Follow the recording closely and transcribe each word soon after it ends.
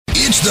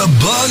the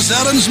Buzz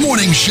Adams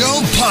Morning Show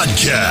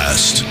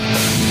podcast.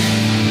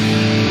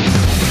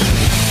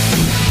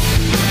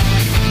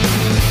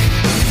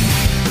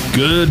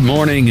 Good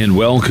morning and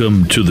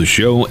welcome to the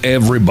show,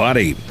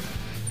 everybody.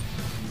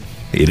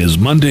 It is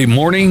Monday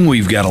morning.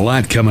 We've got a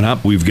lot coming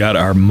up. We've got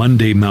our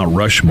Monday Mount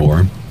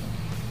Rushmore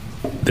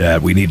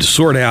that we need to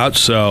sort out.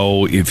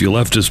 So if you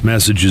left us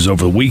messages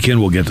over the weekend,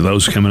 we'll get to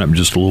those coming up in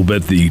just a little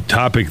bit. The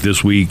topic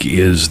this week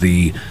is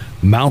the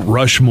Mount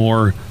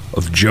Rushmore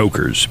of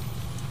Jokers.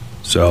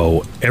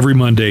 So every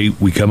Monday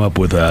we come up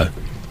with a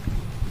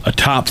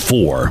top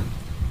four,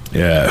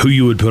 who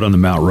you would put on the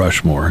Mount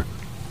Rushmore.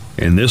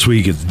 And this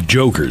week it's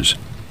Jokers.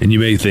 And you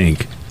may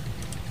think,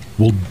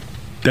 well,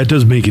 that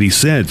doesn't make any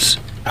sense.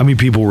 How many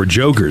people were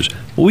Jokers?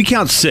 Well, we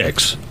count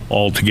 6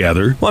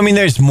 altogether. Well, I mean,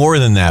 there's more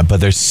than that,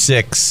 but there's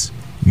 6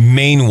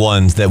 main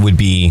ones that would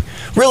be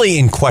really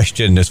in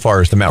question as far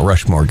as the Mount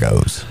Rushmore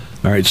goes.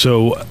 All right,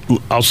 so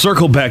I'll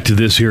circle back to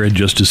this here in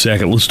just a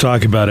second. Let's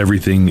talk about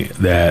everything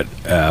that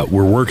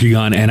we're working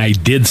on. And I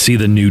did see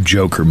the new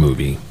Joker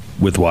movie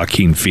with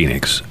Joaquin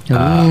Phoenix.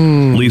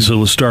 Lisa,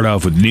 let's start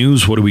off with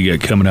news. What do we got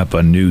coming up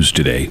on news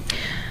today?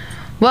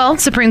 Well,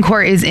 Supreme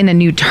Court is in a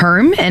new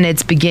term, and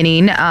it's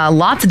beginning.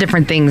 Lots of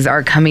different things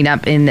are coming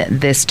up in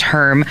this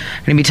term.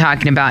 We're going to be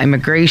talking about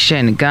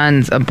immigration,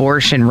 guns,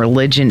 abortion,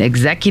 religion,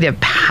 executive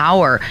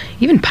power,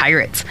 even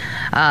pirates.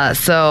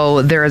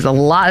 So there is a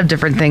lot of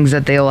different things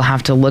that they will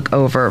have to look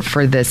over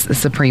for this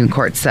Supreme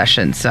Court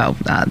session. So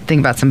think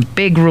about some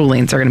big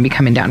rulings are going to be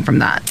coming down from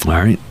that. All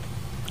right.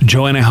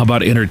 Joanna, how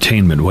about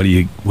entertainment? What are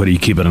you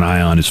keeping an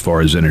eye on as far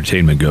as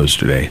entertainment goes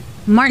today?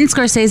 Martin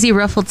Scorsese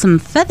ruffled some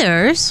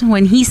feathers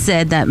when he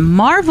said that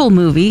Marvel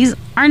movies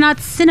are not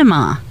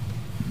cinema.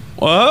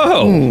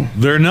 Oh,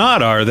 they're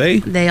not, are they?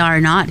 They are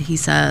not, he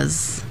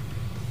says.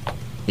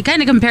 He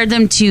kind of compared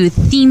them to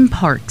theme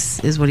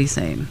parks, is what he's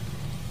saying.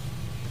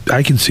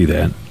 I can see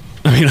that.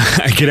 I mean,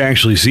 I could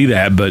actually see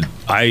that, but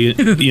I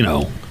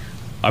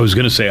was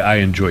going to say I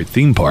enjoy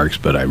theme parks,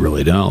 but I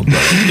really don't.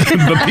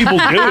 But people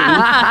do.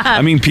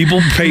 I mean, people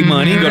pay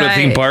money, go to a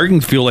theme park,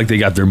 and feel like they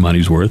got their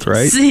money's worth,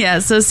 right?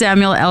 So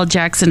Samuel L.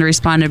 Jackson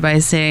responded by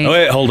saying... Oh,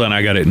 wait, hold on.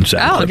 I got it in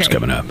sound clips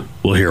coming up.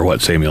 We'll hear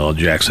what Samuel L.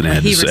 Jackson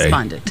had to say. He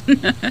responded.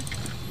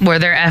 Were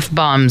there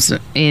F-bombs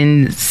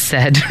in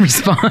said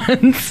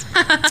response?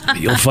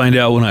 You'll find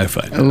out when I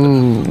find out.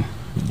 Ooh.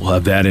 We'll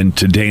have that in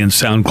today in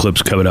sound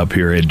clips coming up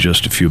here in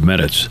just a few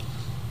minutes.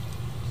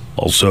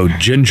 Also,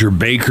 Ginger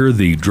Baker,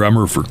 the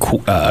drummer for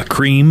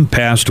Cream,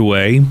 passed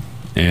away,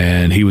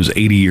 and he was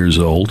 80 years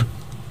old.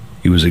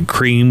 He was in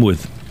Cream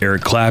with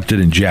Eric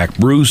Clapton and Jack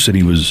Bruce, and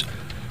he was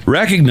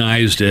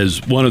recognized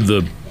as one of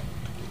the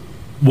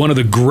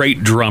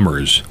great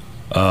drummers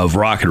of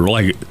rock and roll.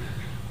 Like,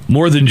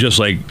 more than just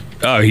like,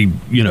 oh, he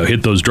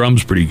hit those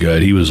drums pretty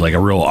good. He was like a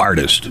real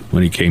artist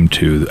when he came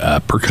to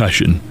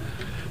percussion.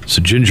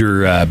 So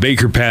Ginger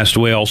Baker passed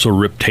away. Also,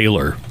 Rip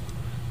Taylor.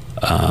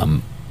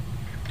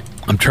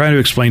 I'm trying to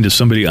explain to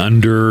somebody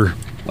under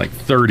like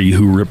 30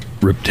 who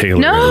Rip Taylor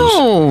is.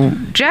 No,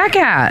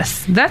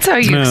 Jackass. That's how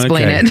you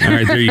explain it. All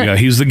right, there you go.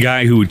 He's the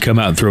guy who would come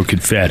out and throw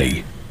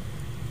confetti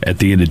at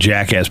the end of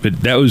Jackass,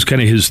 but that was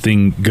kind of his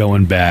thing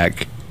going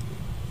back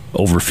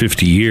over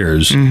 50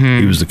 years. Mm-hmm.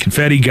 He was the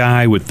confetti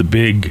guy with the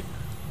big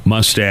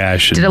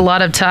mustache. Did a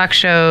lot of talk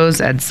shows,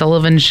 Ed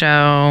Sullivan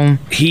Show.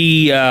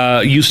 He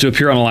used to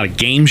appear on a lot of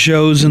game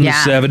shows in the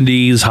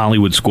 70s,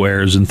 Hollywood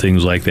Squares and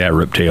things like that.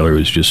 Rip Taylor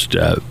was just...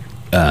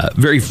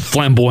 very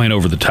flamboyant,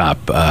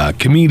 over-the-top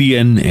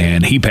comedian,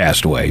 and he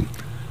passed away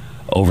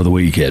over the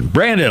weekend.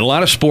 Brandon, a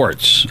lot of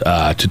sports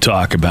to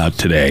talk about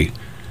today.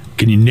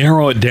 Can you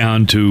narrow it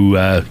down to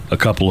a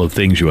couple of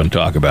things you want to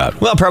talk about?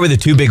 Well, probably the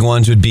 2 big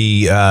ones would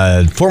be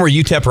former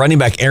UTEP running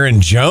back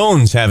Aaron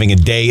Jones having a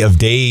day of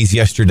days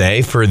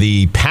yesterday for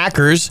the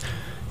Packers.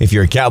 If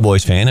you're a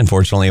Cowboys fan,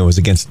 unfortunately, it was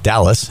against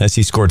Dallas as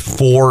he scored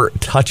 4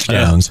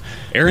 touchdowns.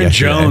 Aaron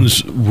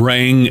Jones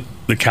rang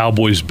the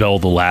Cowboys' bell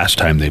the last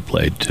time they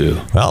played,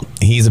 too. Well,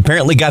 he's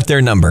apparently got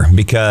their number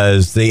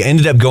because they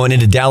ended up going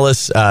into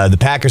Dallas. The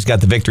Packers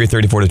got the victory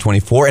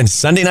 34-24. And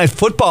Sunday Night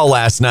Football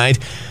last night,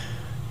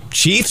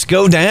 Chiefs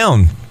go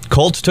down.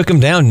 Colts took them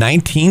down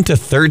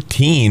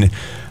 19-13.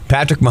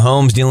 Patrick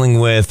Mahomes dealing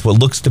with what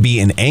looks to be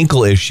an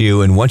ankle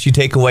issue, and once you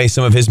take away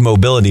some of his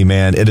mobility,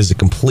 man, it is a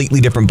completely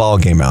different ball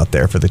game out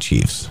there for the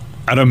Chiefs.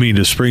 I don't mean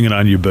to spring it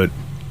on you, but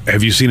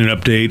have you seen an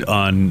update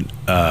on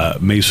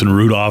Mason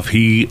Rudolph?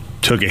 He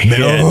took a hit.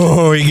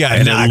 No, he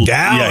got knocked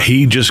out. Yeah,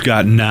 he just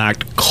got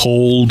knocked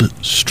cold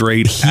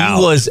straight out.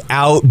 He was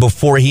out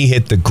before he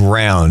hit the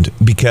ground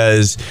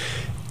because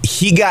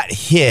he got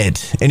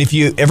hit, and if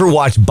you ever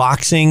watch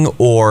boxing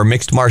or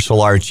mixed martial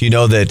arts, you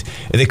know that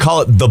they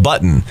call it the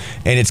button,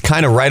 and it's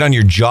kind of right on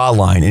your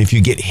jawline, and if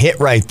you get hit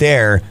right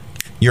there,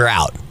 you're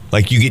out.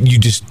 Like you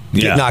just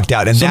get knocked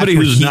out. And somebody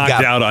who's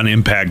knocked out on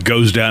impact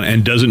goes down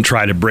and doesn't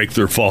try to break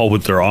their fall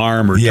with their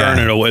arm or turn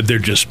it away. They're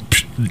just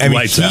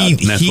lights out. And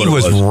that's he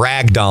was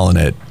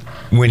ragdolling it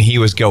when he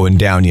was going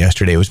down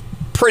yesterday. It was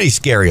pretty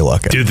scary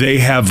looking. Do they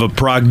have a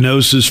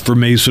prognosis for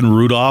Mason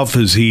Rudolph?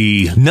 Is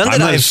he? None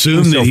that I've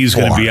assume seen that so he's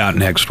going to far. be out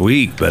next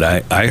week, but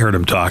I heard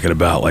him talking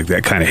about like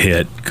that kind of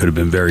hit could have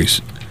been very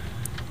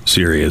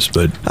serious.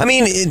 But I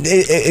mean,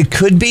 it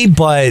could be,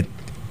 but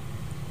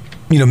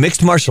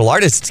mixed martial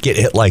artists get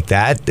hit like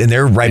that, and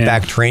they're right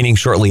back training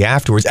shortly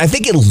afterwards. I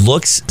think it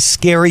looks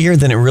scarier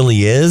than it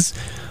really is.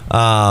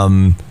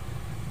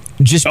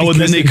 Just because,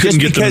 and then they couldn't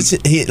get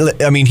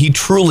he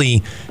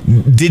truly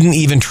didn't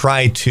even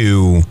try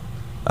to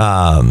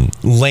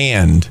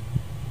land,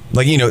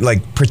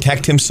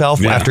 protect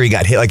himself after he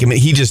got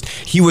hit.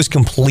 He was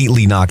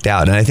completely knocked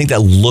out, and I think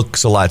that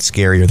looks a lot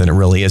scarier than it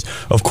really is.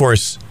 Of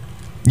course,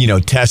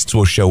 tests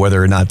will show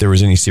whether or not there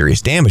was any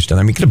serious damage done.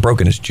 I mean, he could have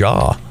broken his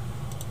jaw.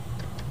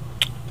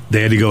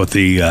 They had to go with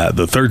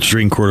the third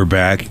string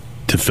quarterback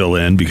to fill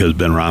in because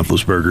Ben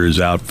Roethlisberger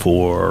is out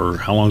for,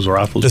 how long is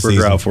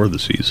Roethlisberger out for? The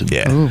season.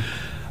 Yeah.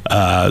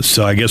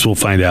 So I guess we'll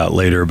find out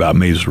later about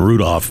Mason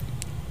Rudolph.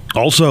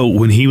 Also,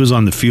 when he was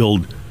on the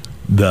field,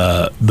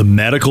 the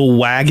medical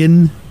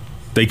wagon,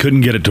 they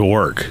couldn't get it to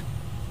work.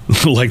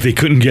 They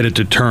couldn't get it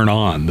to turn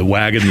on. The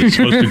wagon that's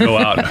supposed to go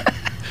out.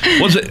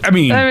 Was it? I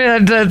mean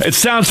it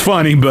sounds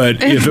funny,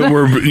 but if it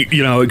were,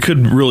 it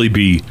could really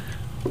be.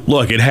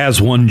 Look, it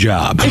has one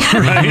job,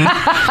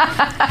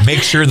 right?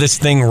 Make sure this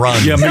thing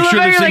runs. Yeah, make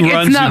sure this thing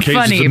runs it's not in case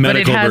funny, it's a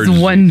medical but it has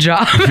emergency. one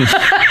job.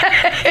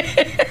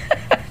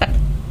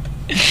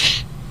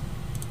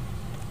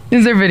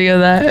 Is there video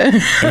of that?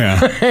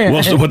 Yeah.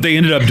 Well, so what they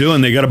ended up doing,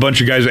 they got a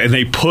bunch of guys, and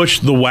they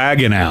pushed the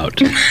wagon out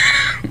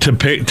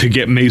to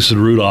get Mason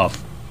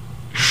Rudolph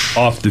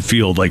off the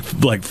field,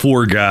 like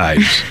 4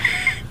 guys.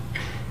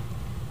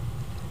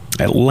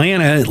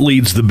 Atlanta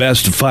leads the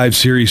best of 5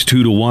 series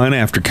 2-1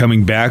 after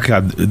coming back.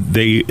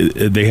 They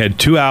had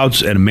 2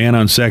 outs and a man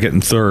on second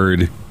and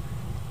third.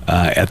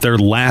 At their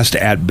last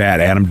at bat,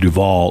 Adam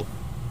Duvall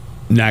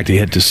knocked a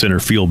hit to center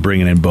field,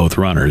 bringing in both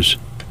runners.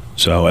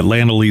 So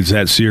Atlanta leads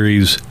that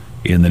series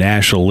in the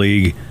National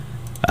League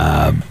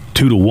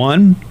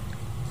 2-1.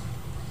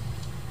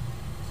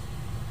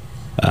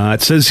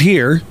 It says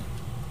here,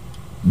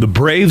 the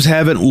Braves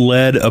haven't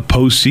led a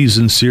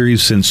postseason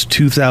series since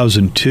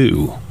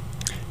 2002.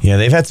 Yeah,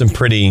 they've had some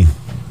pretty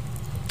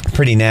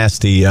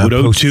nasty.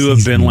 Would 02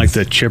 have been like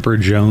the Chipper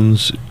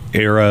Jones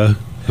era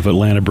of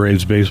Atlanta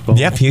Braves baseball?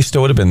 Yep, he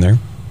still would have been there.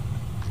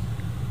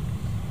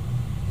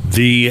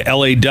 The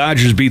LA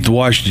Dodgers beat the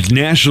Washington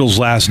Nationals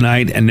last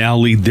night and now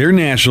lead their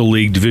National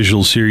League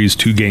Divisional Series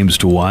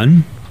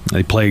 2-1.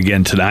 They play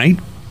again tonight.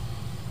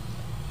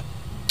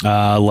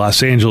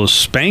 Los Angeles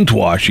spanked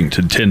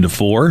Washington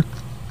 10-4.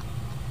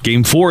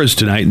 Game 4 is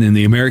tonight, and in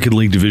the American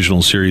League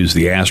Divisional Series,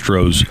 the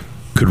Astros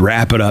could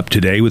wrap it up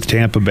today with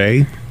Tampa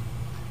Bay.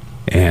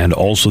 And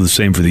also the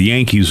same for the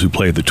Yankees, who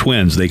play the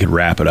Twins. They could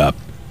wrap it up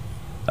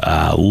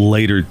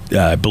later.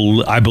 I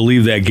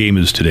believe that game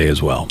is today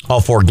as well. All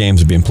 4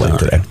 games are being played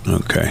today.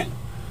 Okay.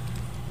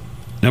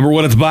 Number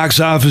 1 at the box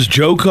office,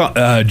 Joker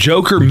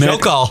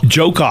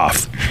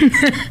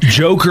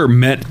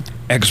met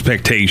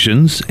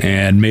expectations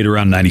and made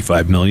around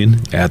 $95 million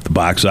at the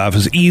box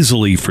office,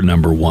 easily for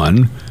number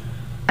 1.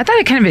 I thought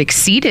it kind of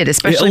exceeded,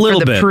 especially a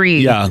little for the bit.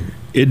 pre. Yeah,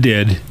 it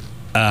did.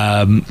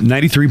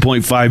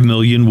 93.5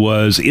 million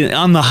was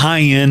on the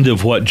high end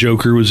of what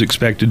Joker was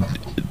expected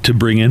to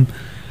bring in.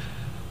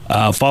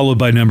 Followed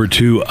by number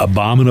 2,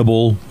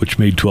 Abominable, which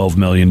made $12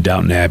 million.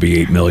 Downton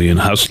Abbey, $8 million.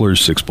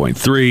 Hustlers,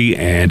 $6.3,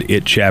 and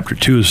It Chapter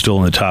 2 is still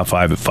in the top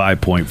 5 at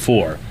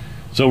 $5.4.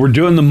 So we're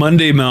doing the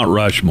Monday Mount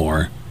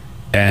Rushmore,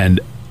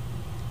 and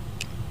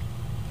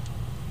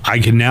I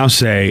can now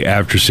say,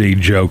 after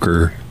seeing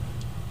Joker,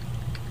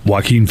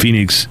 Joaquin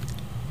Phoenix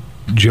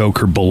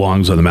Joker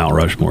belongs on the Mount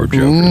Rushmore of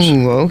Jokers.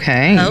 Ooh,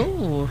 okay.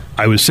 Oh.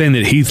 I was saying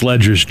that Heath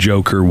Ledger's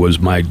Joker was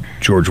my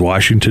George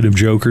Washington of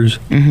Jokers.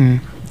 Mm-hmm.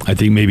 I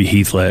think maybe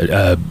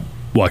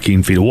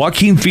Joaquin Phoenix.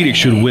 Joaquin Phoenix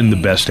should win the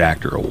Best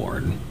Actor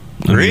award.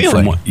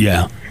 Really?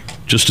 Yeah.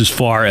 Just as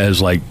far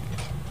as like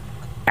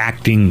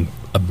acting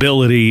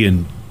ability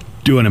and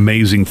doing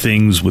amazing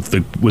things with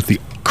the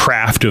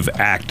craft of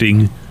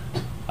acting,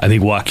 I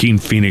think Joaquin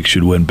Phoenix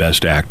should win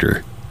Best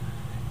Actor.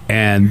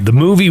 And the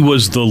movie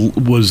was the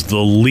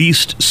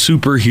least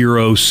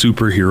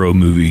superhero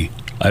movie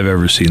I've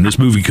ever seen. This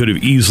movie could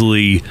have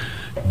easily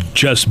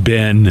just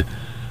been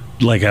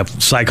like a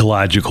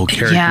psychological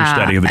character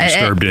study of a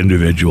disturbed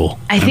individual.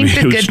 I think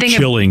the good thing,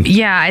 chilling.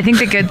 I think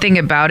the good thing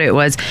about it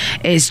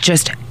is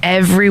just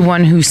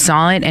everyone who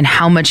saw it and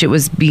how much it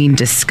was being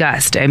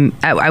discussed.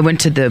 I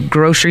went to the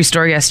grocery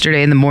store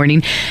yesterday in the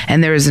morning,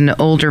 and there was an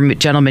older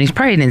gentleman. He's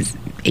probably in his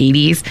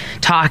 80s,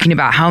 talking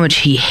about how much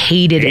he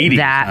hated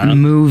that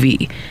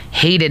movie.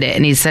 Hated it,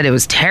 and he said it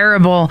was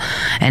terrible,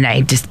 and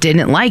I just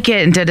didn't like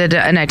it, and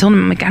and I told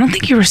him, I'm like, I don't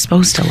think you were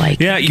supposed to like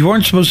it. Yeah, you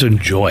weren't supposed to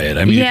enjoy it.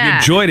 I mean, if you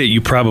enjoyed it,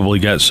 you probably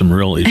got some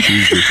real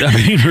issues with it. I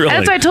mean, really.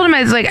 That's what I told him.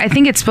 I was like, I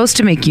think it's supposed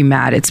to make you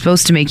mad. It's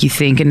supposed to make you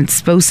think, and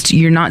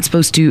you're not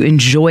supposed to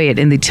enjoy it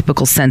in the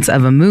typical sense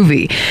of a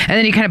movie. And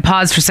then he kind of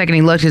paused for a second,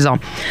 he looked, he's all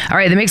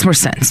right, that makes more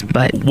sense.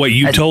 But what,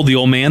 you told the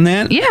old man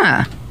that?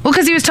 Yeah. Well,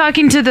 because he was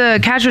talking to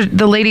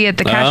the lady at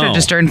the cash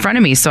register in front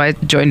of me, so I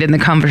joined in the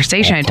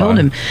conversation. I told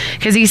him,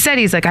 because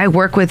he's like, I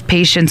work with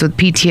patients with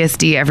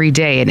PTSD every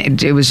day,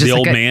 and it was just the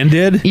like old man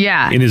did,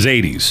 yeah, in his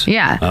 80s,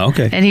 yeah. Oh,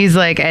 okay, and he's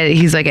like,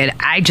 and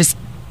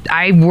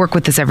I work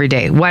with this every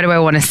day. Why do I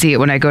want to see it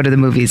when I go to the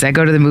movies? I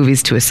go to the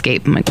movies to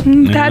escape. I'm like,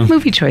 bad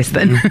movie choice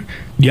then.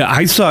 Yeah,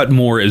 I saw it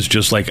more as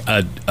just like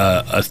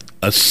a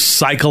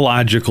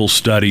psychological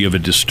study of a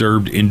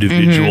disturbed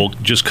individual,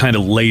 just kind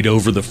of laid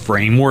over the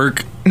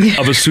framework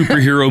of a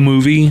superhero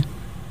movie.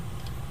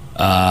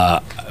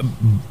 But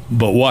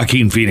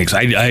Joaquin Phoenix,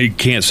 I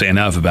can't say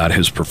enough about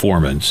his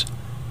performance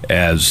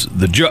as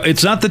the Joker.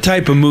 It's not the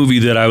type of movie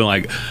that I'm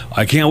like,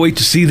 I can't wait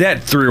to see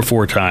that 3 or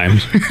 4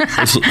 times.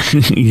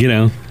 You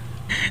know,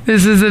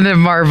 this isn't a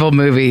Marvel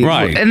movie,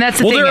 right? And that's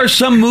the thing. There are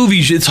some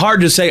movies. It's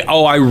hard to say,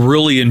 oh, I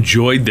really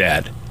enjoyed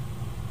that.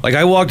 Like,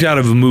 I walked out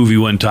of a movie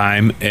one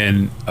time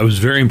and I was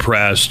very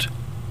impressed,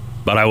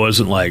 but I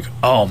wasn't like,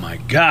 oh my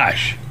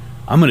gosh,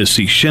 I'm going to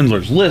see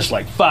Schindler's List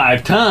like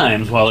 5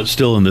 times while it's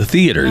still in the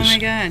theaters. Oh my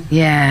God.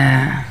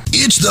 Yeah.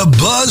 It's the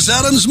Buzz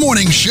Adams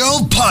Morning Show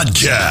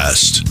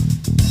podcast.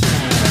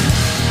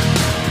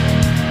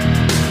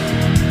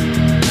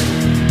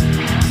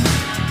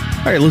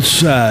 All right,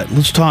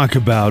 let's talk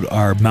about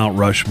our Mount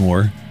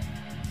Rushmore,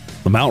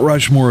 the Mount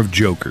Rushmore of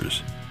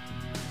Jokers.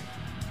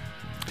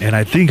 And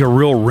I think a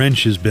real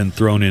wrench has been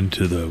thrown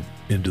into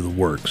the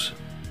works,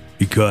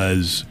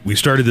 because we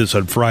started this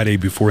on Friday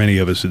before any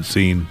of us had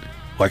seen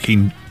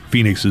Joaquin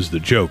Phoenix's The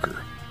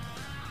Joker.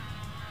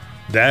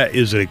 That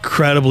is an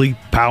incredibly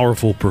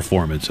powerful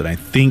performance, and I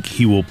think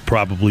he will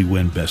probably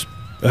win best.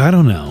 I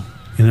don't know,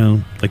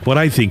 like what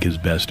I think is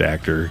best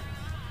actor.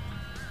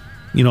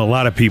 A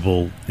lot of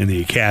people in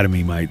the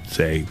Academy might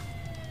say,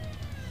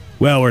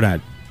 well, we're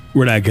not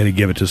going to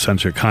give it to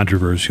such a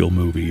controversial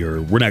movie, or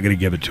we're not going to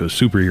give it to a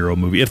superhero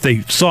movie. If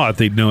they saw it,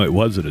 they'd know it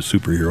wasn't a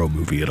superhero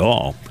movie at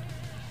all.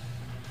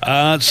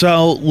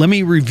 So let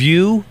me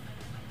review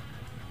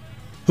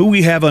who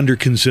we have under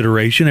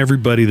consideration.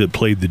 Everybody that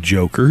played the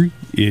Joker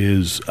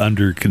is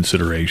under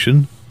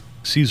consideration.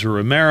 Cesar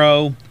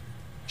Romero,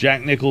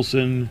 Jack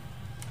Nicholson,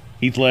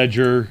 Heath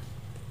Ledger,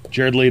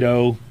 Jared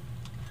Leto,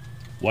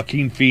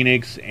 Joaquin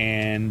Phoenix,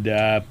 and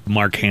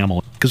Mark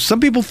Hamill. Because some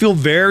people feel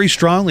very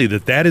strongly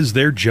that is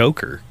their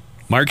Joker.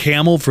 Mark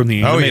Hamill from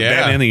the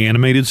Batman the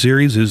Animated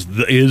Series is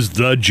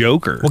the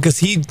Joker. Well, because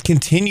he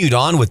continued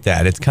on with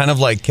that. It's kind of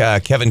like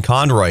Kevin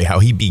Conroy, how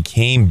he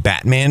became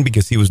Batman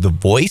because he was the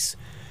voice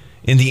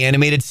in the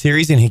animated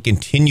series, and he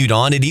continued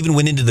on. It even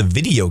went into the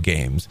video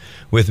games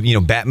with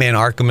Batman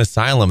Arkham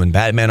Asylum and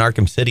Batman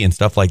Arkham City and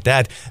stuff like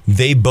that.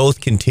 They both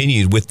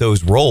continued with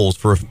those roles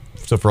for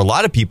a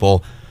lot of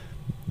people.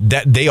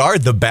 That they are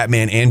the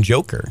Batman and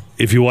Joker.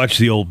 If you watch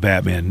the old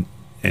Batman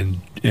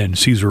and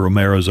Cesar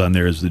Romero's on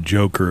there as the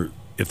Joker,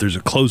 if there's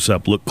a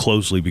close-up, look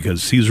closely,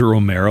 because Cesar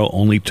Romero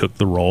only took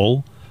the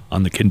role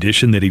on the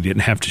condition that he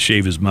didn't have to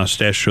shave his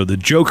mustache. So the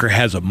Joker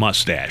has a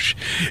mustache.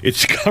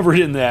 It's covered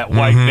in that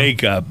white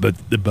makeup, but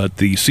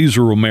the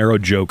Cesar Romero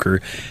Joker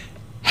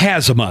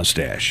has a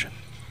mustache.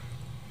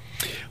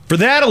 For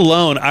that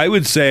alone, I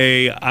would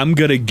say I'm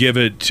going to give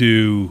it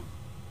to...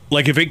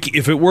 Like, if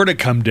it were to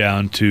come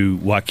down to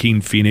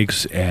Joaquin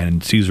Phoenix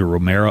and Cesar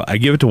Romero, I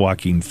give it to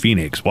Joaquin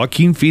Phoenix.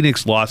 Joaquin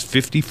Phoenix lost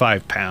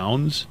 55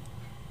 pounds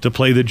to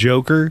play the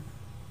Joker.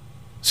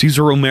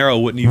 Cesar Romero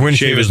wouldn't even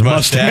shave his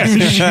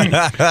mustache.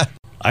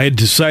 I had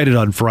decided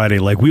on Friday,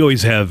 like, we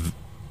always have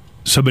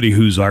somebody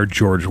who's our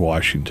George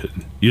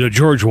Washington.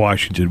 George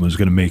Washington was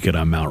going to make it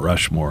on Mount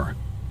Rushmore,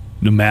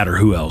 no matter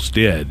who else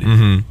did.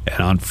 Mm-hmm. And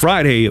on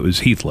Friday, it was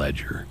Heath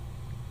Ledger.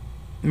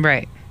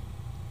 Right.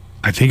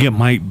 I think it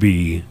might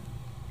be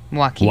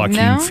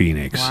Joaquin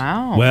Phoenix.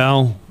 Wow.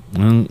 Well,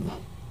 I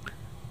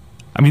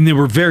mean, they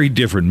were very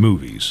different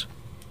movies.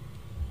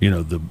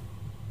 The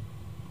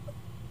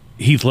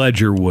Heath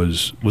Ledger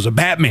was a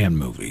Batman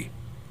movie.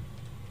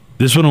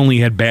 This one only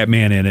had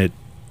Batman in it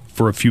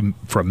for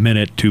a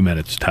minute, 2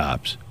 minutes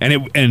tops, and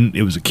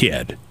it was a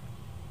kid.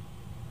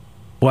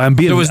 Well,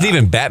 So was it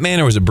even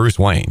Batman, or was it Bruce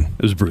Wayne?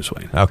 It was Bruce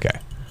Wayne. Okay.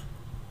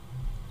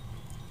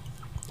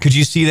 Could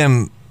you see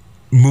them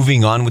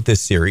moving on with this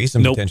series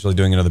and potentially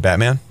doing another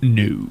Batman?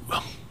 No,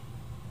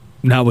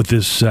 not with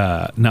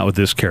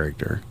this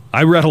character.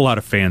 I read a lot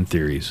of fan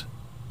theories.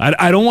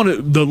 I don't want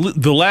to.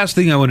 The last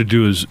thing I want to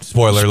do is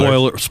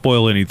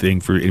spoil anything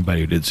for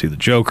anybody who did see the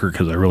Joker,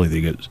 because I really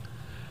think it's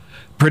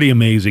pretty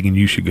amazing and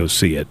you should go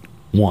see it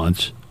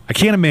once. I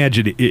can't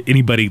imagine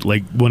anybody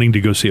like wanting to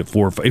go see it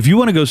 4 or 5. If you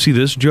want to go see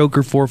this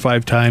Joker 4 or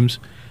 5 times,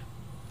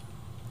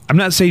 I'm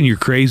not saying you're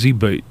crazy,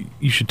 but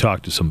you should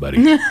talk to somebody.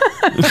 Like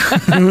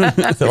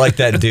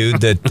that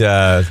dude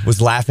that was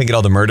laughing at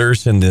all the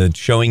murders in the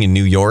showing in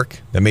New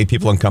York that made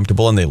people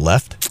uncomfortable, and they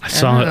left. I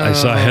saw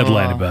a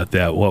headline about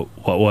that. What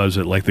was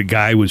it? Like the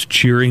guy was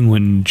cheering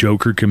when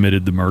Joker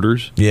committed the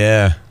murders?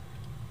 Yeah.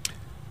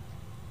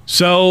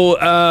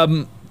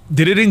 So,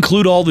 did it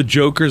include all the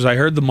Jokers? I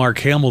heard the Mark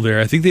Hamill there.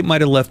 I think they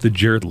might have left the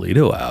Jared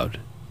Leto out,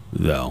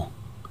 though.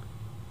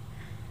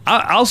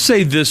 I'll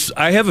say this.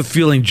 I have a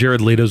feeling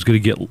Jared Leto's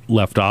going to get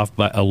left off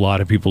by a lot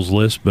of people's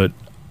list, but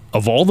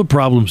of all the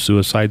problems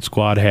Suicide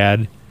Squad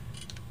had,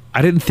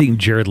 I didn't think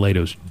Jared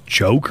Leto's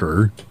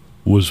Joker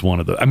was one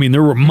of the... I mean,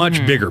 there were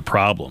much bigger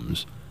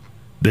problems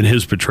than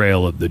his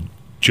portrayal of the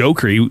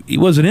Joker. He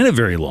wasn't in it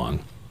very long.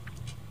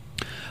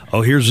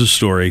 Oh, here's the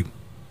story.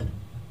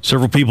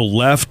 Several people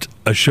left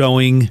a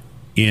showing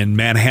in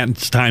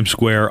Manhattan's Times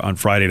Square on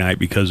Friday night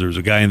because there was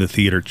a guy in the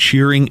theater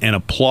cheering and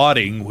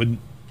applauding when,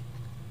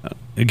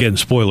 again,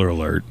 spoiler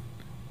alert,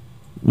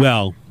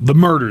 well, the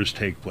murders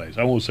take place.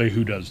 I won't say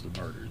who does the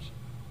murders,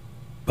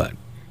 but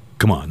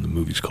come on, the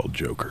movie's called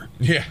Joker.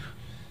 Yeah.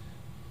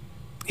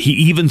 He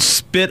even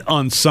spit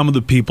on some of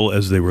the people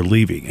as they were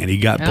leaving, and he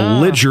got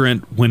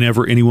belligerent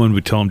whenever anyone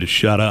would tell him to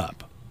shut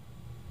up.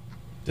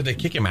 Did they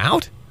kick him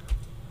out?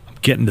 I'm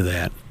getting to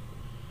that.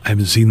 I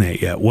haven't seen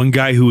that yet. One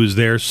guy who was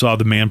there saw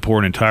the man pour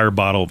an entire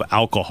bottle of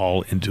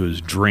alcohol into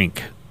his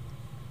drink.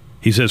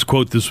 He says,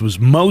 quote, "This was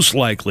most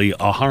likely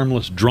a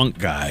harmless drunk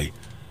guy,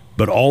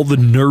 but all the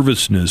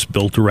nervousness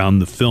built around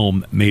the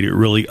film made it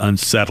really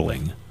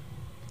unsettling.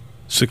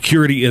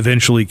 Security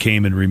eventually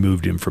came and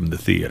removed him from the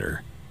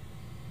theater."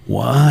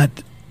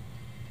 What?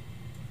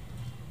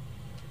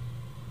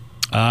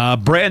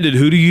 Brandon,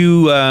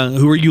 who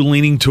are you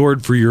leaning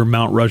toward for your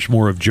Mount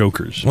Rushmore of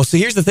Jokers? Well, so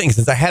here's the thing.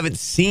 Since I haven't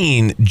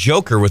seen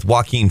Joker with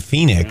Joaquin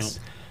Phoenix,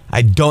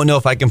 I don't know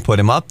if I can put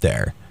him up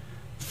there.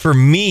 For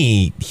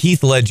me,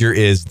 Heath Ledger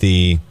is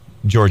the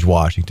George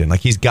Washington.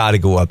 Like, he's got to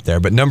go up there.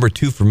 But number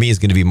 2 for me is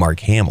going to be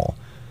Mark Hamill,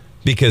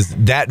 because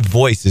that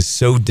voice is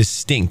so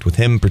distinct with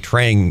him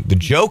portraying the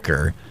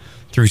Joker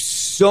through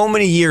so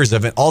many years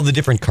of it, all the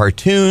different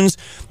cartoons,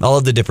 all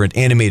of the different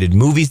animated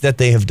movies that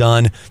they have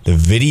done, the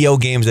video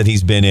games that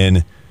he's been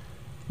in.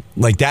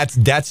 Like,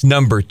 that's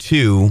number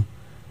 2.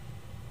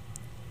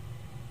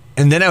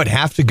 And then I would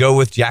have to go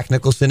with Jack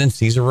Nicholson and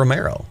Cesar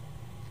Romero.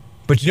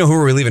 But you know who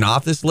we're leaving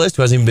off this list,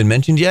 who hasn't even been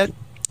mentioned yet?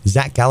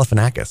 Zach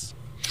Galifianakis.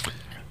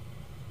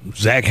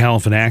 Zach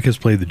Galifianakis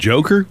played the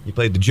Joker? He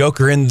played the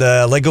Joker in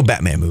the Lego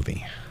Batman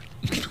movie.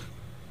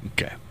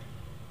 Okay.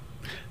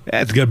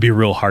 That's going to be a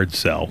real hard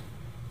sell.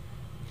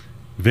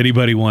 If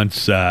anybody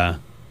wants to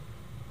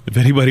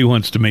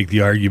make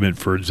the argument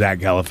for Zach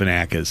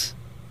Galifianakis,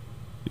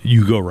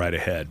 you go right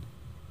ahead.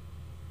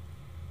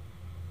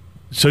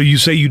 So you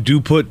say you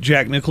do put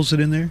Jack Nicholson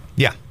in there?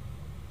 Yeah.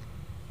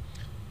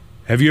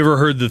 Have you ever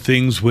heard the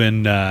things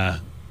when... do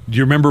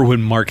you remember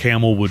when Mark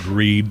Hamill would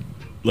read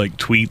like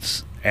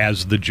tweets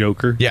as the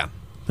Joker? Yeah.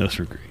 Those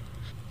were great.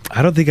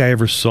 I don't think I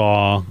ever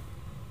saw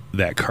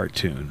that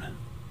cartoon.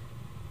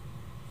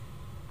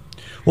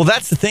 Well,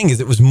 that's the thing, is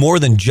it was more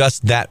than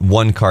just that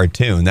one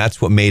cartoon.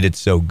 That's what made it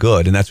so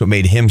good, and that's what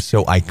made him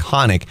so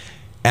iconic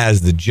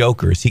as the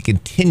Joker, is he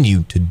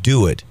continued to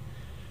do it.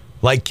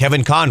 Like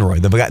Kevin Conroy,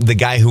 the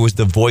guy who was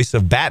the voice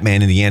of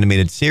Batman in the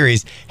animated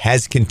series,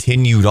 has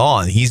continued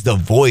on. He's the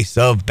voice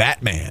of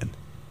Batman.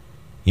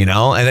 You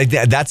know? And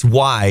that's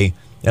why,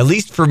 at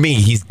least for me,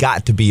 he's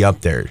got to be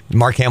up there.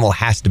 Mark Hamill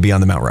has to be on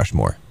the Mount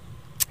Rushmore.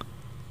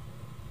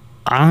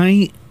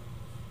 I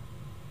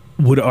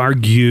would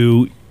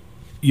argue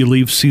you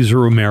leave Cesar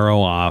Romero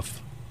off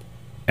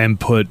and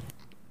put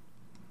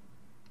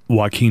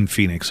Joaquin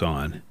Phoenix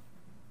on.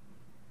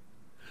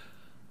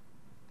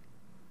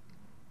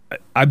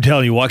 I'm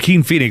telling you,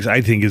 Joaquin Phoenix, I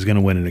think, is going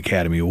to win an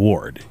Academy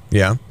Award.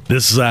 Yeah.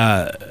 This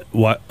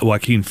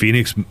Joaquin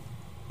Phoenix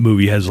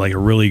movie has like a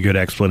really good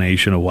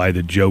explanation of why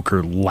the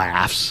Joker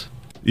laughs.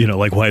 You know,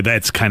 like why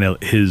that's kind of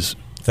his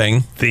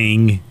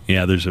thing.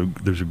 Yeah, there's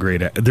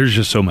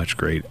just so much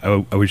great.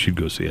 I wish you'd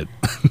go see it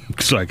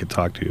so I could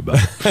talk to you about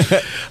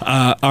it.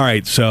 All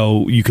right,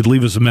 so you could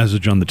leave us a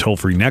message on the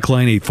toll-free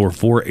neckline,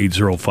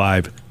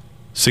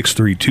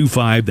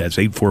 844-805-6325. That's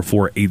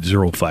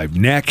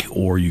 844-805-NECK.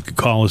 Or you could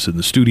call us in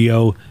the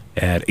studio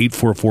at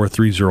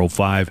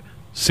 844-305-6210.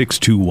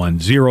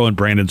 And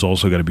Brandon's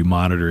also going to be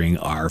monitoring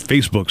our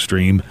Facebook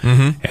stream.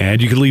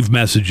 And you can leave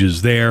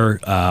messages there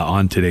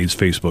on today's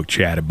Facebook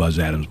chat at Buzz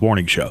Adams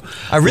Morning Show.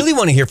 I really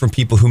want to hear from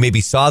people who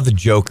maybe saw the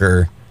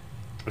Joker.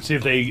 Let's see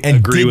if they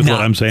agree with what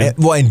I'm saying.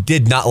 And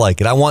did not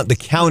like it. I want the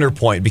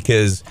counterpoint,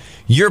 because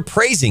you're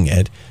praising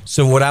it.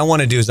 So what I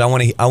want to do is I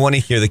want to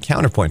hear the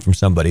counterpoint from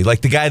somebody, like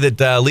the guy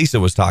that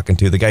Lisa was talking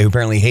to, the guy who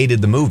apparently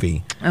hated the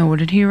movie. Oh, what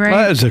did he write?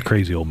 Well, that's a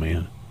crazy old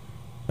man.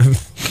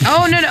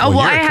 Oh, no.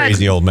 Well, you're a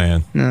crazy old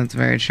man. No, that's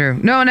very true.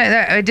 No, and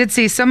I did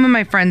see some of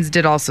my friends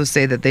did also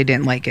say that they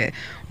didn't like it.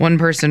 One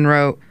person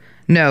wrote,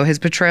 no, his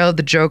portrayal of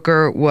the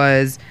Joker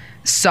was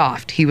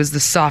soft. He was the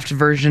soft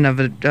version of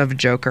a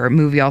Joker. The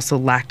movie also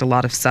lacked a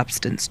lot of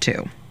substance,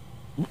 too.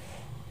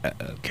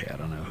 Okay, I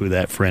don't know who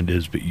that friend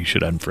is, but you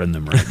should unfriend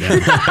them right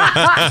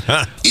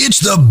now.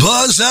 It's the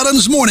Buzz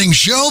Adams Morning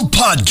Show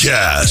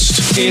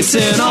podcast. It's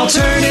an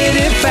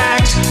alternative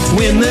fact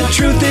when the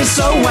truth is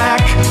so whack.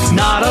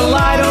 Not a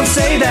lie, don't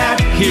say that.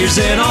 Here's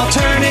an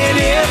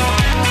alternative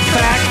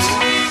fact.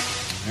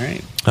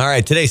 All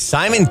right, today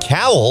Simon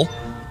Cowell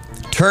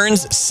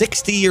turns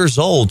 60 years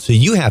old. So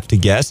you have to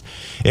guess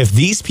if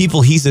these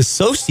people he's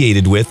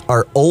associated with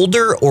are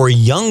older or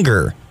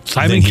younger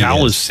Simon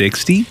Cowell is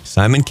 60?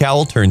 Simon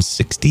Cowell turned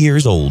 60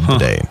 years old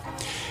today.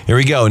 Here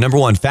we go. Number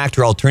 1, fact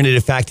or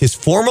alternative fact. His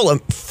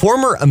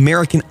former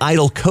American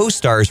Idol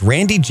co-stars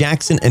Randy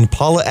Jackson and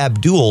Paula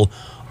Abdul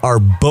are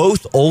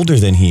both older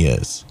than he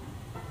is.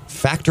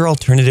 Fact or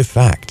alternative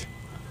fact?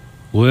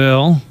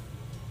 Well,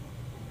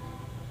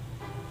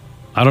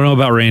 I don't know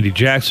about Randy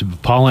Jackson,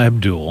 but Paula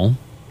Abdul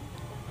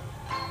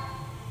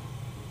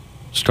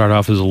started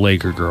off as a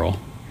Laker girl.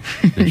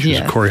 And she was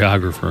a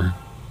choreographer.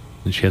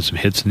 And she had some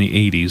hits in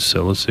the 80s,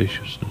 so let's say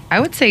she's... I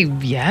would say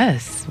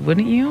yes,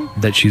 wouldn't you?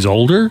 That she's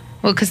older?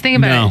 Well, because think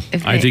about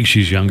it. No, I think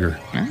she's younger.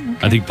 Oh,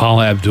 okay. I think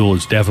Paula Abdul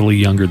is definitely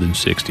younger than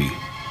 60.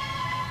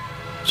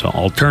 So,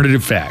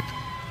 alternative fact.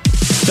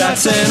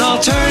 That's an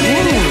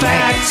alternative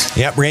fact.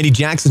 Yep, Randy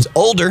Jackson's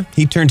older.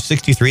 He turned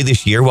 63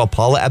 this year, while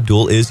Paula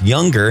Abdul is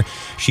younger.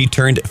 She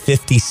turned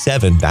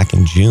 57 back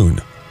in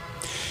June.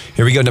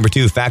 Here we go, number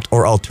 2, fact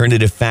or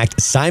alternative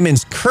fact.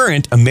 Simon's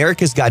current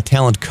America's Got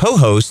Talent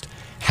co-host,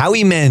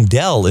 Howie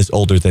Mandel, is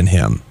older than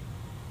him.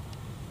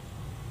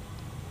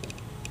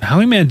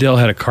 Howie Mandel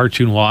had a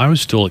cartoon while I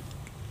was still,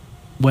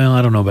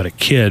 I don't know about a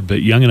kid,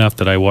 but young enough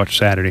that I watched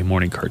Saturday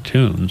morning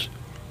cartoons.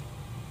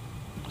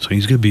 So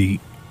he's going to be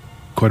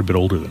quite a bit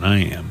older than I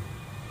am.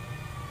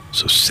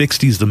 So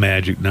 60 is the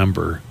magic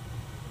number.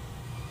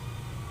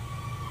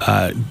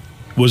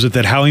 Was it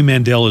that Howie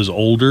Mandel is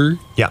older?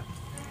 Yeah.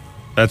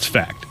 That's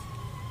fact.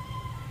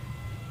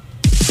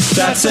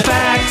 That's a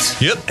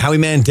fact. Yep. Howie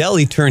Mandel,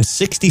 he turned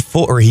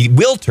 64, or he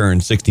will turn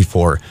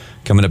 64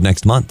 coming up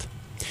next month.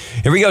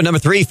 Here we go. Number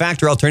 3,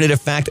 fact or alternative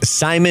fact.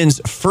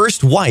 Simon's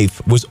first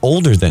wife was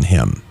older than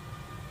him.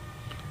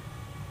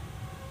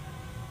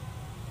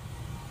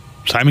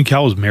 Simon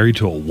Cowell was married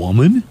to a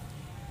woman?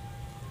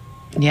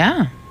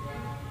 Yeah.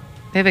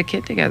 They have a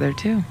kid together,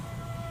 too.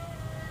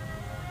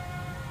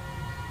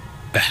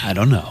 I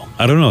don't know.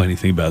 I don't know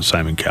anything about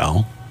Simon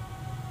Cowell.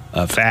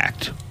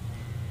 Fact.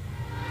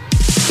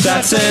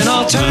 That's an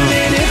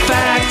alternative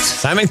fact.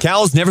 Simon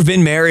Cowell's never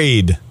been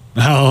married.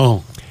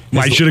 Oh,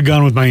 I should have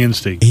gone with my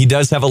instinct. He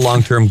does have a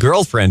long-term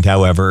girlfriend,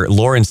 however,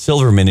 Lauren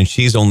Silverman, and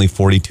she's only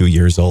 42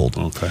 years old.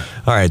 Okay.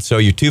 All right, so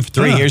you're 2 for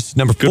 3. Here's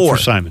number 4. Good for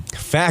Simon.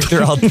 Fact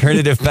or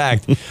alternative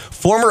fact.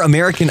 Former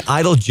American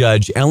Idol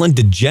judge Ellen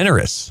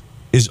DeGeneres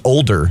is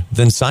older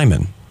than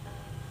Simon.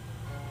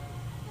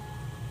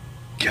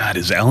 God,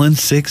 is Ellen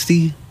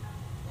 60?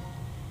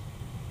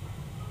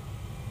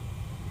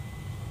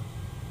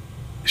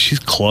 She's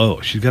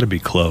close. She's got to be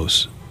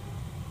close.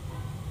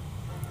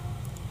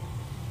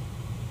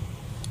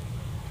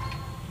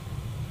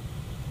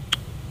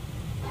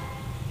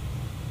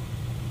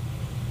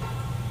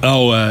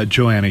 Oh,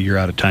 Joanna, you're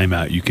out of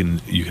timeout. You can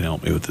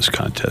help me with this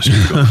contest.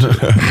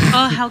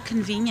 Oh, how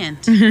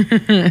convenient.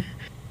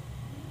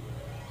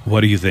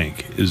 What do you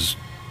think? Is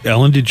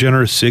Ellen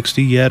DeGeneres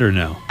 60 yet or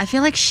no? I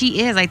feel like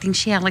she is. I think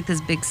she had like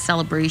this big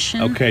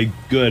celebration Okay,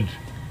 good.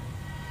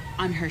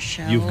 on her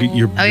show.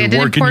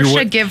 Didn't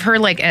Portia give her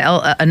like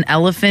an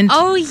elephant?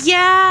 Oh,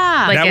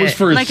 yeah. Like that was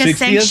for like her a 60th?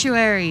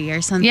 sanctuary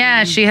or something.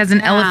 Yeah, she has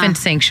an elephant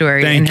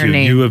sanctuary Thank in her you.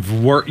 name. You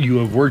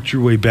have worked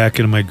your way back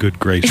into my good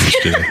graces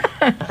today.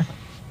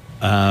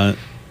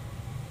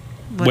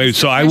 Wait,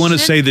 so I want to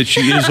say that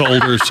she is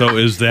older, so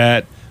is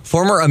that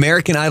Former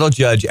American Idol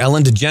judge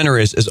Ellen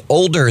DeGeneres is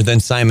older than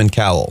Simon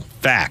Cowell.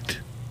 fact?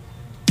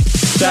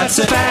 That's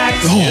a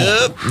fact.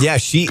 Yep. Yeah,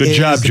 she Good is.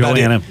 job, about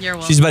Joanna. You're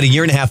welcome. She's about a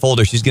year and a half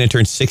older. She's going to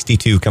turn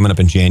 62 coming up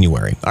in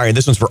January. All right,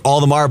 this one's for all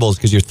the marbles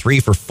because you're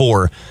 3 for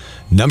 4.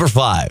 Number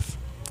 5,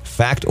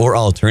 fact or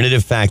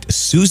alternative fact.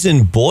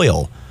 Susan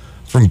Boyle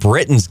from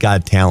Britain's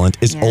Got Talent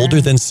is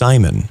older than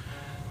Simon.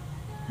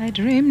 I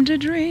dreamed a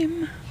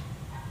dream.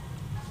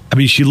 I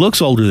mean, she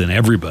looks older than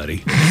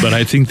everybody, but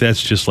I think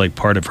that's just like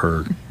part of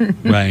her,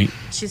 right?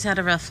 She's had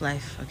a rough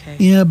life, okay?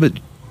 Yeah, but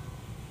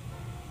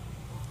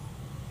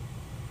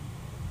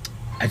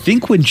I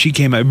think when she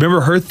came out,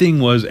 remember her thing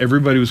was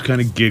everybody was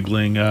kind of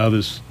giggling, oh,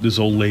 this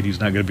old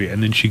lady's not going to be,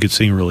 and then she could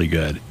sing really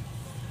good.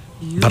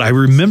 But I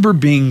remember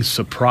being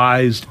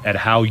surprised at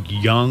how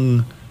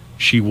young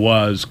she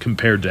was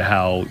compared to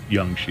how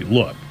young she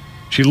looked.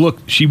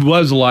 She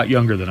was a lot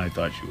younger than I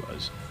thought she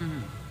was.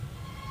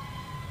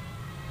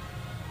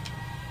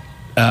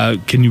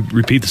 Can you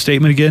repeat the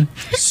statement again?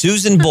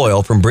 Susan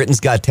Boyle from Britain's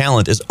Got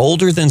Talent is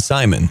older than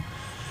Simon.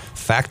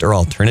 Fact or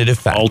alternative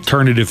fact?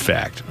 Alternative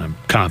fact. I'm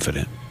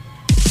confident.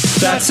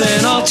 That's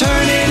an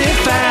alternative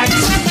fact.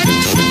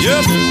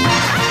 Yep.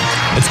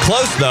 It's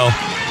close, though.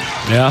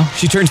 Yeah?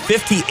 She turned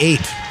 58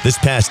 this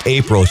past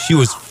April. She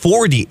was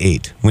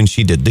 48 when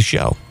she did the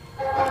show.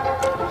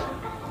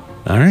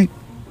 All right.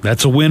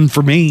 That's a win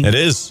for me. It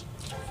is.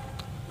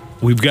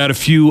 We've got a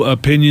few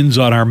opinions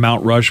on our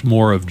Mount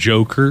Rushmore of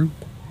Joker.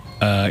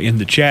 In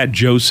the chat,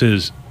 Joe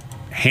says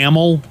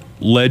Hamill,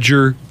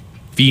 Ledger,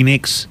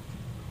 Phoenix,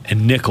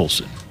 and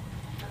Nicholson.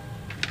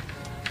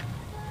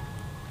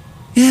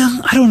 Yeah,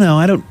 I don't know.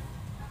 I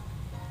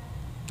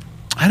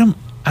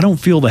don't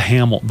feel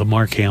the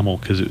Mark Hamill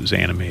because it was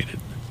animated.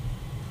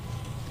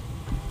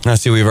 Now,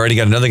 see, we've already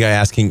got another guy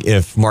asking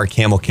if Mark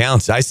Hamill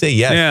counts. I say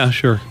yes. Yeah,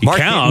 sure. He Mark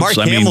counts.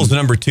 Hamill's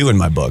number 2 in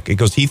my book. It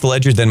goes Heath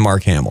Ledger, then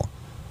Mark Hamill.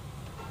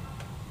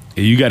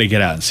 You got to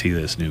get out and see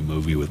this new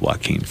movie with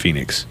Joaquin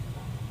Phoenix.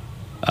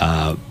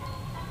 I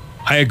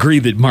agree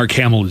that Mark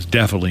Hamill is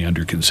definitely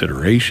under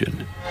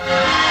consideration.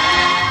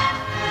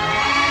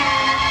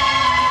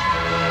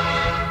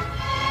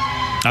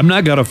 I'm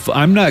not gonna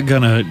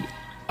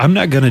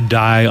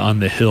die on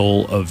the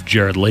hill of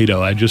Jared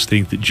Leto. I just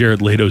think that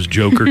Jared Leto's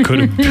Joker could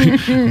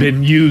have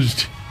been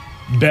used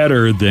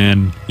better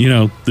than,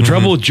 the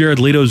trouble with Jared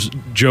Leto's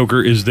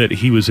Joker is that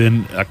he was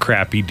in a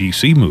crappy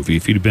DC movie.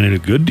 If he'd have been in a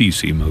good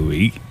DC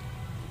movie,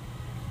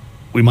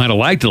 we might have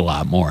liked it a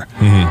lot more.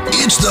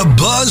 It's the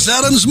Buzz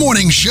Adams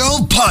Morning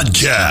Show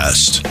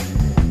podcast.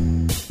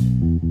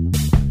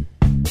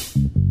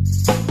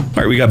 All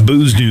right, we got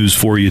booze news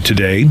for you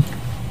today.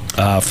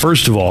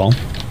 First of all,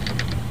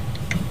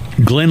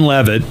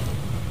 Glenlivet,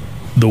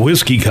 the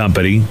whiskey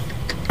company,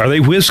 are they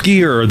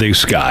whiskey or are they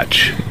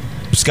scotch?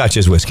 Scotch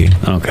is whiskey.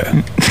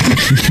 Okay.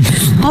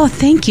 Oh,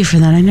 thank you for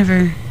that. I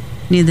never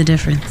knew the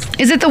difference.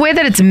 Is it the way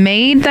that it's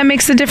made that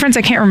makes the difference?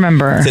 I can't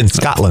remember. It's in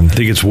Scotland. I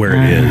think it's where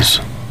it is.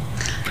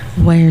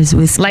 Where's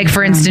whiskey? Like,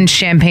 for instance,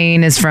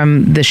 Champagne is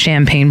from the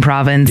Champagne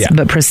province,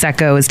 but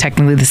Prosecco is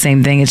technically the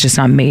same thing. It's just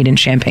not made in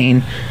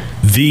Champagne.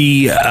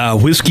 The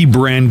whiskey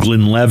brand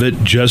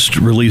Glenlivet just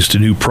released a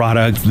new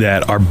product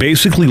that are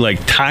basically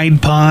like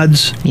Tide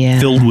Pods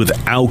filled with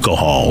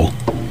alcohol.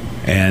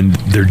 And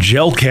they're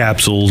gel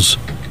capsules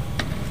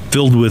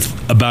filled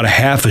with about a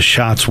half a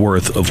shot's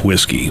worth of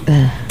whiskey.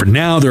 For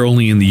now, they're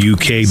only in the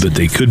UK, but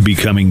they could be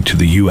coming to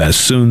the US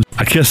soon.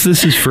 I guess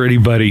this is for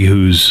anybody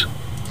who's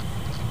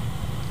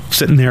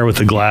sitting there with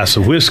a glass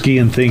of whiskey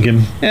and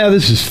thinking, yeah,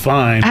 this is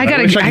fine. I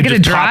wish I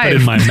could just pop it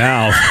in my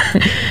mouth.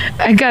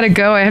 I gotta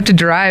go. I have to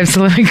drive,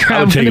 so let me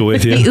grab I'll take it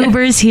with you. The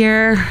Uber's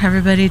here.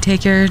 Everybody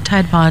take your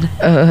Tide Pod.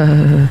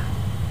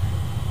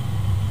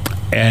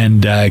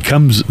 And it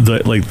comes,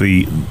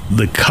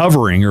 the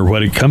covering or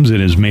what it comes in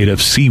is made of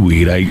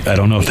seaweed. I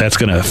don't know if that's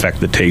going to affect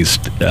the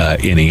taste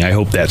any. I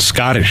hope that's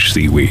Scottish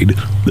seaweed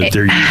that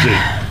they're using.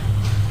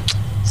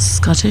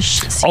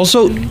 Scottish seaweed.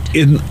 Also,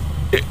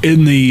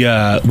 in the,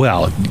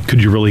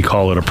 could you really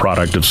call it a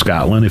product of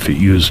Scotland if it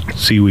used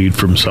seaweed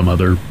from some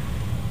other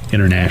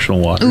international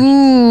waters?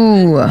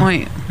 Ooh.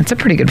 Point. That's a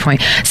pretty good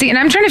point. See, and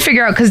I'm trying to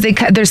figure out, because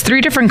there's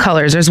 3 different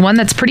colors. There's one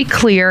that's pretty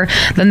clear,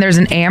 then there's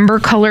an amber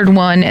colored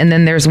one, and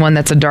then there's one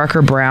that's a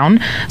darker brown.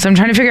 So I'm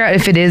trying to figure out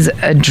if it is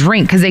a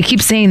drink, because they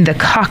keep saying the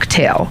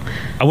cocktail.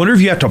 I wonder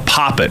if you have to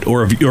pop it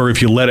or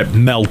if you let it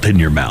melt in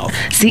your mouth.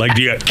 See, like,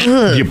 do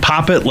you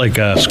pop it like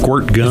a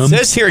squirt gum? It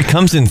says here it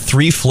comes in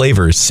 3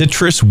 flavors: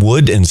 citrus,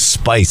 wood, and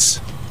spice.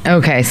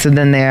 Okay, so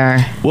then they are...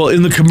 Well,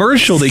 in the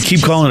commercial, they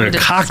keep calling it a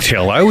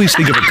cocktail. I always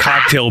think of a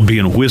cocktail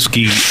being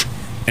whiskey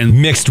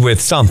and mixed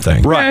with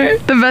something. Right.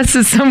 The best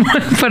is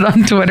someone put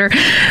on Twitter,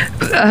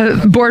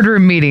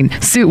 boardroom meeting,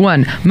 suit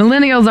 1,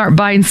 millennials aren't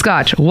buying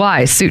scotch.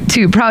 Why? Suit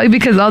 2, probably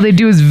because all they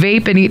do is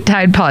vape and eat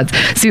Tide Pods.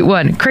 Suit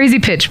 1, crazy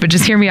pitch, but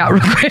just hear me out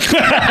real quick.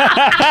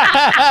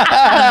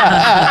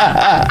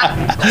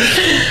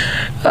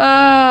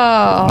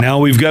 Oh. Now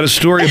we've got a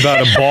story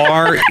about a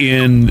bar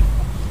in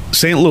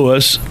St.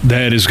 Louis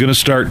that is going to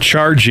start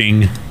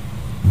charging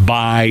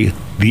by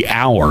the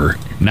hour,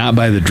 not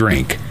by the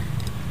drink.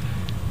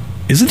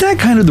 Isn't that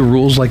kind of the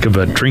rules like of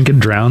a drink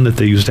and drown that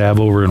they used to have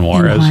over in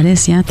Juarez? In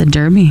Juarez, yeah, at the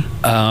Derby.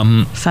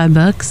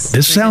 $5.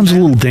 This sounds a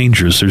little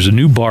dangerous. There's a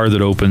new bar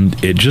that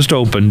opened. It just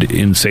opened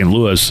in St.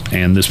 Louis,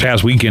 and this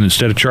past weekend,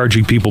 instead of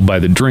charging people by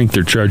the drink,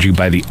 they're charging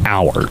by the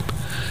hour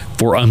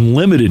for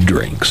unlimited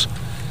drinks.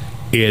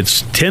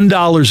 It's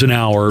 $10 an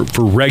hour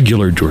for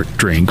regular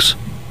drinks,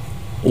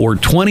 or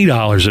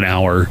 $20 an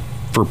hour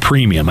for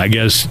premium. I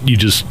guess you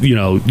just,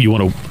 you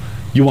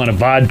want a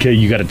vodka,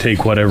 you got to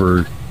take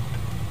whatever,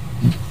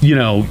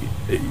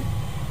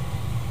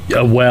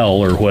 a well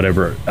or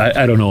whatever.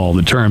 I don't know all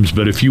the terms,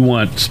 but if you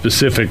want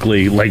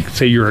specifically, like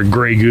say you're a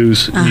Grey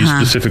Goose and you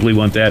specifically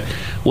want that,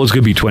 well, it's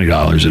going to be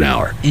 $20 an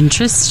hour.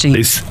 Interesting.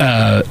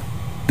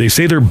 They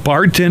say their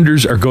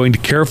bartenders are going to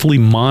carefully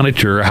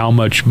monitor how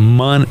much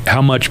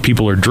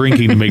people are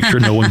drinking to make sure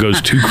no one goes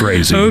too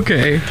crazy.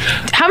 Okay.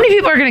 How many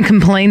people are going to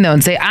complain, though,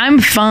 and say, I'm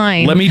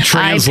fine? Let me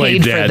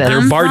translate that.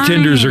 Their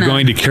bartenders are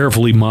going to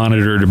carefully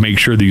monitor to make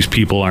sure these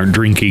people aren't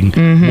drinking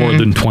more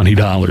than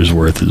 $20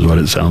 worth, is what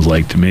it sounds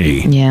like to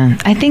me. Yeah.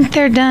 I think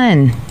they're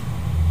done.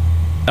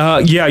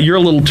 Yeah, you're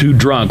a little too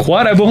drunk.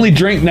 What? I've only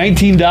drank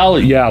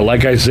 $19. Yeah,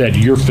 like I said,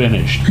 you're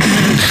finished.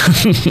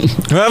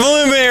 I've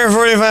only been here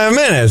 45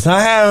 minutes.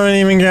 I haven't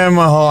even got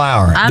my whole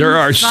hour. There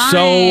are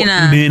so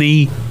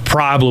many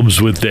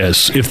problems with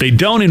this. If they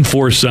don't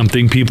enforce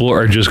something, people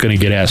are just going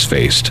to get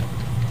ass-faced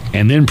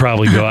and then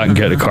probably go out and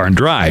get a car and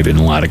drive in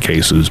a lot of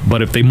cases.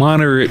 But if they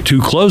monitor it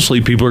too closely,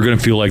 people are going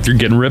to feel like they're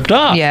getting ripped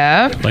off.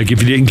 Yeah. Like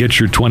if you didn't get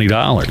your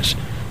 $20.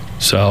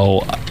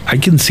 So I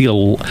can see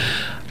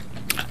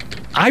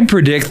I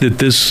predict that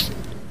this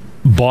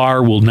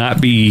bar will not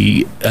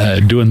be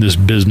doing this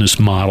business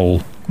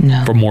model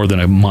for more than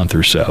a month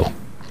or so.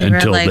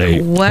 until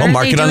they... What are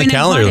mark they it on the doing in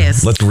calendar.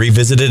 Juarez? Let's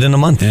revisit it in a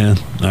month. Yeah,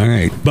 all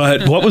right.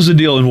 But what was the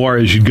deal in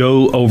Juarez? You'd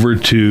go over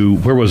to,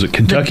 where was it,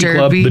 Kentucky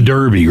Club? Derby. The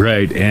Derby,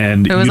 right.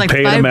 And It was you'd like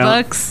pay $5. them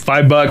out.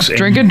 $5. And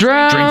Drink and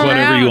drive. Drink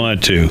whatever you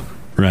want to.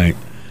 Right.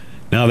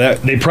 Now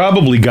that they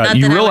probably got, Not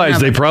you that I would realize know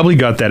they about. probably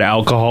got that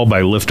alcohol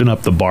by lifting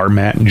up the bar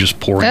mat and just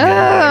pouring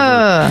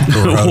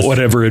in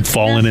whatever had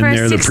fallen in For a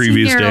there the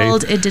previous day.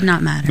 16-year-old, it did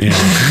not matter. Yeah.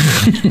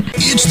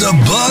 It's the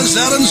Buzz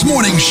Adams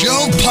Morning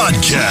Show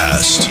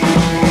podcast.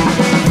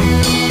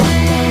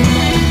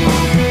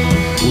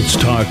 Let's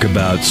talk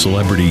about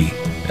celebrity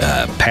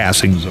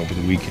passings over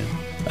the weekend.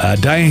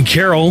 Diane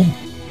Carroll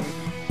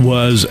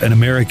was an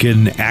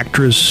American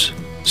actress,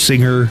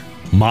 singer,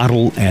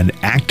 model, and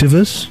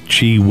activist.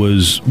 She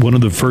was one of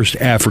the first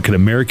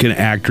African-American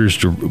actors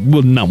to,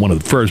 well, not one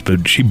of the first,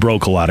 but she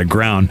broke a lot of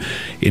ground.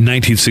 In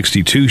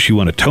 1962, she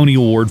won a Tony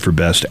Award for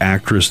Best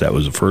Actress. That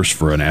was the first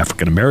for an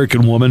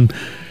African-American woman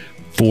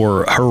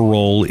for her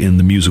role in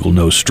the musical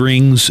No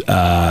Strings.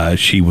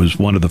 She was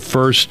one of the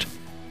first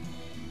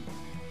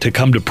to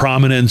come to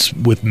prominence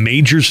with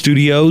major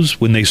studios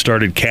when they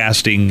started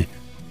casting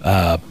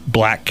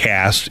black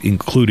cast,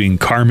 including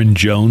Carmen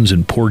Jones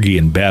and Porgy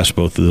and Bess,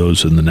 both of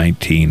those in the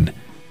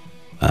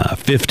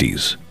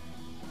 1950s.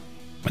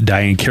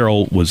 Diane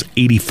Carroll was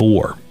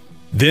 84.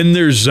 Then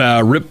there's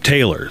Rip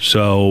Taylor.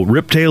 So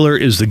Rip Taylor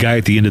is the guy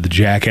at the end of the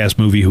Jackass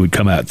movie who would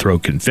come out and throw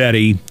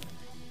confetti,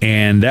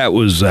 and that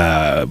was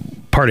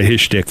part of his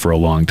shtick for a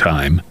long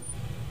time.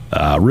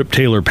 Rip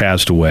Taylor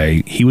passed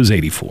away. He was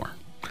 84.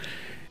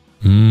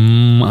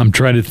 I'm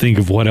trying to think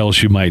of what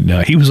else you might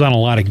know. He was on a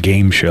lot of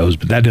game shows,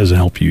 but that doesn't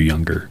help you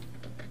younger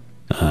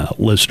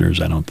listeners,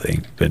 I don't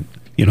think. But,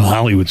 you know,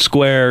 Hollywood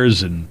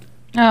Squares and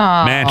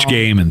Match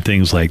Game and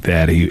things like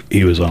that.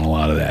 He was on a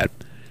lot of that.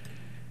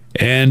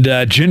 And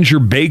Ginger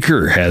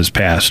Baker has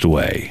passed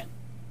away.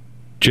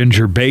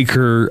 Ginger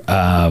Baker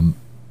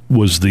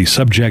was the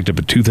subject of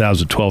a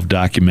 2012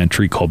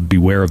 documentary called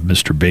Beware of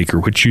Mr. Baker,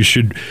 which you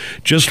should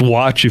just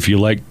watch if you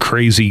like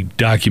crazy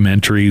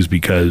documentaries,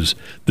 because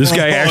this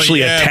guy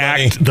actually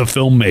attacked the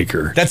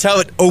filmmaker. That's how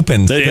it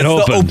opens. That's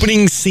the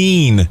opening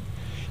scene.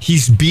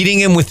 He's beating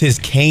him with his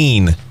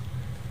cane.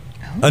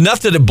 Enough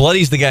that it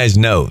bloodies the guy's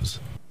nose.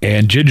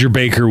 And Ginger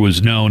Baker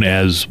was known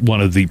as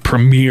one of the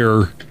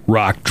premier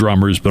rock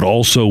drummers, but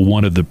also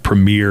one of the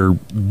premier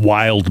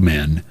wild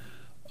men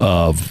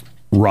of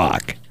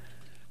rock.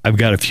 I've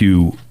got a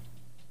few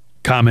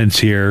comments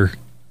here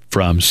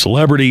from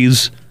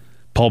celebrities.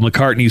 Paul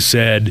McCartney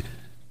said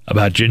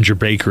about Ginger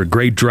Baker, a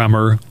great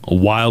drummer, a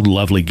wild,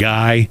 lovely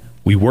guy.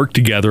 We worked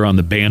together on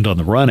the Band on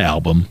the Run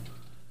album.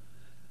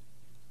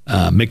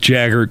 Mick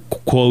Jagger,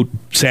 quote,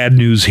 sad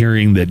news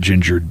hearing that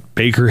Ginger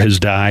Baker has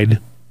died.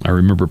 I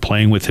remember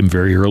playing with him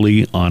very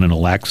early on an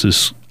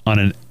Alexis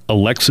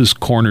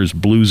Corners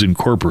Blues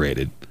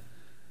Incorporated.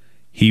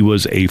 He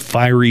was a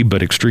fiery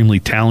but extremely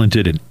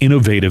talented and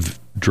innovative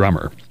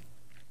drummer.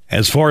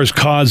 As far as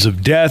cause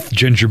of death,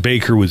 Ginger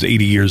Baker was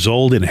 80 years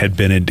old and had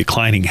been in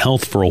declining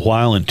health for a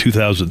while. In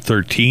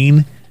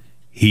 2013,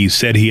 he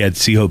said he had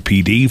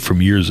COPD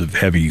from years of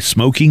heavy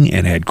smoking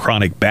and had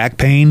chronic back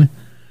pain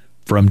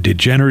from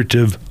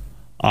degenerative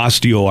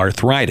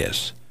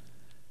osteoarthritis.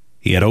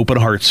 He had open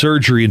heart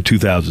surgery in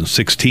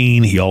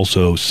 2016. He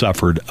also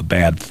suffered a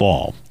bad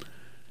fall.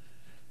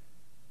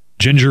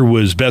 Ginger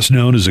was best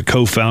known as a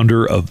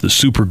co-founder of the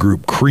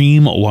supergroup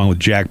Cream, along with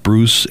Jack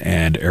Bruce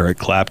and Eric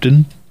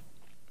Clapton.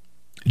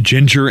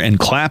 Ginger and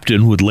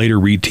Clapton would later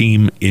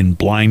reteam in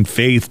Blind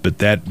Faith, but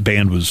that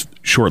band was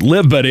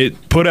short-lived, but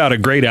it put out a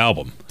great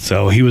album.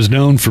 So he was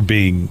known for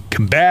being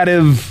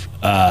combative,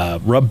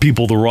 rub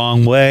people the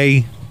wrong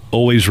way,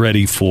 always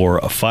ready for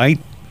a fight.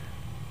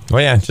 Oh,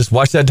 yeah. Just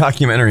watch that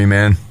documentary,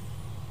 man.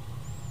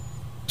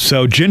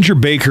 So Ginger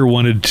Baker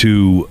wanted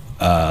to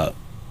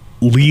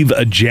leave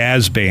a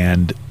jazz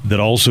band that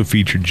also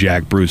featured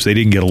Jack Bruce. They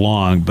didn't get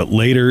along, but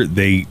later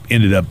they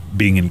ended up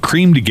being in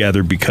Cream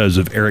together because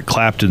of Eric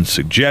Clapton's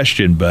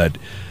suggestion. But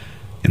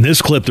in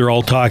this clip, they're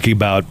all talking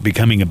about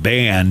becoming a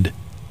band,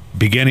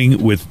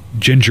 beginning with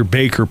Ginger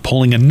Baker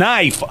pulling a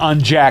knife on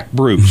Jack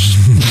Bruce.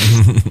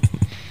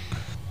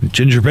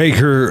 Ginger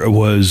Baker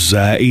was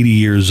 80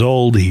 years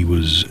old. He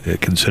was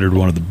considered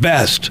one of the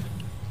best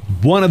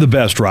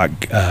rock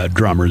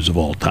drummers of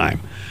all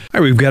time. All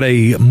right, we've got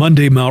a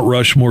Monday Mount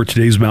Rushmore.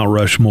 Today's Mount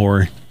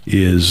Rushmore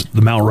is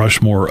the Mount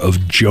Rushmore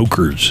of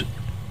jokers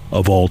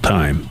of all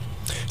time.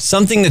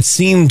 Something that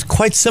seemed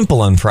quite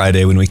simple on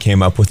Friday when we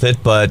came up with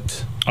it,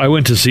 but... I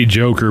went to see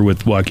Joker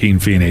with Joaquin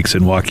Phoenix,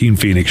 and Joaquin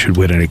Phoenix should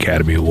win an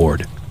Academy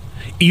Award.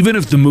 Even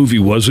if the movie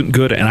wasn't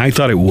good, and I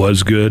thought it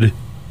was good.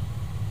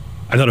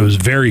 I thought it was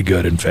very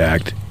good, in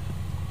fact.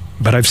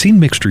 But I've seen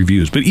mixed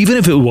reviews. But even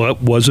if it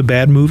was a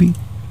bad movie,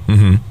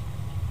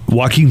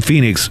 Joaquin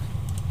Phoenix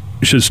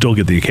should still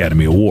get the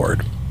Academy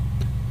Award.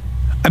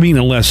 I mean,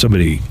 unless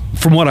somebody,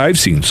 from what I've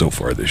seen so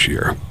far this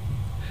year.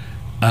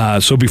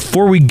 So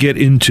before we get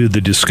into the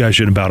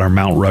discussion about our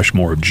Mount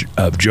Rushmore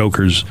of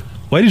jokers,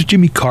 why does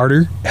Jimmy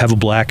Carter have a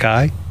black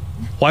eye?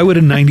 Why would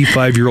a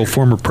 95-year-old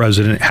former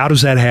president? How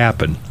does that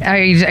happen?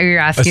 Are you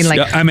asking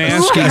I'm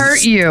asking. who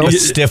hurt you? A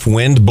stiff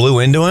wind blew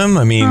into him.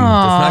 I mean, it's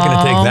not going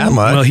to take that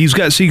much. Well, he's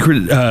got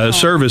Secret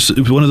Service.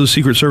 One of those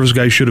Secret Service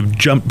guys should have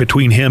jumped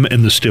between him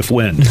and the stiff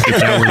wind, if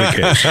that were the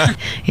case.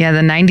 Yeah,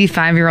 the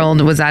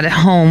 95-year-old was at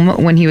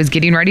home when he was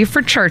getting ready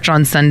for church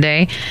on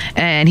Sunday,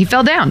 and he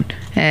fell down.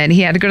 And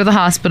he had to go to the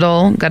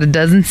hospital, got a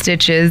dozen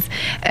stitches.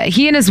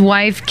 He and his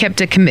wife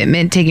kept a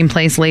commitment taking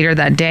place later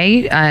that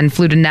day and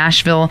flew to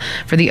Nashville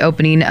for the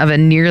opening of a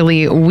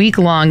nearly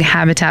week-long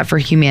Habitat for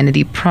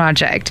Humanity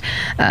project.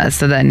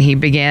 So then he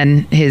began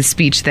his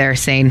speech there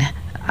saying,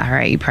 all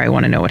right, you probably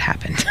want to know what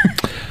happened.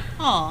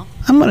 Aw.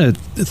 I'm going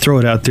to throw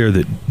it out there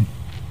that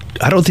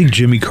I don't think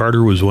Jimmy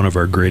Carter was one of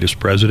our greatest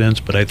presidents,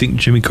 but I think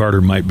Jimmy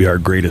Carter might be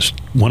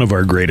one of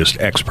our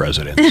greatest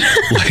ex-presidents.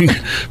 Like,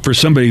 for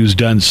somebody who's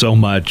done so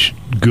much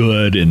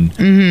good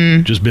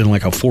and just been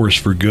like a force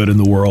for good in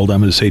the world, I'm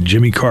going to say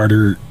Jimmy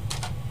Carter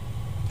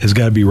has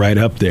got to be right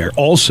up there.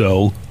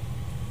 Also,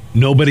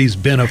 nobody's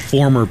been a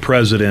former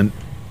president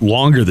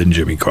longer than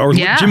Jimmy Carter.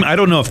 Yeah. I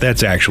don't know if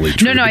that's actually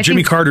true. No, but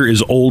Jimmy Carter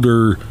is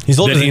older. He's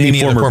older than any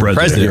former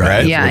president,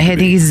 right? Yeah, I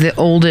think he's the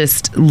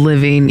oldest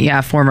living,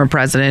 former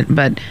president.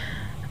 But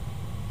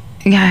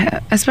yeah,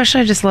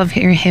 especially I just love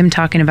hearing him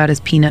talking about his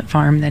peanut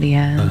farm that he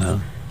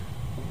has.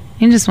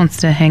 He just wants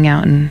to hang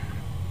out and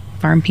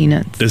farm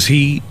peanuts. Does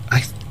he? I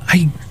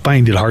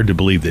find it hard to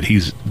believe that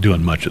he's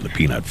doing much of the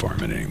peanut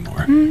farming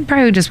anymore.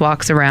 Probably just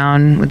walks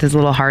around with his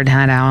little hard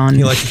hat on.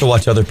 He likes to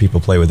watch other people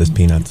play with his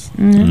peanuts.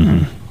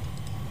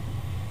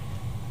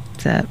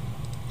 What's up?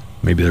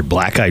 Maybe they're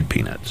black-eyed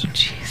peanuts.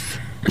 Jeez.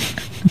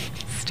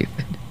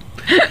 Stupid.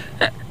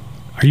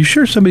 Are you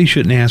sure somebody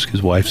shouldn't ask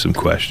his wife some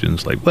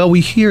questions? Like, well, we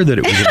hear that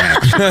it was an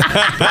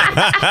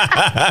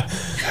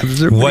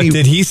accident. What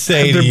did he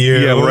say to you?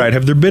 Yeah, right.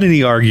 Have there been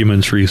any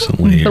arguments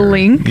recently?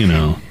 Blink.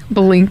 Or,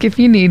 Blink if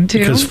you need to.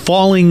 Because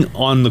falling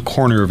on the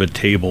corner of a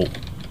table,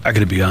 I got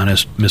to be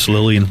honest, Miss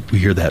Lillian, we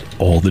hear that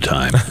all the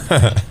time.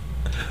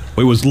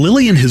 Wait, was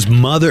Lillian his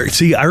mother?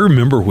 See, I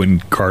remember when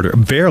Carter,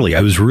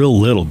 I was real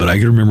little, but I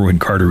can remember when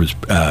Carter was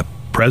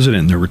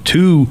president. There were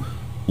two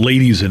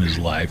ladies in his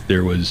life.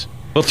 There was,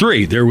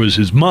 three. There was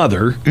his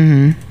mother,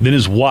 then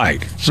his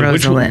wife. So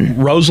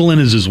Rosalind. Rosalind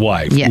is his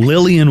wife. Yes.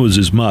 Lillian was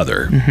his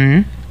mother.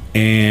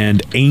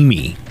 And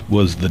Amy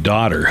was the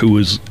daughter, who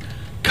was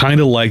kind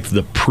of like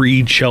the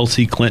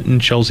pre-Chelsea Clinton,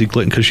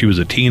 because she was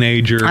a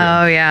teenager.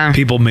 Oh, yeah.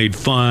 People made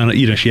fun.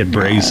 She had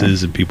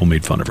braces, and people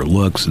made fun of her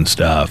looks and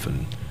stuff.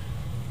 And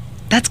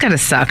That's gotta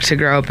suck to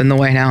grow up in the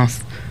White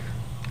House.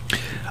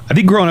 I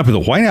think growing up in the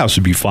White House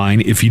would be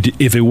fine if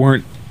it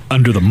weren't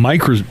under the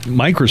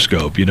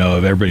microscope, if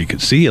everybody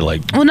could see it.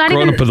 Like,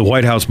 growing up in the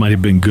White House might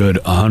have been good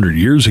 100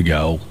 years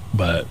ago,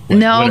 but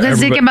no, because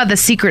think about the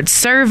Secret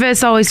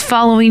Service always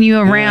following you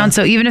around. Yeah.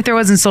 So even if there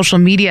wasn't social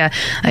media,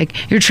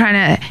 like you're trying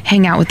to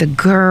hang out with a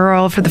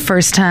girl for the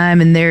first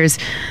time, and there's,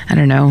 I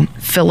don't know,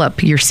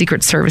 Philip, your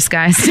Secret Service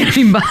guy,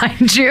 standing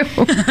behind you.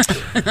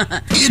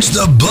 It's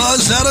the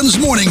Buzz Adams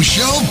Morning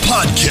Show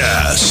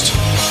podcast.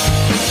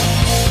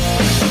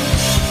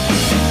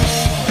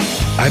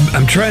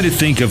 I'm trying to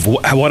think of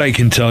what I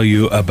can tell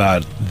you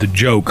about the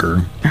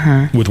Joker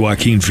with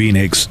Joaquin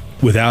Phoenix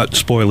without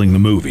spoiling the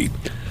movie.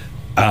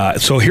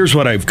 So here's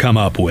what I've come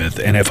up with,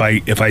 and if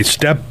I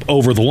step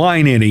over the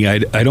line any, I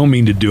don't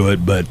mean to do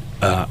it, but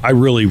I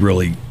really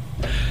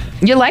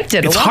you liked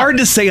it. It's hard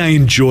to say I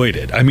enjoyed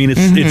it. I mean,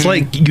 it's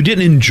like you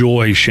didn't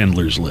enjoy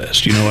Schindler's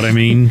List. You know what I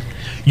mean?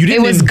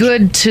 It was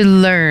good to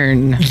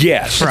learn.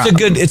 Yes,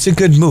 it's a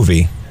good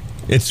movie.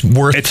 It's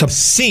worth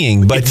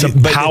seeing, but it's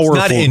powerful.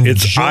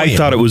 I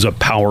thought it was a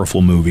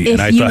powerful movie.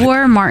 If you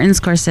were Martin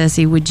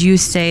Scorsese, would you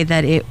say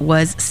that it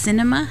was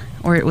cinema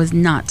or it was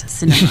not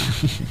cinema?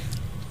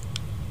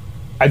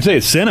 I'd say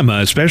it's cinema,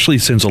 especially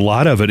since a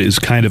lot of it is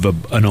kind of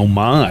an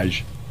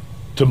homage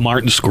to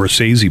Martin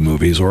Scorsese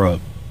movies, or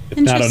if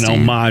not an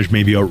homage,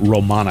 maybe a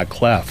Romana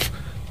clef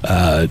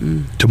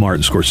to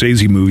Martin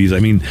Scorsese movies.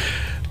 I mean,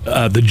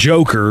 the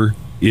Joker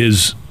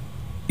is,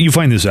 you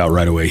find this out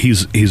right away.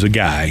 He's a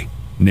guy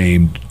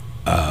named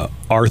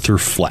Arthur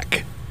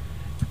Fleck,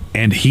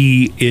 and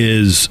he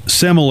is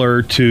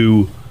similar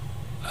to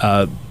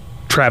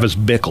Travis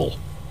Bickle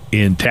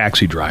in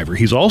Taxi Driver.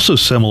 He's also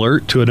similar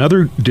to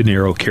another De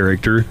Niro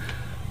character,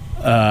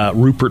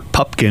 Rupert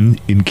Pupkin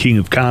in King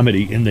of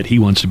Comedy, in that he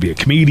wants to be a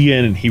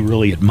comedian and he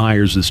really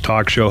admires this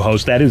talk show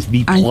host. That is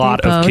the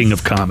plot of King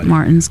of Comedy.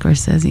 Martin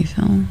Scorsese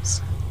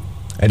films.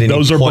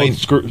 Those are both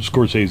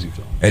Scorsese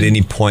films. At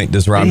any point,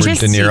 does Robert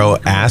De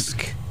Niro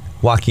ask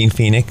Joaquin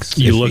Phoenix?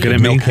 You looking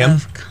at me? Milk him?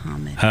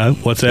 Huh?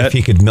 What's that? If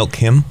he could milk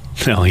him?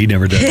 No, he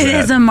never does that. It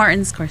is a Martin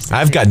Scorsese.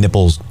 I've got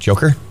nipples,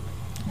 Joker.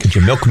 Could you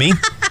milk me?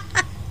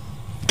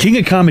 King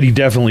of Comedy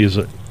definitely is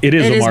a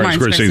Martin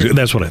Scorsese.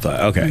 That's what I thought.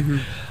 Okay.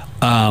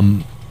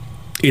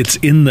 It's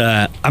in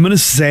the, I'm going to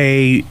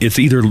say it's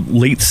either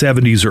late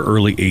 70s or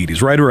early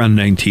 80s, right around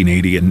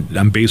 1980. And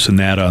I'm basing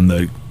that on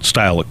the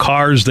style of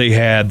cars they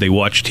had. They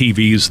watch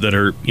TVs that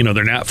are,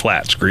 they're not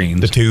flat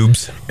screens. The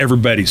tubes.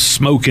 Everybody's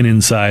smoking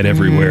inside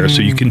everywhere.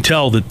 So you can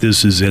tell that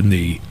this is in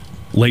the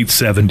late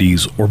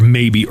 70s or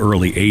maybe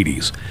early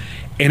 80s.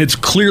 And it's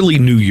clearly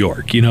New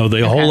York. You know,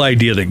 the whole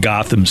idea that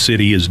Gotham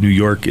City is New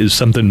York is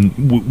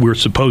something we're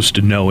supposed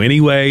to know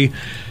anyway,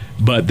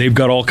 but they've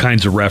got all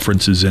kinds of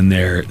references in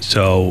there.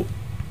 So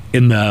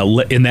in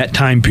that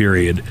time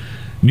period,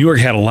 New York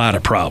had a lot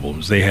of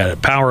problems. They had a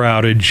power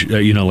outage,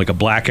 like a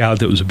blackout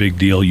that was a big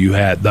deal. You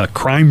had the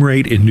crime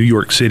rate in New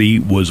York City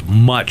was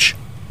much,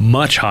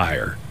 much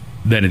higher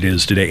than it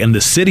is today. And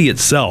the city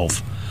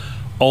itself,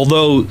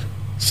 although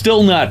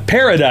still not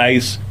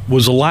paradise,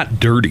 was a lot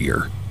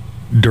dirtier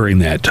during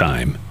that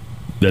time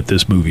that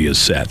this movie is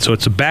set. So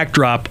it's a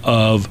backdrop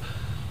of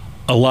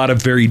a lot of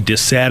very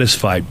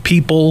dissatisfied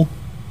people,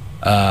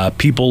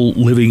 people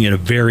living in a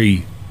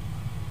very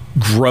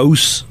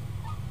gross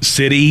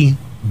city,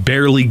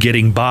 barely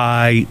getting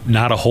by,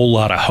 not a whole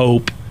lot of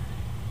hope.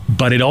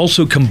 But it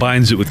also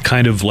combines it with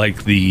kind of like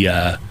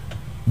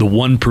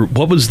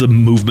what was the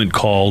movement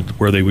called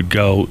where they would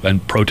go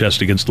and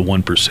protest against the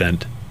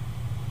 1%?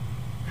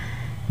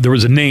 There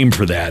was a name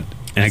for that.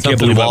 And I can't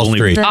believe Wall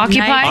Street.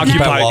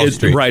 Occupy Wall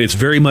Street. Right, it's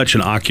very much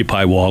an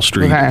Occupy Wall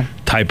Street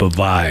type of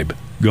vibe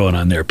going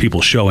on there. People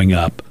showing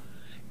up.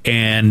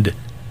 And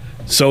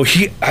so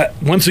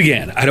once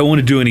again, I don't want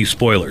to do any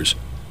spoilers.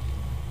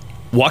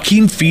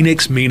 Joaquin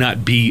Phoenix may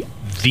not be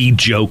the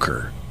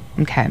Joker.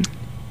 Okay.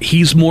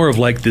 He's more of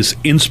like this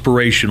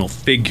inspirational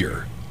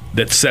figure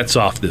that sets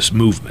off this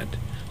movement.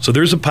 So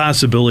there's a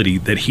possibility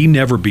that he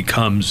never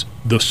becomes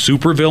the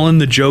supervillain,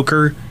 the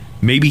Joker.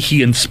 Maybe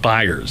he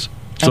inspires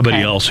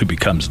somebody else who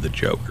becomes the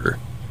Joker.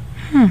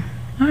 All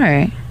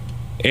right.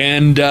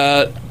 And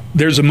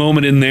there's a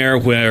moment in there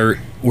where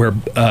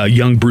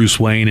young Bruce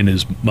Wayne and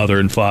his mother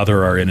and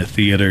father are in a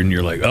theater, and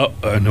you're like, oh,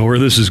 I know where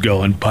this is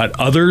going. But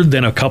other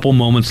than a couple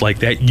moments like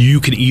that, you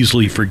can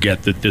easily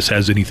forget that this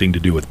has anything to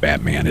do with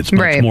Batman. It's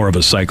much more of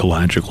a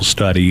psychological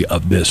study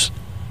of this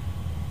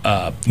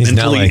he's mentally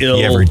not like ill.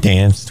 He ever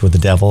danced with the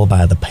devil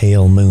by the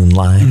pale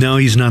moonlight. No,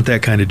 he's not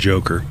that kind of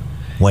Joker.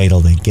 Wait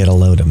till they get a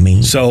load of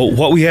me. So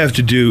what we have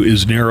to do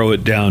is narrow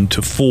it down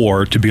to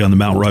 4 to be on the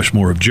Mount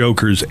Rushmore of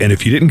Jokers. And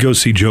if you didn't go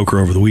see Joker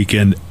over the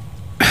weekend,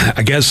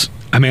 I guess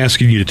I'm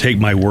asking you to take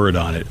my word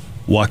on it.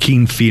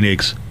 Joaquin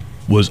Phoenix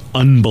was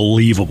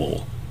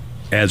unbelievable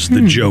as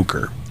the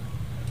Joker,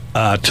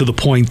 to the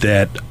point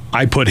that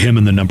I put him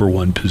in the number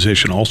 1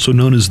 position, also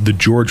known as the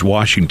George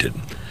Washington.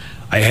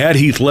 I had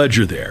Heath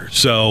Ledger there.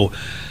 So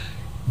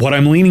what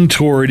I'm leaning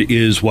toward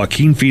is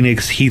Joaquin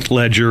Phoenix, Heath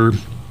Ledger,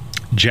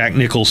 Jack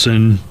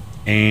Nicholson,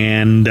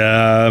 and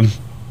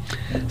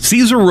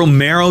Cesar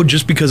Romero,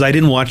 just because I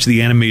didn't watch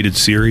the animated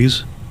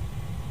series.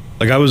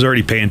 Like, I was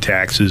already paying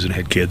taxes and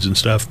had kids and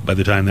stuff by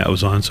the time that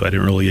was on, so I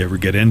didn't really ever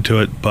get into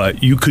it.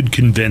 But you could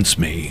convince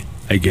me,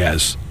 I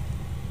guess,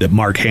 that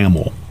Mark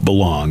Hamill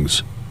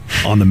belongs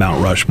on the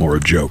Mount Rushmore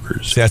of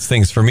Jokers. That's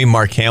things for me.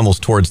 Mark Hamill's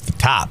towards the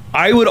top.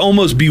 I would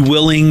almost be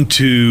willing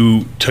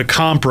to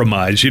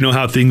compromise. You know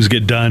how things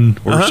get done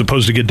or are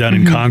supposed to get done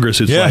in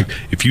Congress? It's like,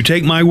 if you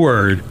take my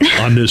word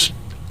on this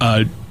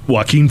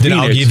Joaquin Phoenix, then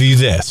I'll give you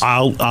this.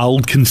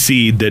 I'll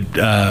concede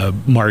that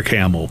Mark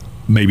Hamill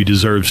maybe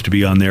deserves to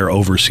be on there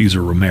over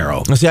Cesar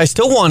Romero. See, I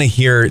still want to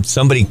hear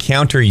somebody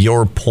counter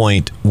your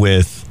point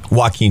with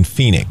Joaquin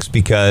Phoenix,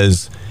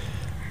 because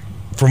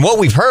from what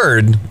we've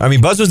heard, I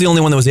mean, Buzz was the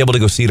only one that was able to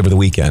go see it over the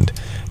weekend.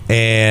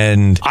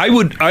 And I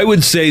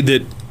would say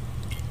that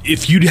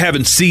if you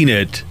haven't seen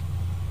it,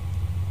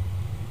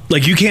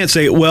 like, you can't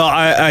say, well,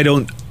 I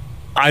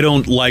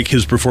don't like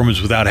his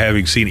performance without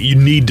having seen it. You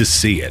need to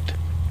see it,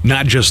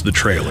 not just the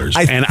trailers.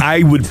 And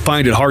I would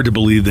find it hard to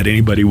believe that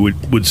anybody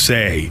would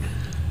say,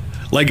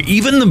 like,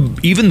 even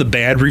the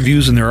bad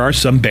reviews, and there are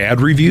some bad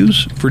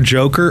reviews for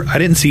Joker, I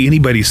didn't see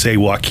anybody say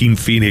Joaquin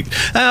Phoenix.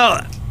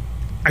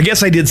 I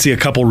guess I did see a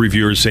couple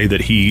reviewers say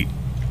that he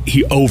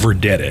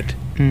overdid it.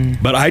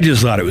 But I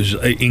just thought it was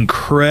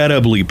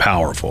incredibly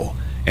powerful.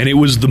 And it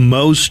was the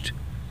most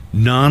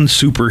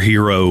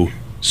non-superhero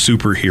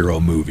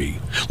movie.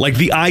 Like,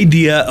 the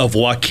idea of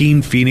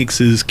Joaquin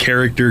Phoenix's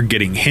character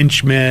getting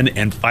henchmen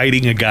and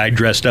fighting a guy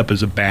dressed up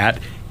as a bat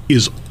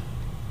is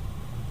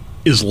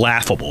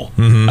laughable.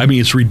 I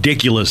mean, it's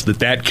ridiculous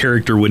that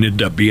character would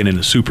end up being in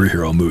a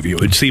superhero movie. It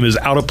would seem as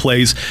out of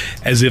place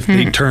as if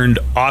they turned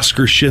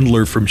Oscar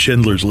Schindler from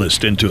Schindler's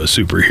List into a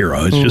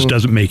superhero. It just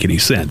doesn't make any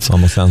sense.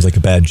 Almost sounds like a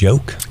bad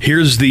joke.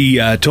 Here's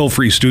the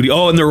toll-free studio.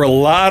 Oh, and there were a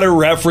lot of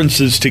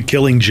references to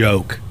Killing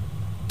Joke.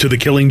 To the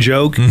Killing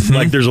Joke.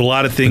 Like, there's a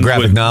lot of things. The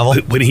graphic novel.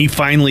 When he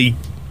finally,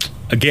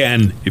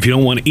 again, if you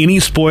don't want any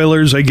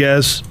spoilers, I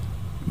guess,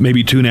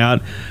 maybe tune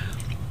out.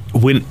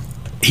 When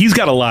he's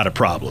got a lot of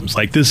problems.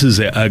 Like, this is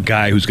a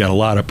guy who's got a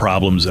lot of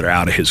problems that are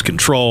out of his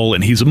control,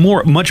 and he's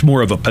much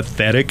more of a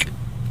pathetic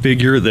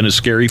figure than a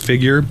scary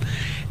figure.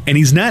 And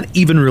he's not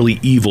even really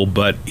evil,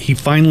 but he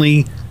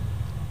finally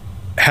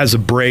has a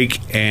break,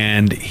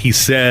 and he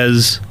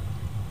says,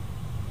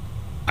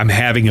 I'm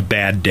having a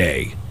bad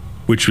day,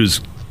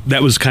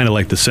 that was kind of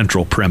like the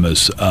central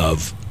premise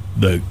of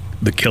the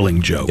the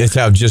Killing Joke. It's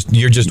how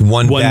you're just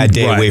one bad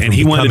day away from and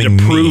he wanted to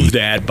becoming prove me.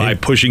 that by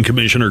pushing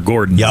Commissioner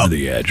Gordon over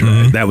the edge. Right?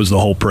 Mm-hmm. That was the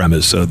whole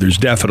premise. So there's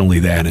definitely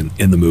that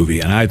in the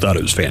movie, and I thought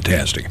it was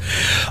fantastic.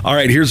 All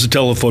right, here's the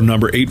telephone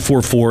number: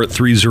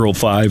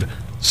 844-305-6210,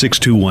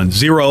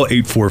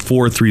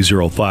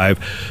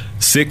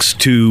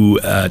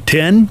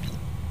 844-305-6210.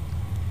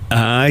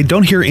 I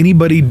don't hear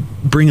anybody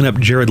bringing up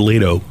Jared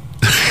Leto.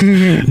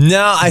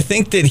 No, I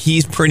think that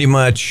he's pretty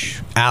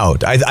much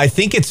out. I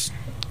think it's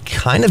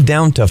kind of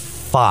down to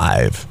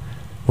 5,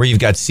 where you've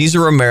got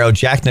Cesar Romero,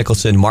 Jack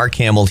Nicholson, Mark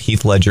Hamill,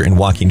 Heath Ledger, and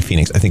Joaquin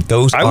Phoenix. I think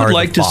those I are would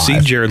like the to see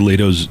 5. Jared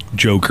Leto's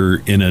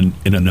Joker in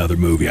another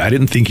movie. I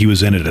didn't think he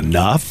was in it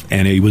enough,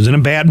 and he was in a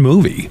bad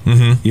movie.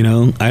 Mm-hmm. You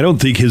know, I don't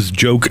think his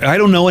Joker. I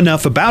don't know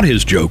enough about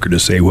his Joker to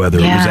say whether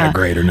it was that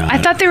great or not. I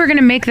thought they were going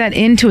to make that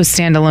into a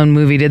standalone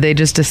movie. Did they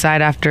just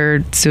decide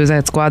after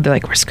Suicide Squad? They're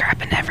like, we're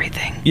scrapping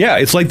everything. Yeah,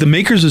 it's like the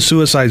makers of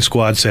Suicide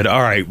Squad said,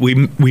 "All right,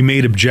 we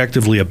made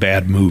objectively a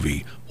bad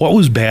movie. What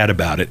was bad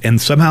about it?"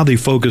 And somehow they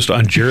focused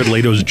on Jared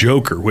Leto's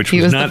Joker, which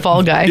he was not the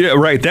fall guy. Yeah,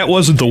 right. That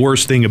wasn't the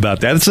worst thing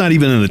about that. It's not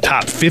even in the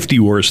top 50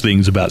 worst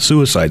things about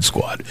Suicide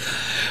Squad.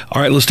 All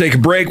right, let's take a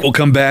break. We'll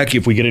come back.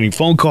 If we get any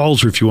phone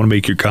calls or if you want to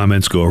make your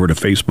comments, go over to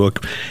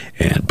Facebook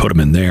and put them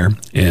in there.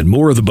 And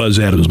more of the Buzz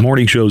Adams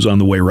Morning Show is on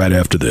the way right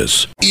after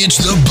this. It's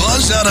the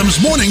Buzz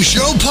Adams Morning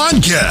Show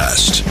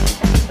podcast.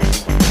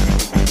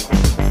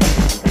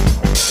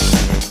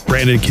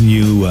 Brandon, can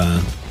you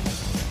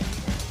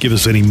give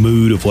us any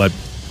mood of what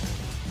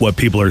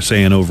people are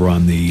saying over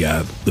on the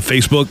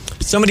Facebook?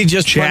 Somebody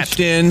just chat. punched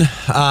in.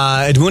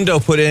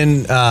 Edmundo put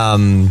in,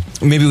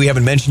 maybe we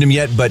haven't mentioned him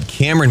yet, but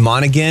Cameron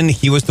Monaghan,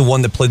 he was the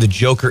one that played the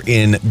Joker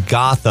in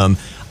Gotham.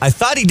 I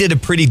thought he did a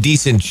pretty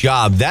decent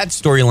job. That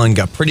storyline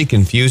got pretty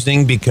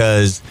confusing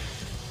because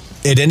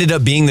it ended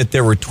up being that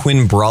there were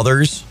twin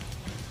brothers,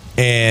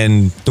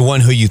 and the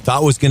one who you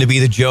thought was going to be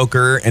the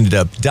Joker ended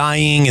up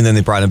dying, and then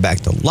they brought him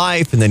back to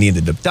life, and then he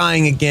ended up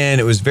dying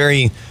again. It was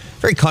very,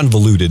 very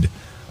convoluted.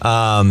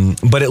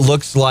 But it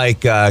looks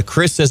like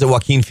Chris says that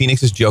Joaquin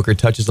Phoenix's Joker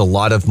touches a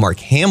lot of Mark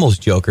Hamill's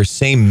Joker,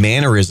 same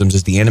mannerisms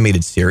as the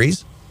animated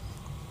series.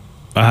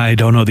 I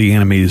don't know the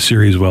animated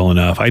series well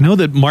enough. I know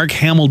that Mark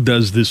Hamill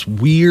does this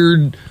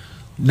weird,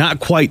 not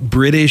quite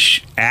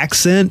British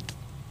accent.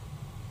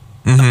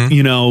 Mm-hmm.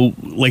 You know,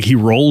 like he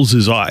rolls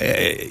his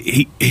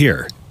eye.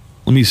 Here,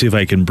 let me see if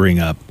I can bring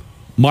up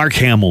Mark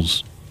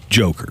Hamill's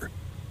Joker.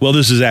 Well,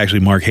 this is actually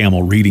Mark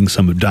Hamill reading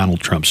some of Donald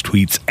Trump's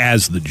tweets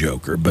as the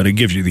Joker, but it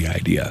gives you the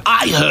idea.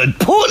 I heard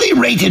poorly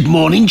rated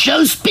morning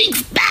show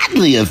speaks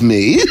badly of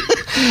me.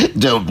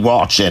 Don't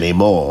watch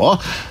anymore.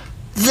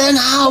 Then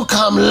how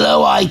come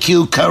low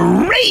IQ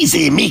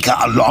crazy Mika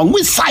along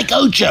with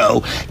Psycho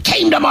Joe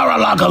came to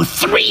Mar-a-Lago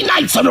 3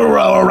 nights in a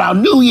row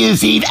around New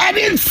Year's Eve and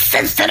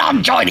insisted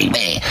on joining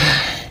me?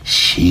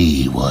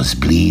 She was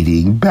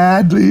bleeding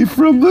badly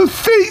from the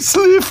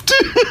facelift.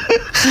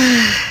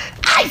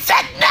 I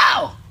said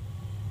no.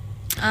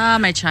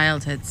 My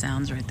childhood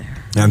sounds right there.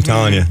 I'm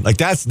telling you, like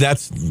that's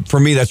for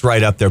me, that's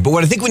right up there. But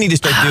what I think we need to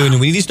start doing,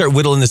 we need to start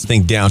whittling this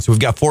thing down. So we've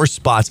got 4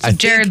 spots.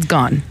 Jared's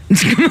gone.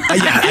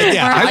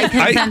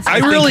 I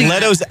really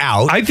Leto's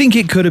out. I think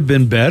it could have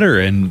been better.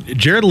 And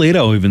Jared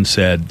Leto even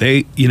said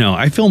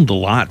I filmed a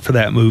lot for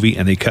that movie,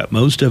 and they cut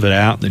most of it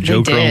out. And the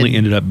Joker only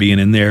ended up being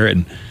in there,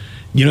 and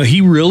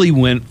he really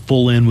went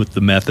full in with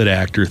the method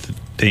actor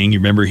thing. You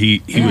remember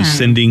he was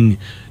sending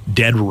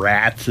dead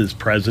rats as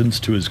presents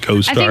to his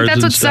co-stars. I think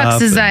that's what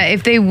sucks is that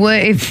if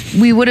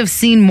we would have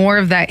seen more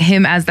of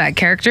him as that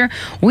character,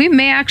 we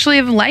may actually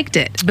have liked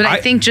it. But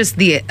I think just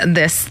the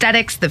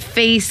aesthetics, the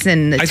face,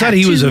 and the tattoos. Thought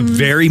he was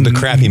the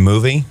crappy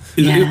movie.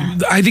 Yeah.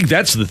 I think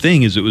that's the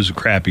thing is it was a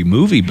crappy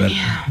movie, but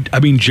I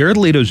mean Jared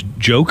Leto's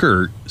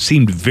Joker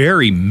seemed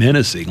very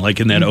menacing, like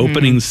in that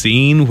opening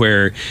scene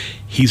where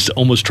he's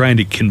almost trying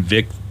to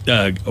convict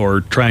or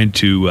trying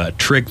to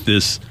trick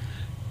this.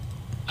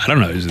 I don't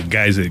know, the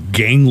guy's a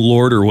gang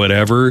lord or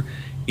whatever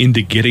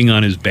into getting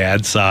on his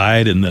bad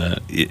side and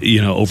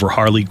over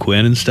Harley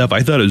Quinn and stuff.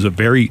 I thought it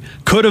was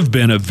could have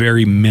been a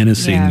very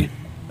menacing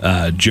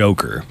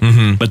Joker,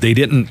 but they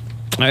didn't.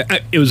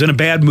 It was in a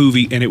bad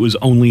movie, and it was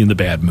only in the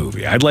bad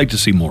movie. I'd like to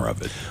see more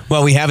of it.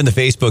 Well, we have in the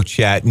Facebook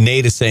chat,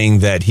 Nate is saying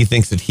that he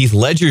thinks that Heath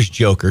Ledger's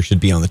Joker should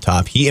be on the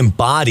top. He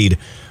embodied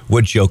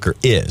what Joker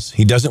is.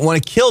 He doesn't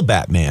want to kill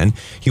Batman.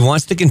 He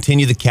wants to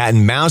continue the cat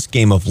and mouse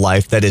game of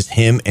life that is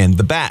him and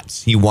the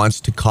bats. He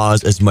wants to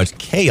cause as much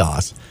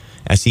chaos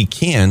as he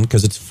can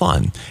because it's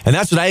fun. And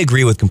that's what I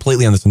agree with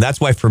completely on this one. That's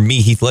why for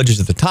me, Heath Ledger's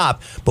at the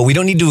top, but we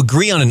don't need to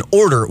agree on an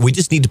order. We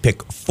just need to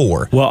pick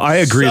 4. Well, I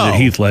agree that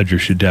Heath Ledger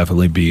should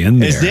definitely be in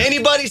there. Is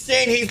anybody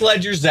saying Heath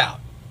Ledger's out?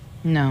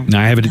 No.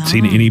 I haven't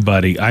seen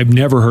anybody. I've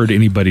never heard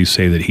anybody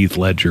say that Heath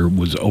Ledger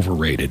was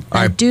overrated.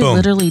 All right, That dude boom.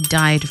 literally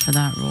died for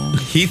that role.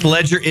 Heath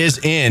Ledger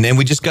is in, and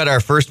we just got our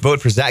first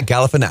vote for Zach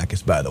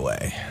Galifianakis, by the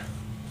way.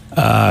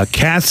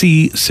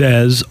 Cassie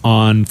says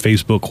on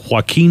Facebook,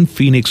 Joaquin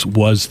Phoenix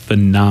was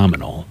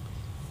phenomenal.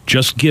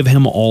 Just give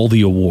him all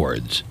the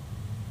awards.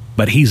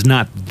 But he's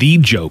not the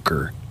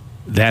Joker.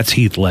 That's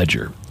Heath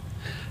Ledger.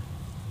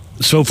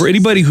 So for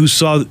anybody who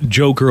saw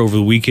Joker over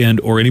the weekend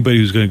or anybody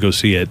who's going to go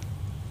see it,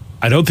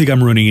 I don't think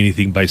I'm ruining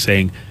anything by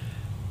saying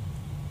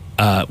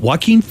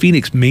Joaquin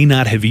Phoenix may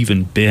not have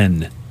even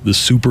been the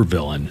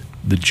supervillain,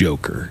 the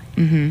Joker.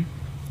 Mm-hmm.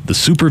 The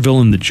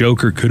supervillain, the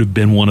Joker, could have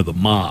been one of the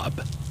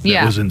mob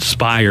that was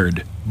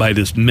inspired by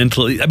this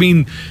mentally. I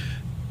mean,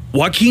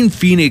 Joaquin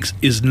Phoenix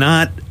is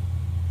not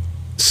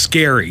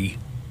scary.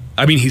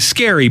 I mean, he's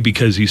scary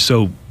because he's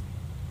so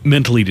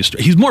mentally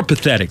distraught. He's more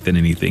pathetic than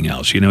anything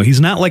else, you know?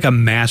 He's not like a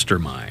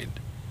mastermind.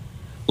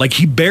 Like,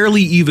 he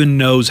barely even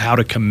knows how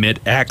to commit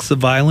acts of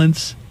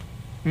violence.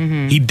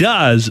 Mm-hmm. He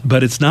does,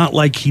 but it's not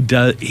like he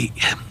does.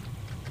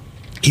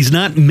 He's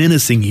not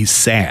menacing. He's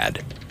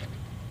sad.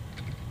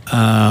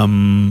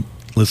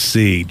 Let's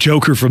see.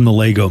 Joker from the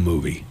Lego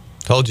movie.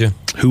 Told you.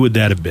 Who would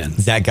that have been?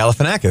 Zach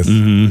Galifianakis.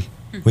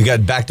 Mm-hmm. We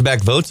got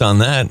back-to-back votes on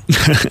that.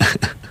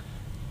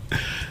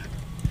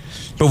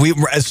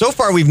 But so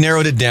far we've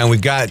narrowed it down.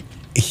 We've got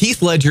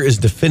Heath Ledger is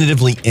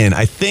definitively in.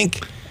 I think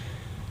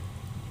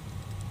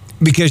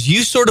because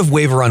you sort of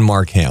waver on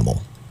Mark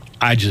Hamill.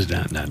 I just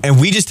don't know.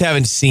 And we just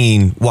haven't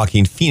seen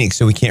Joaquin Phoenix,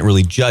 so we can't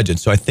really judge it.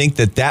 So I think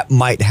that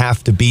might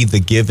have to be the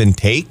give and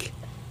take.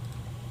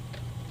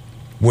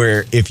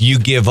 Where if you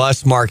give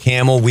us Mark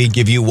Hamill, we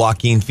give you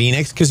Joaquin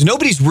Phoenix. Because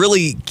nobody's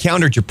really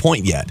countered your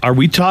point yet. Are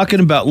we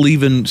talking about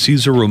leaving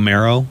Cesar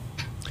Romero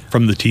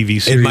from the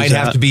TV series? It might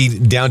have to be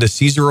down to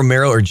Cesar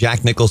Romero or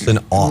Jack Nicholson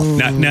off.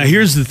 Now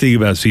here's the thing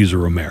about Cesar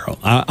Romero.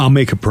 I'll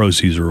make a pro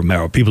Cesar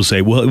Romero. People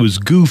say, well, it was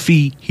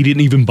goofy. He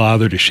didn't even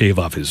bother to shave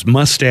off his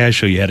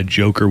mustache, so you had a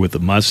Joker with a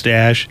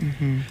mustache.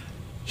 Mm-hmm.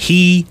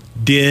 He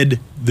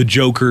did the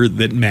Joker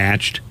that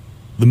matched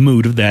the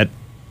mood of that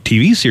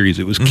TV series.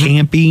 It was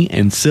campy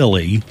and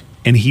silly,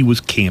 and he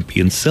was campy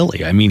and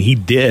silly. I mean, he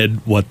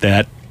did what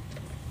that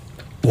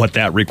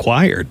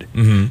required.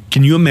 Mm-hmm.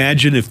 Can you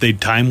imagine if they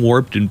time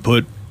warped and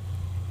put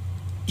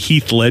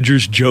Heath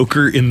Ledger's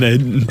Joker in the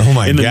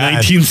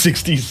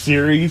 1960s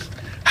series?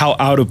 How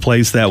out of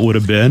place that would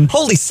have been.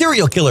 Holy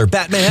serial killer,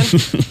 Batman.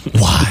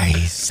 Why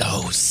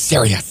so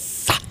serious?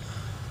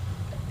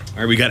 All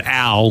right, we got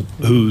Al,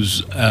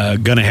 who's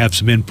going to have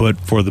some input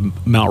for the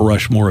Mount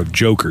Rushmore of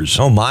Jokers.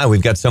 Oh, my.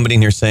 We've got somebody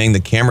in here saying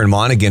that Cameron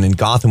Monaghan in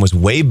Gotham was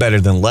way better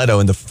than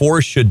Leto, and the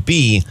four should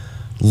be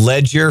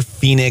Ledger,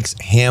 Phoenix,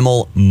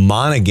 Hamill,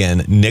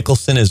 Monaghan.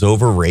 Nicholson is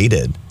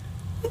overrated.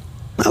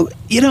 Well,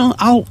 you know,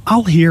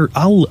 I'll hear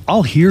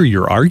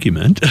your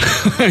argument.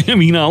 I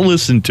mean, I'll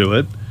listen to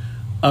it.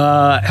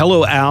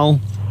 Hello,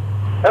 Al.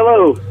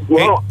 Hello.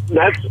 Well,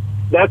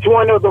 that's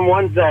one of the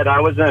ones that I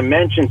was going to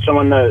mention.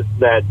 Someone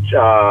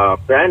that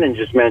Brandon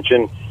just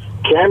mentioned.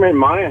 Cameron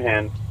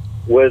Monaghan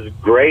was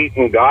great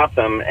in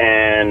Gotham,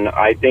 and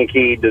I think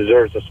he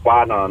deserves a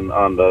spot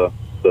on the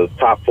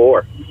top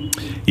four.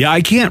 Yeah,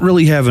 I can't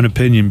really have an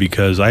opinion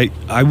because I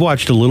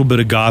watched a little bit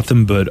of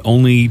Gotham, but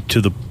only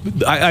to the...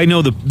 I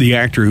know the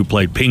actor who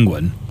played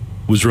Penguin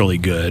was really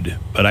good,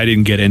 but I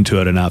didn't get into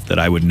it enough that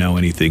I would know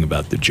anything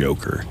about the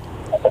Joker.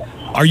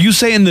 Are you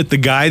saying that the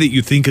guy that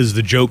you think is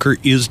the Joker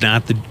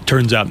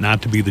turns out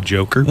not to be the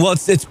Joker? Well,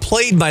 it's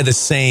played by the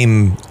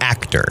same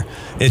actor.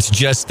 It's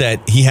just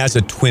that he has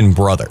a twin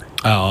brother.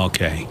 Oh,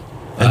 okay.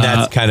 And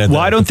that's kind of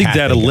I don't think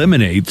that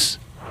eliminates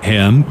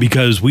him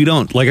because we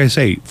don't, like I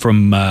say,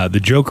 from the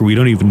Joker, we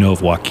don't even know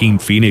if Joaquin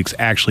Phoenix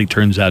actually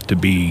turns out to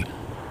be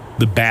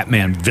the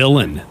Batman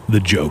villain,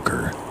 the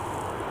Joker.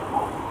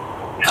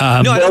 No,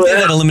 I don't think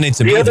that eliminates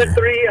him either. The other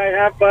three I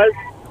have, Buzz,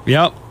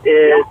 yep,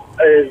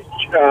 is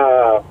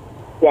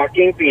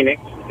Joaquin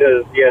Phoenix,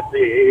 because, yes,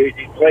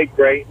 he played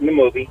great in the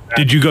movie.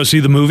 Did you go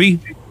see the movie?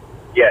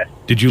 Yes.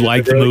 Did you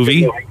like the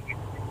movie?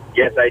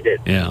 Yes, I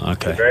did. Yeah,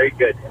 okay. Very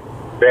good.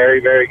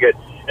 Very, very good.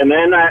 And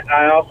then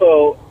I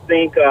also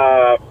think,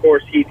 of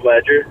course, Heath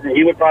Ledger.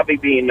 He would probably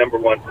be number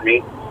one for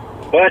me.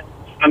 But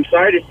I'm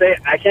sorry to say,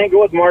 I can't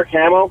go with Mark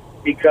Hamill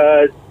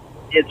because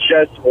it's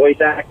just voice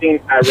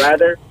acting. I'd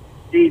rather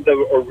see the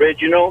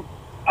original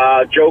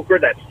Joker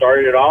that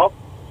started it all,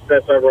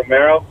 Cesar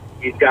Romero.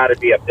 He's got to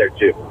be up there,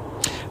 too.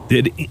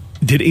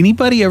 Did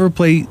anybody ever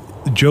play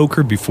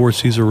Joker before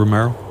Cesar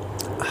Romero?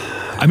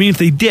 I mean, if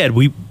they did,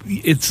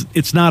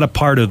 it's not a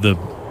part of the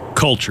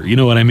culture. You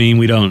know what I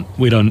mean? I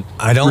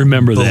don't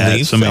remember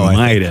that. Somebody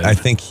might have. I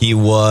think he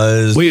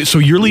was. Wait, so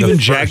you're leaving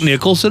Jack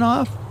Nicholson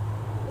off?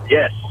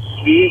 Yes.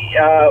 He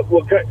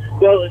well,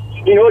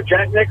 you know,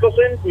 Jack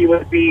Nicholson, he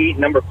would be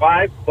number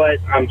 5, but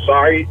I'm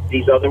sorry,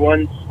 these other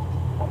ones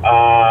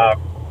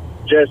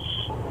just,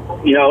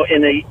 you know,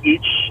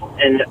 each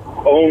in their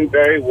own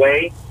very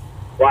way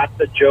brought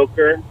the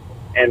Joker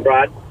and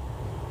brought,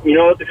 you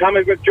know, the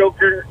comic book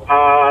Joker.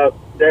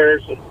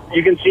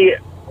 You can see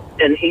it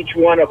in each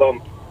one of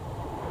them,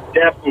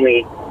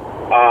 definitely,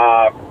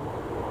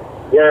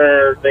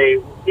 where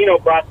they, you know,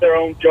 brought their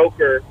own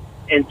Joker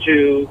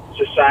into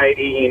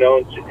society, you know,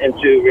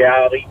 into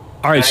reality.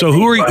 All right, so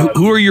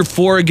who are your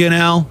 4 again,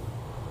 Al?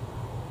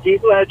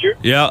 Heath Ledger.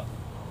 Yeah.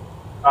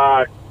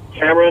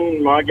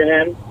 Cameron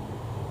Monaghan,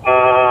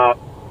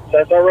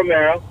 Cesar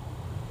Romero,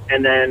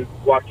 and then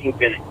Joaquin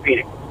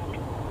Phoenix.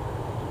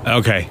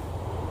 Okay.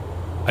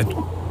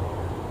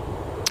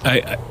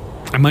 I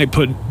might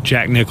put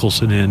Jack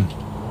Nicholson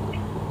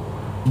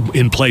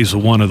in place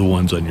of one of the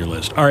ones on your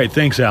list. All right,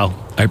 thanks, Al.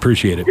 I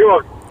appreciate it. You're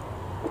welcome.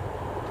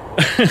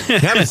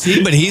 Yeah, but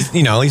see, but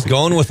he's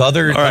going with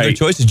other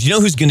choices. Do you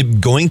know who's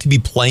going to be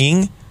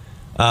playing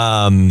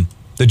the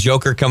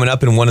Joker coming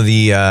up in one of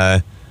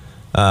the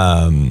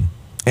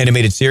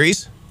animated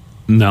series?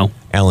 No.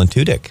 Alan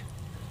Tudyk.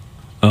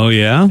 Oh,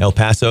 yeah? El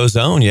Paso's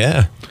own,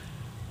 yeah.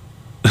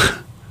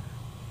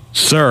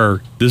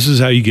 Sir, this is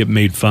how you get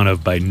made fun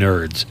of by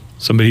nerds.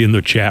 Somebody in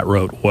the chat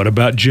wrote, what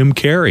about Jim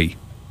Carrey?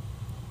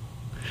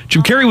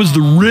 Jim Carrey was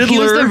the Riddler. He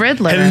was the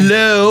Riddler.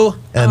 Hello.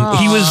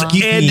 He was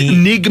Ed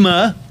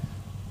Enigma.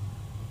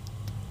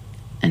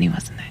 And he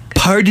wasn't that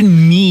good.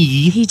 Pardon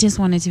me. He just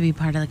wanted to be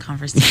part of the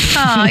conversation.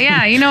 Oh,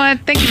 yeah. You know what?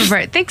 Thanks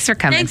for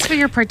coming. Thanks for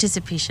your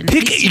participation.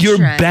 Pick your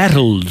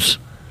battles.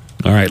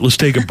 All right, let's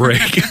take a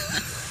break.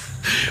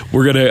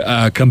 We're going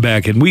to come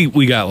back, and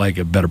we got like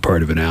a better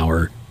part of an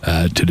hour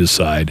to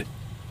decide.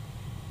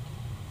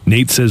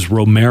 Nate says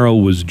Romero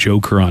was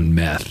Joker on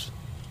meth.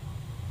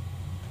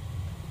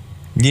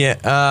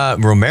 Yeah,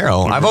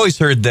 Romero. I've always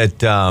heard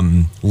that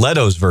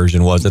Leto's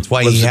version was. That's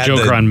why he had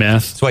Joker on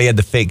meth. That's why he had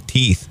the fake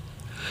teeth.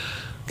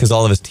 Because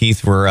all of his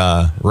teeth were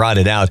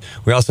rotted out.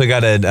 We also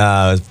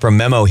got from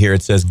Memo here.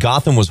 It says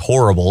Gotham was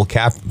horrible.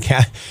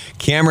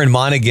 Cameron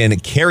Monaghan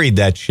carried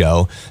that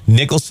show.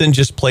 Nicholson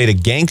just played a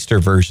gangster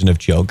version of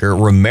Joker.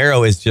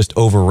 Romero is just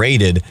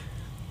overrated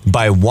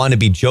by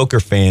wannabe Joker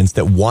fans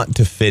that want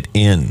to fit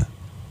in.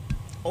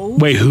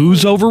 Wait,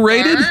 who's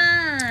overrated?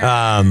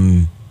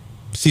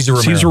 Cesar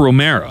Romero. Cesar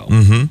Romero.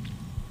 Mm-hmm.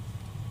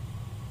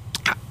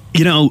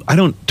 You know, I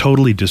don't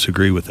totally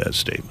disagree with that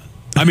statement.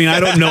 I mean, I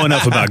don't know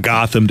enough about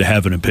Gotham to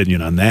have an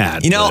opinion on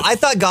that. You know, I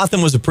thought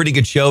Gotham was a pretty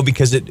good show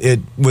because it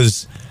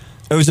was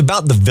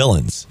about the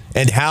villains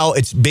and how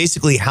it's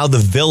basically how the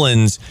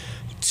villains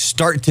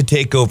start to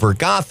take over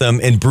Gotham,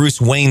 and Bruce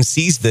Wayne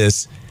sees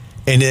this,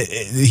 and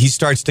he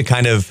starts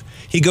to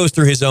he goes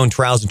through his own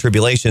trials and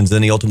tribulations,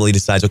 and he ultimately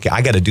decides, okay,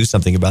 I got to do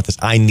something about this.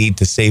 I need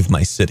to save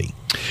my city.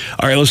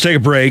 All right, let's take a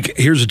break.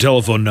 Here's a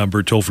telephone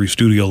number. Toll-free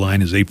studio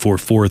line is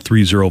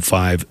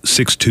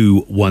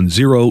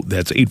 844-305-6210.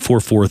 That's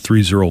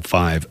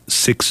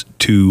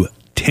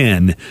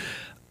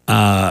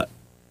 844-305-6210.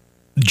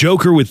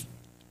 Joker with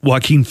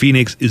Joaquin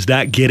Phoenix is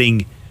not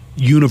getting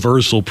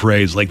universal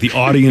praise. Like, the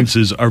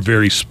audiences are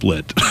very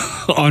split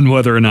on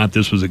whether or not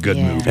this was a good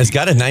movie. It's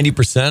got a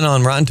 90%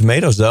 on Rotten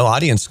Tomatoes, though,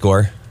 audience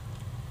score.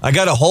 I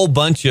got a whole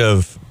bunch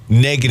of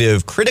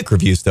negative critic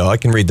reviews, though. I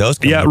can read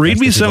those. Yeah, read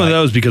me some of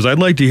those, because I'd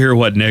like to hear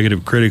what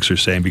negative critics are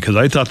saying, because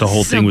I thought the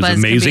whole thing was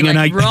amazing.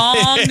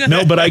 Wrong.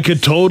 No, but I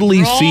could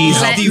totally see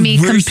how the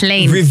worst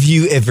complain.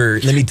 Review ever.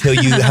 Let me tell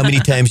you how many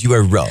times you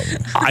are wrong.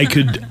 I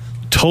could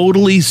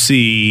totally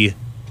see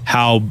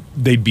how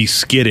they'd be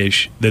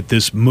skittish that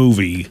this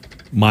movie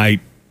might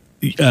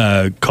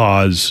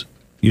cause,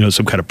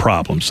 some kind of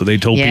problem. So they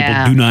told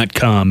people, do not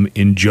come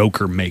in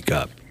Joker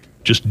makeup.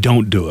 Just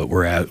don't do it.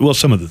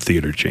 Some of the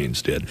theater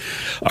chains did.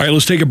 All right,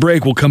 let's take a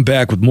break. We'll come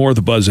back with more of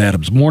the Buzz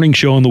Adams Morning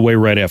Show on the way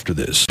right after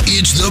this.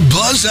 It's the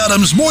Buzz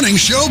Adams Morning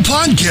Show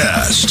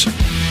podcast.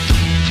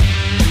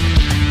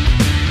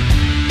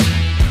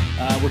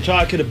 We're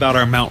talking about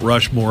our Mount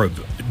Rushmore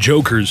of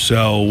Jokers,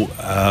 so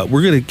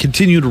we're going to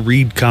continue to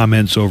read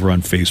comments over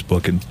on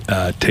Facebook and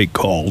take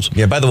calls.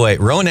 Yeah, by the way,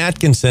 Rowan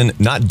Atkinson,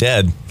 not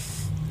dead.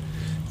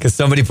 Because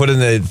somebody put in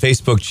the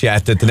Facebook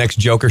chat that the next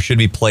Joker should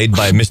be played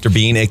by Mr.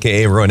 Bean,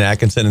 a.k.a. Rowan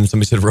Atkinson, and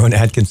somebody said Rowan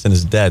Atkinson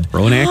is dead.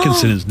 Rowan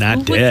Atkinson is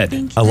not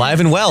dead.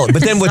 Alive and well.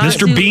 But then with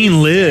Mr.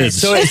 Bean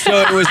lives. So it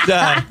was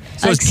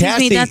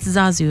Cassie. That's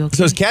Zazu. Okay.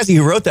 So it's Cassie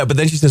who wrote that, but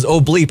then she says,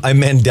 oh, bleep, I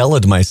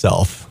Mandela'd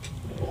myself.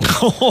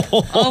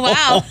 Oh,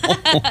 wow.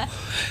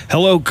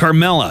 Hello,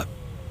 Carmela.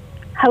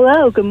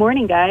 Hello. Good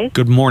morning, guys.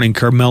 Good morning,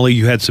 Carmela.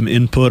 You had some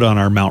input on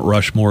our Mount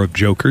Rushmore of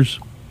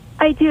Jokers?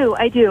 I do.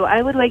 I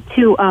would like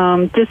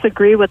to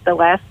disagree with the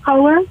last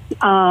caller,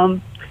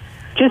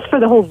 just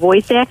for the whole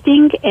voice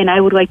acting, and I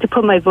would like to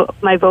put my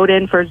vote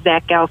in for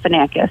Zach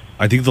Galifianakis.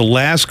 I think the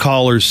last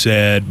caller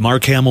said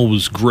Mark Hamill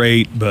was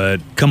great,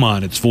 but come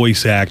on, it's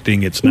voice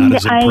acting. It's not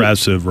as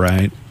impressive,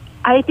 right?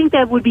 I think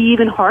that would be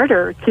even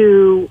harder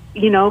to,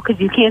 because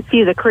you can't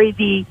see the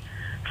crazy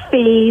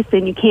face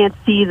and you can't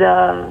see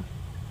the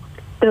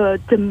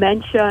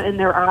dementia in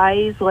their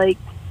eyes, like.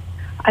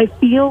 I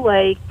feel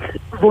like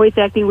voice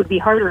acting would be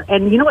harder.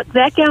 And you know what?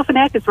 Zach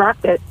Galifianakis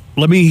rocked it.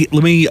 Let me,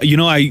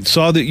 I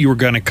saw that you were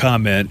going to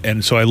comment,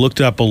 and so I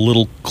looked up a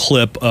little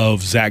clip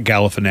of Zach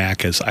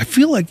Galifianakis. I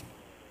feel like,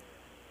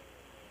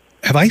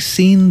 have I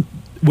seen,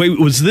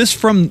 was this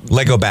from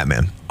Lego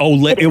Batman?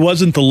 Oh, it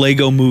wasn't the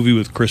Lego movie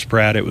with Chris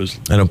Pratt. It was.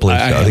 I don't believe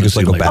so. I think it's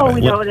Lego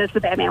Batman. Oh, no, that's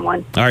the Batman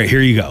one. All right, here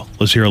you go.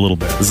 Let's hear a little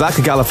bit. Zach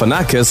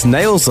Galifianakis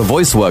nails the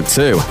voice work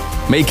too,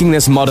 making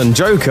this modern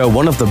Joker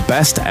one of the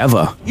best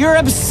ever. You're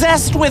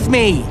obsessed with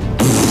me.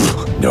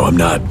 No, I'm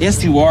not.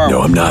 Yes, you are.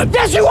 No, I'm not.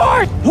 Yes, you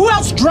are. Who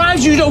else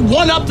drives you to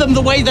one-up them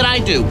the way that I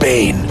do?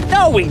 Bane.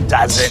 No, he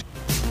doesn't.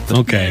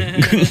 Okay.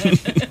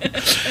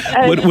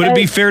 Would it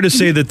be fair to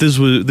say that this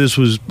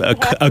was a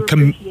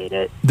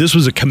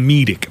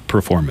comedic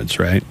performance,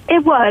 right?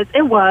 It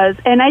was,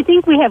 and I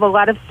think we have a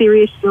lot of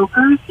serious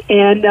jokers,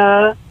 and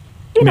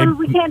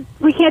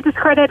we can't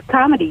discredit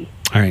comedy.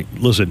 All right,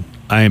 listen,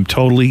 I am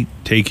totally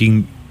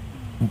taking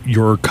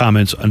your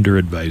comments under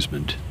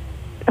advisement.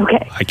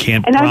 Okay. I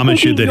can't and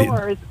promise you that.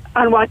 Yours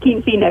on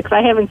Joaquin Phoenix.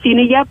 I haven't seen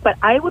it yet, but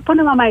I would put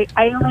him on I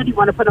already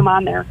want to put him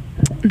on there.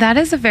 That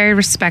is a very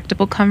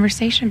respectable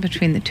conversation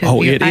between the two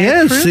of you. It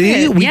is.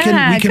 See, we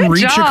can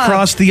reach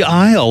across the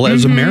aisle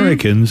as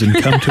Americans and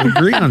come to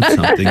agree on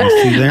something.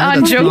 You see there?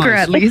 On Joker,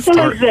 at least. It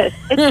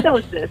still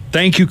exists.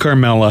 Thank you,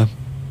 Carmela.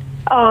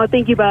 Oh,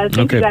 thank you, Buzz.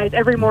 Thank you guys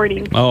every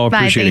morning. Oh,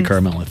 appreciate it,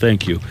 Carmela.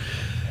 Thank you.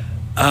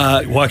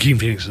 Joaquin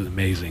Phoenix is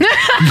amazing.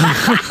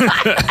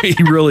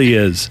 He really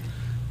is.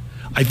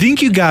 I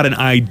think you got an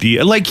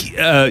idea. Like,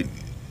 the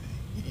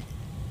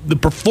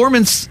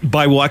performance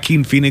by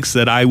Joaquin Phoenix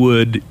that I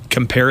would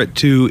compare it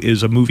to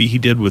is a movie he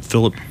did with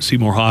Philip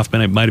Seymour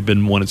Hoffman. It might have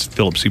been one of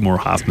Philip Seymour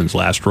Hoffman's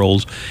last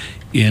roles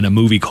in a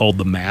movie called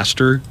The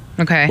Master.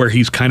 Okay. Where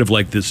he's kind of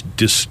like this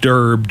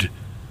disturbed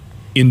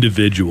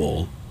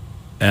individual.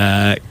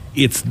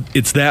 It's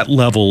that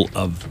level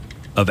of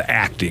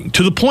acting,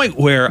 to the point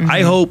where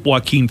I hope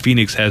Joaquin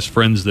Phoenix has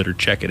friends that are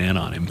checking in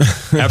on him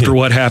after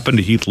what happened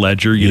to Heath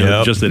Ledger. You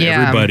know, just that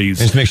everybody's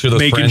just make sure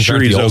those making friends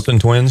aren't the Olsen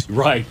twins.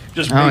 Right.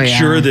 Just make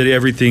sure that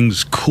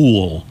everything's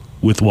cool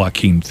with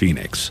Joaquin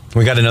Phoenix.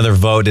 We got another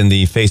vote in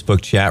the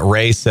Facebook chat.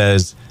 Ray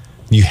says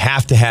you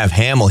have to have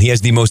Hamill. He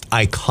has the most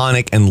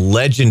iconic and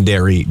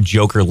legendary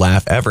Joker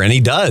laugh ever, and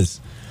he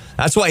does.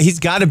 That's why he's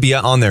got to be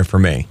on there for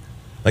me.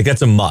 Like,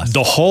 that's a must.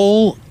 The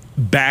whole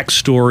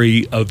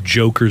backstory of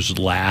Joker's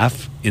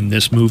laugh in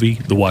this movie,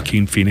 the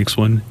Joaquin Phoenix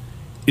one,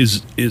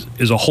 is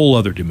a whole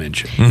other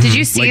dimension. Did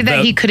you see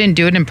that he couldn't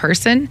do it in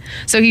person?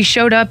 So he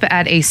showed up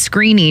at a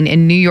screening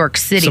in New York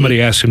City.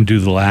 Somebody asked him to do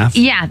the laugh?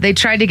 Yeah, they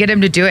tried to get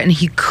him to do it, and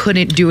he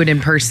couldn't do it in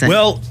person.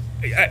 Well,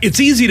 it's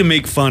easy to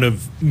make fun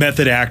of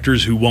method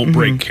actors who won't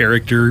break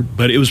character,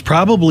 but it was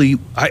probably,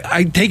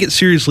 I take it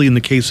seriously in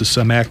the case of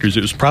some actors,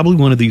 it was probably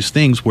one of these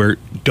things where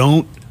I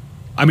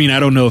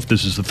don't know if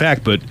this is the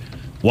fact, but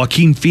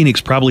Joaquin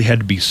Phoenix probably had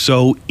to be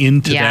so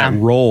into that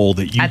role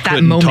that you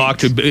couldn't talk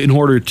to in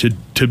order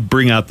to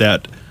bring out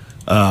that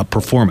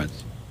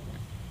performance.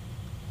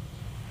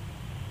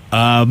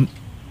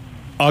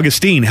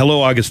 Augustine.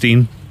 Hello,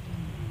 Augustine.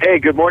 Hey,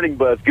 good morning,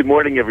 Buzz. Good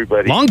morning,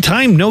 everybody. Long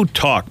time no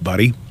talk,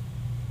 buddy.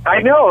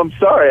 I know. I'm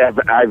sorry.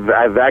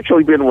 I've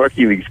actually been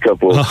working these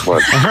couple of months. All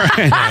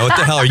right. What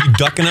the hell? Are you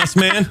ducking us,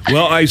 man?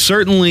 Well, I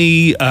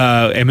certainly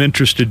am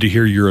interested to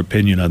hear your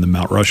opinion on the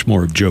Mount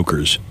Rushmore of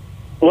Jokers.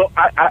 Well,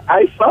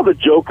 I saw the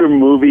Joker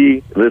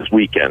movie this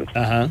weekend.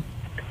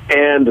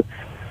 And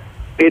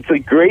it's a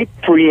great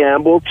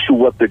preamble to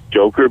what the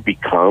Joker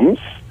becomes.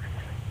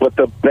 But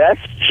the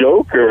best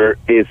Joker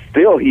is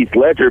still Heath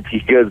Ledger,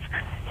 because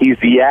he's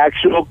the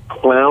actual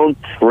clown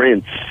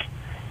prince.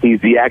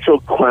 He's the actual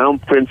clown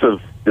prince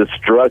of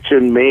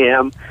destruction,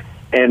 mayhem.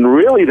 And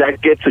really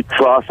that gets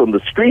across on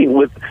the screen,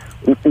 with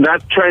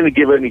not trying to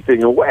give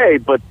anything away,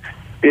 but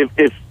if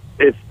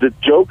the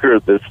Joker,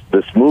 this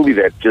movie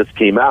that just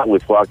came out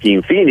with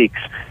Joaquin Phoenix,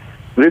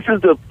 this is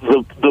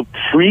the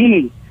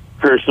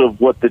precursor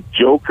of what the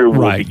Joker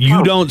will become.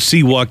 You don't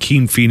see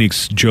Joaquin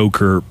Phoenix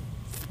Joker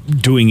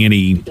doing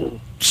any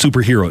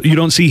superhero. You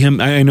don't see him.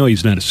 I know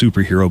he's not a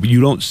superhero, but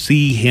you don't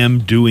see him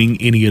doing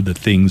any of the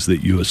things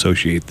that you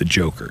associate the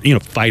Joker.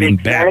 Fighting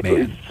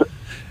Batman.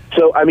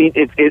 So I mean,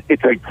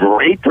 it's a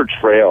great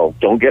portrayal.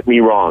 Don't get me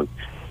wrong.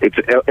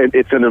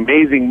 It's an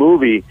amazing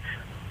movie,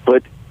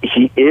 but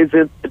he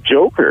isn't the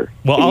Joker.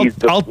 Well,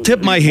 I'll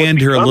tip my hand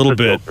here a little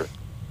bit.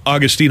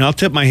 Augustine, I'll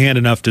tip my hand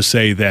enough to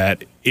say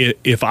that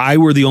if I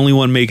were the only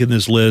one making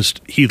this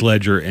list, Heath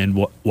Ledger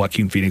and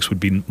Joaquin Phoenix would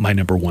be my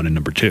number one and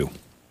number two.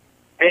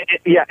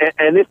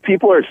 And if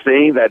people are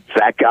saying that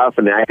Zach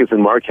Galifianakis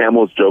and Mark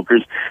Hamill's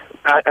Jokers,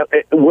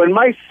 when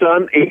my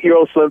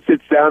 8-year-old son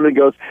sits down and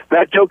goes,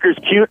 "That Joker's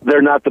cute,"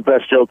 they're not the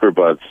best Joker,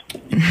 Buzz.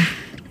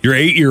 Your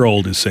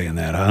 8-year-old is saying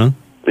that, huh?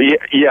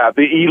 Yeah,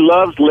 he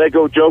loves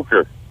Lego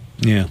Joker.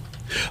 Yeah.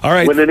 All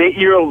right. When an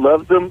 8-year-old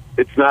loves them,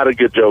 it's not a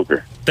good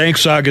Joker.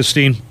 Thanks,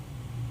 Augustine.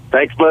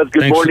 Thanks, Buzz.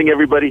 Good morning,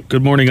 everybody.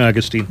 Good morning,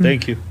 Augustine.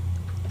 Thank you.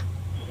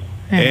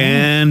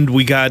 And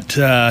we got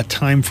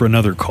time for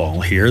another call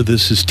here.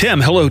 This is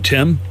Tim. Hello,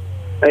 Tim.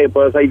 Hey,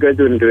 Buzz. How you guys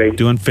doing today?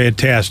 Doing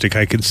fantastic.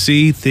 I can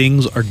see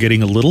things are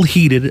getting a little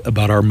heated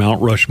about our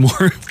Mount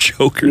Rushmore of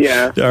Jokers.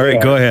 Yeah. All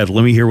right, go ahead.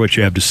 Let me hear what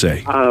you have to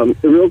say.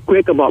 Real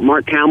quick about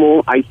Mark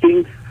Hamill. I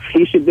think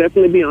he should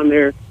definitely be on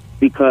there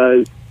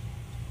because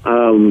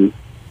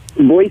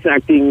voice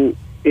acting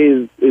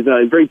is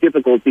very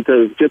difficult,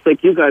 because just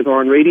like you guys are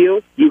on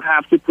radio, you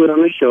have to put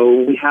on a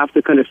show. We have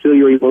to kind of feel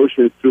your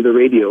emotions through the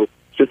radio,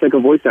 just like a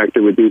voice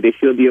actor would do. They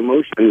feel the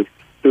emotions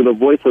through the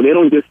voice, so they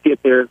don't just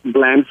get their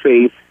bland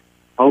face,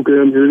 "Okay,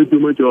 I'm here to do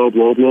my job,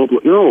 blah, blah, blah."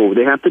 No,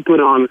 they have to put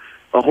on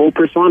a whole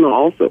persona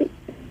also.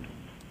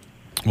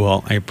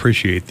 Well, I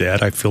appreciate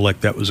that. I feel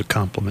like that was a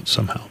compliment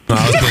somehow.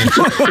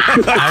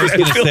 I was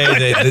going to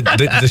say that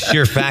the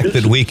sheer fact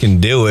that we can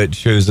do it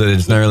shows that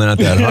it's really not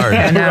that hard.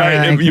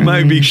 Right. You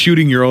might be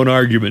shooting your own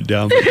argument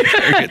down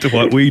to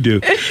what we do.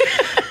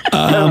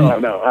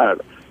 No.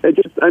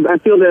 I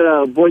feel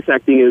that voice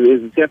acting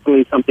is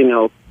definitely something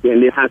else,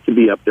 and it has to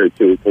be up there,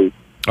 too.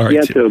 All right. You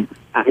have to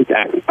act.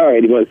 All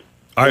right, it was.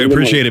 All right,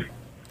 appreciate it.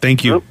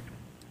 Thank you. All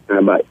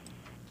right, bye.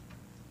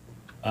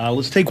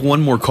 Let's take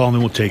one more call, and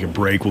then we'll take a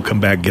break. We'll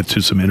come back, get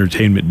to some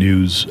entertainment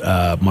news.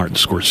 Martin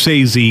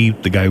Scorsese,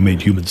 the guy who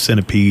made Human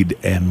Centipede,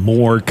 and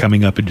more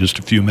coming up in just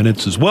a few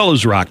minutes, as well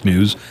as rock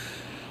news.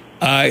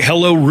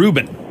 Hello,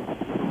 Ruben.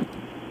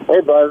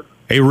 Hey, Buzz.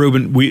 Hey,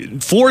 Ruben.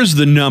 4 is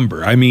the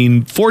number. I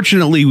mean,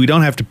 fortunately, we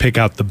don't have to pick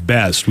out the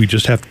best. We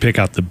just have to pick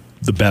out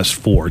the best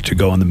 4 to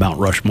go on the Mount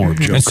Rushmore of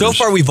Jokers. And so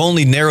far, we've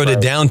only narrowed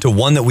it down to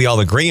one that we all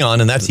agree on,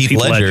 and that's Heath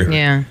Ledger.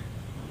 Yeah.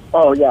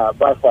 Oh, yeah,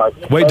 by far.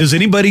 Wait, does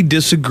anybody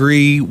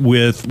disagree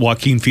with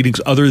Joaquin Phoenix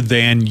other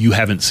than you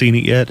haven't seen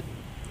it yet?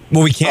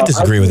 Well, we can't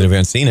disagree with it if we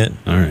haven't seen it.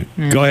 All right.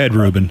 Go ahead,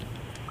 Ruben.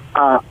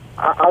 I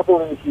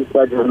believe Heath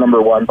Ledger is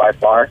number 1 by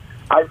far.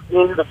 I've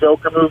seen the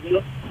Joker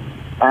movie,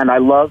 and I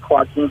love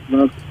Joaquin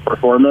Phoenix's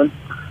performance,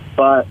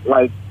 but,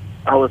 like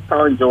I was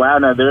telling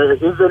Joanna, there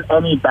isn't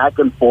any back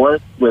and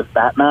forth with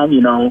Batman,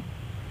 you know.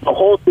 The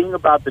whole thing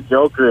about the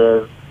Joker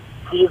is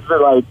he's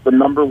the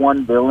number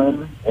 1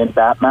 villain in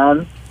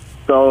Batman.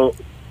 So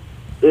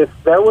if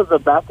there was a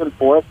back and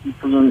forth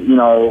between, you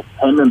know,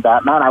 him and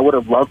Batman, I would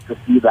have loved to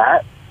see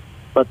that.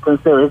 But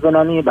since there isn't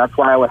any, that's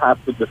why I would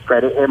have to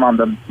discredit him on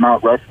the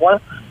Mount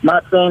Rushmore.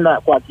 Not saying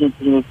that Joaquin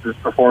Phoenix's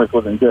performance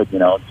wasn't good, you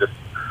know. Just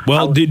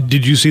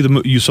did you see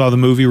you saw the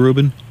movie,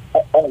 Ruben?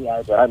 Oh yeah,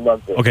 I did. I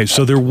loved it. Okay,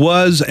 so there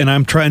was, and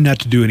I'm trying not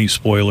to do any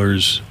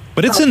spoilers,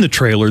 but it's in the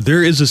trailer.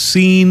 There is a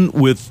scene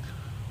with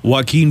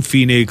Joaquin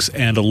Phoenix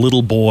and a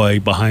little boy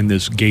behind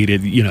this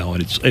gated, you know,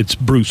 and it's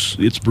Bruce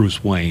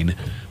Wayne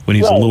when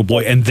he's a little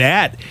boy, and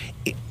that,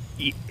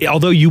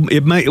 although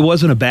it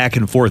wasn't a back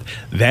and forth,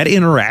 that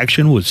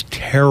interaction was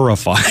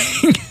terrifying.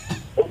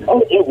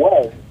 It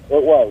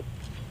was.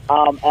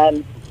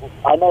 And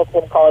I know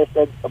some callers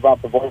said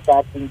about the voice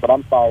acting, but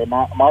I'm sorry,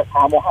 Mark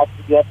Hamill has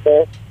to be up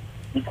there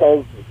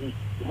because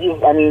he's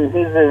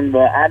in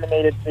the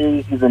animated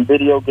series, he's in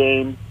video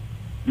games,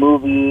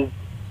 movies.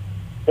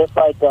 Just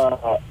like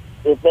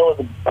if there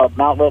was a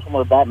Mount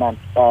Rushmore Batman,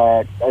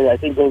 I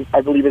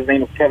believe his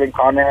name is Kevin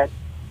Conroy.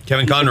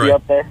 Kevin Conroy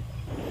up there,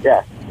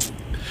 yeah.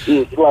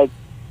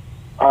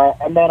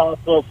 And then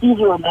also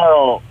Cesar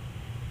Romero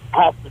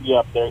has to be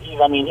up there. He's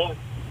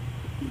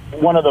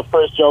one of the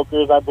first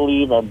Jokers, I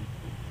believe, and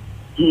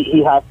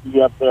he has to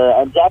be up there.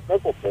 And Jack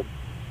Nicholson.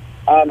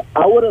 And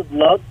I would have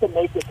loved to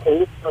make a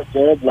case for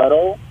Jared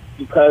Leto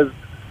because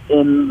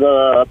in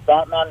the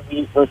Batman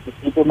v versus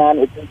Superman,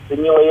 it's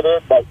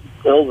insinuated that he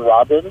kills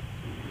Robin.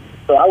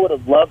 So I would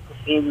have loved to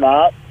see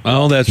that.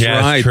 Oh, that's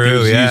right.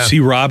 True, You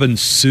see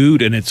Robin's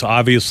suit, and it's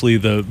obviously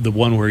the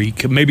one where he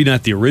maybe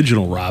not the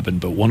original Robin,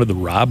 but one of the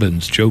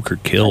Robins Joker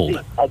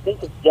killed. I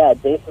think it's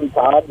Jason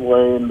Todd,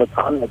 where in the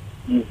comics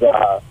he's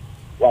the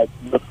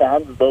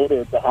fans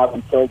voted to have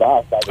him killed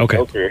off by the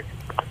Joker.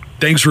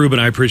 Thanks, Ruben.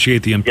 I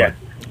appreciate the input. Yeah.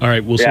 All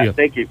right, we'll see you.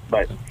 Thank you.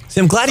 Bye. See,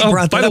 I'm glad he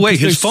brought that up. By the way,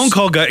 his phone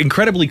call got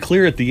incredibly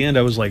clear at the end.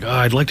 I was like,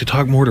 I'd like to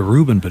talk more to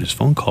Ruben, but his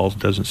phone call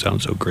doesn't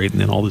sound so great. And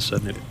then all of a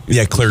sudden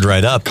it cleared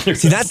right up.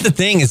 See, that's the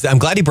thing is I'm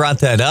glad he brought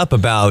that up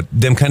about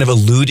them kind of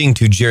alluding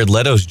to Jared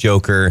Leto's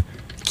Joker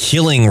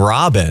killing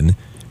Robin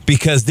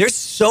because there's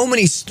so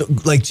many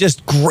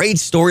just great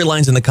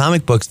storylines in the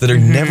comic books that are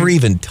never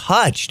even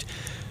touched.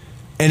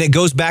 And it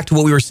goes back to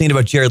what we were saying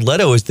about Jared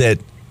Leto is that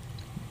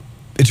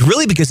it's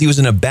really because he was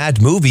in a bad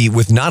movie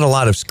with not a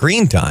lot of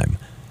screen time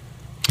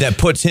that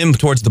puts him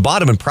towards the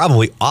bottom and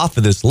probably off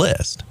of this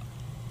list.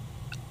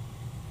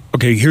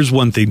 Okay, here's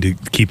one thing to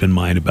keep in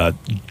mind about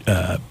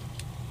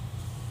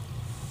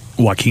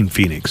Joaquin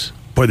Phoenix.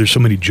 Boy, there's so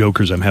many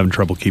Jokers, I'm having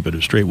trouble keeping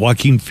it straight.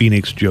 Joaquin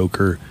Phoenix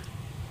Joker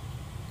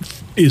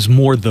is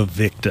more the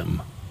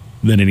victim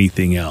than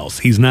anything else.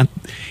 He's not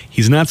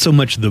so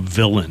much the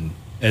villain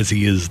as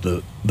he is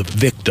the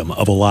victim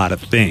of a lot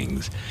of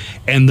things.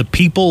 And the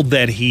people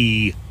that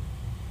he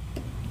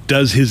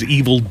does his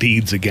evil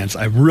deeds against,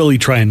 I'm really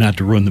trying not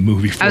to ruin the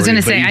movie for you. I was going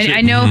to say,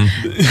 I know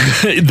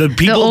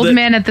the old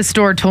man at the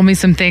store told me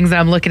some things, and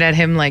I'm looking at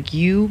him like,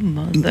 you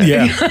mother.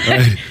 Yeah,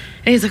 right.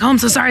 And he's like, I'm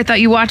so sorry, I thought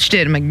you watched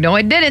it. I'm like, no,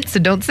 I didn't, so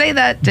don't say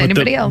that to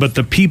anybody else. But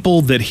the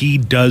people that he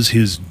does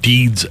his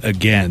deeds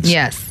against,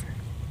 yes,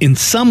 in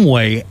some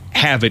way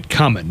have it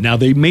coming. Now,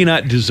 they may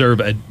not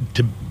deserve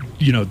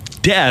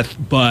death,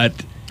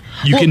 but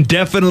you can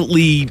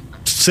definitely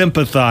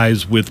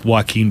sympathize with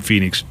Joaquin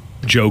Phoenix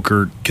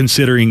Joker,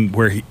 considering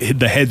where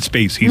the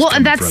headspace he's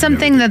and that's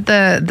something that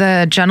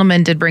the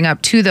gentleman did bring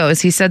up too, though,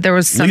 is he said there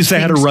was some Lisa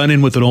had a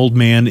run-in with an old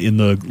man in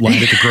the line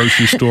at the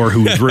grocery store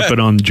who was ripping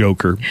on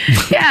Joker.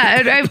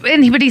 Yeah,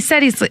 but he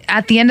said he's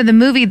at the end of the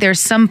movie, there's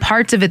some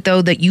parts of it,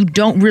 though, that you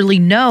don't really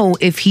know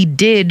if he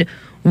did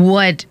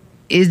what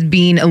is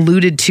being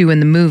alluded to in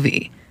the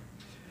movie.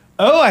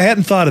 Oh, I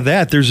hadn't thought of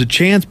that. There's a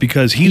chance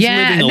because he's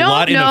living a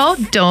lot in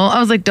don't. I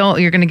was like, don't.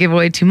 You're going to give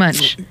away too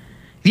much.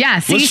 Yeah,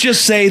 see? Let's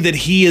just say that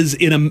he's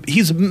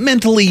a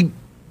mentally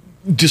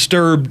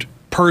disturbed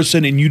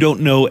person and you don't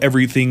know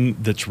everything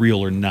that's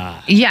real or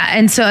not. Yeah,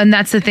 and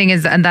that's the thing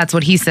and that's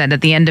what he said at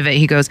the end of it.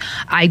 He goes,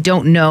 I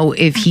don't know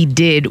if he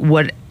did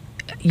what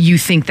you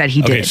think that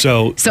he did. Okay,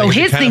 so his kind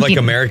thinking, of like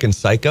American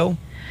Psycho,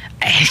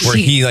 where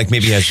he like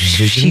maybe has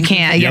vision. He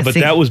can't. Yeah, but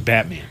that was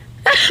Batman.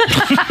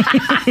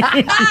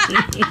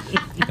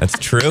 That's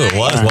true. It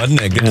was,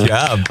 wasn't it? Good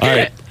job. All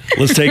right,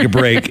 let's take a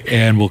break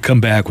and we'll come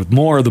back with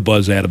more of the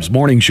Buzz Adams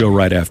Morning Show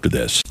right after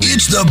this.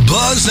 It's the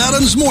Buzz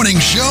Adams Morning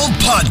Show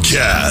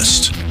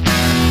podcast.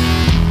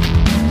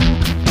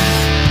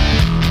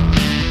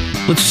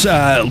 Let's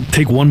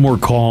take one more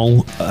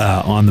call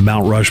on the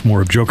Mount Rushmore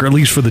of Joker, at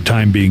least for the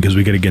time being, because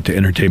we got to get to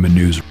entertainment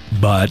news.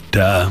 But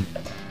Adam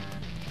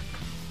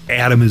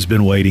has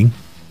been waiting.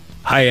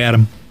 Hi,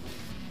 Adam.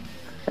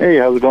 Hey,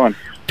 how's it going?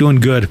 Doing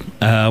good.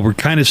 We're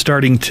kind of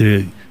starting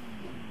to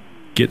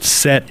get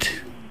set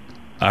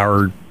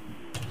our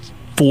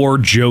 4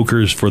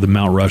 Jokers for the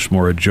Mount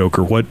Rushmore of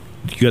Joker. What,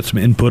 you got some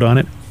input on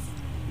it?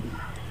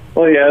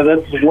 Well, yeah,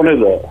 that's one of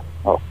the...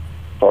 Oh,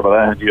 sorry about that.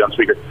 I had you on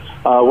speaker.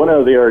 One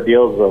of the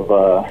ordeals of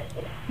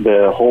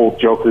the whole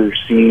Joker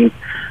scene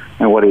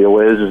and what it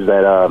is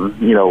that,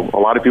 a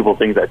lot of people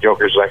think that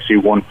Joker is actually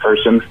one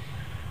person.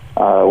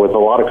 With a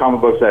lot of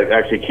comic books that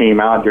actually came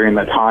out during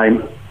that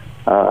time,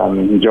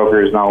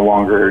 Joker is no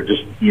longer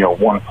just,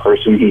 one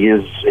person. He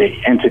is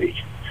an entity.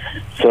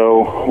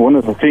 So one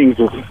of the things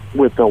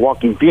with the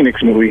Joaquin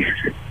Phoenix movie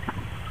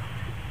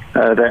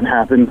that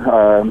happened,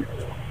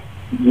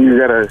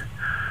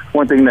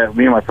 one thing that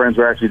me and my friends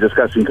were actually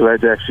discussing,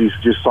 because I actually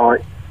just saw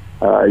it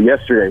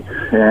yesterday.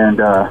 And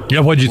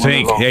what'd you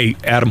think? Hey,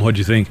 Adam, what'd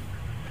you think?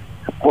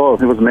 Well,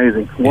 it was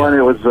amazing. Yeah. One,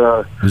 it was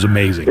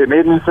amazing. It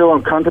made me feel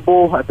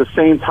uncomfortable. At the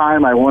same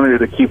time, I wanted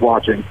to keep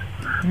watching.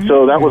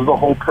 So that was the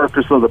whole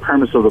purpose of the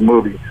premise of the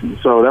movie.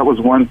 So that was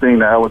one thing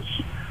that I was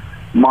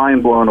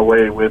mind blown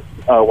away with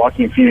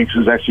Joaquin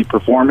Phoenix's actually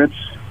performance.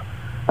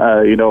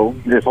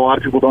 If a lot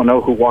of people don't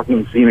know who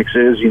Joaquin Phoenix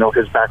is,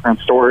 his background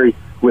story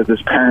with his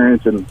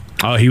parents and...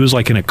 Oh, he was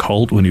like in a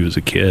cult when he was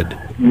a kid.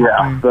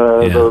 Yeah,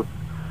 the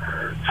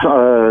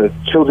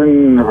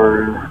children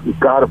or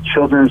God of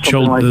Children,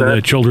 something like that.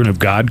 The Children of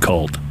God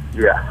cult.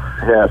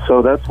 Yeah.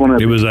 So that's one of.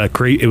 It was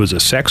a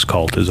sex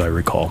cult, as I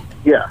recall.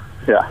 Yeah.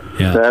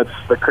 That's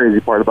the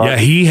crazy part about it. Yeah,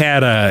 he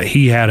had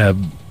a.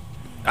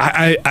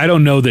 I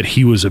don't know that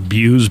he was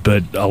abused,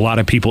 but a lot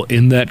of people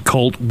in that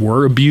cult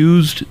were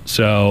abused.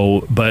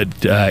 So, but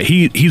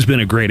he's been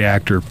a great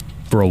actor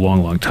for a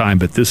long, long time.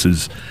 But this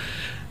is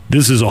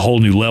a whole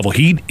new level.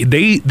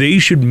 They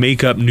should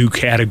make up new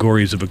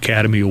categories of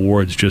Academy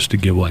Awards just to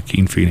give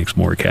Joaquin Phoenix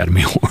more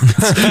Academy Awards.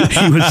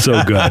 He was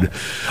so good.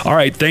 All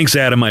right, thanks,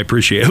 Adam. I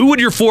appreciate it. Who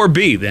would your 4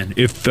 be then,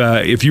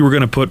 if you were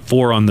going to put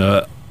 4 on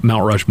the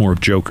Mount Rushmore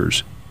of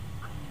Jokers?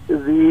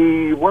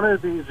 One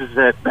of these is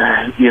that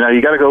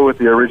you got to go with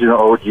the original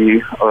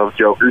OG of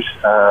Jokers.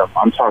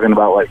 I'm talking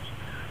about like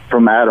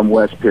from Adam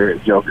West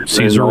period Jokers.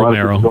 Cesar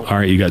Romero. All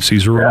right, you got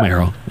Cesar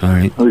Romero. All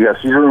right, we got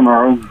Cesar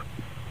Romero.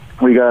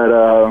 We got,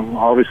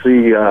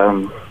 obviously,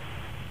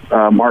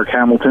 Mark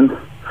Hamilton.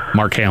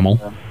 Mark Hamill.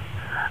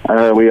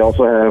 We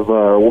also have,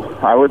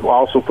 I would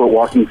also put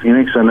Joaquin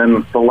Phoenix. And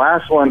then the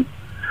last one,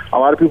 a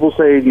lot of people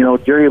say,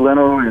 Jerry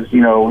Leno is,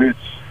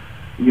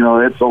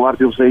 it's a lot of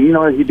people say, he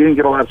didn't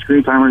get a lot of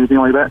screen time or anything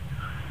like that.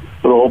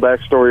 But the whole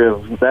backstory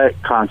of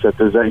that concept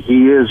is that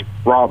he is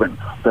Robin.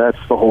 That's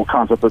the whole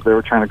concept that they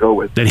were trying to go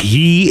with. That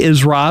he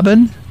is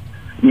Robin?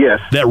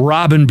 Yes. That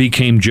Robin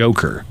became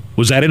Joker.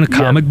 Was that in a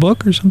comic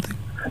book or something?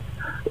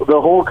 The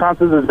whole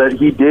concept is that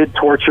he did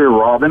torture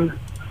Robin,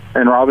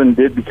 and Robin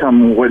did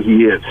become what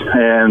he is.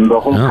 And the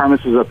whole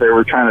premise is that they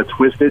were trying to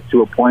twist it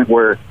to a point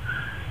where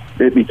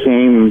it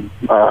became,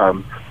 he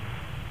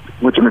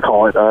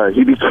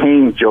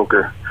became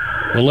Joker.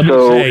 Well, let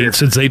me say,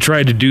 since they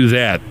tried to do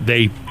that,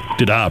 they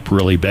did up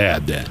really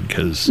bad then.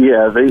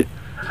 Yeah, they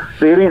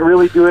didn't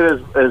really do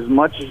it as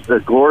much as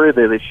the glory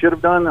that they should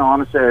have done.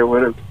 Honestly, it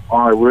would have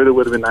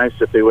been nice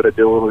if they would have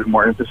did a little bit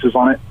more emphasis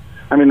on it.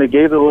 I mean, they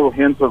gave the little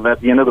hints of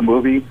at the end of the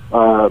movie.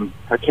 I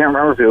can't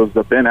remember if it was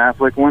the Ben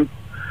Affleck one,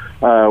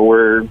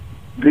 where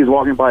he's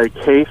walking by a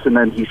case and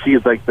then he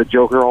sees like the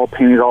Joker all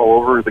painted all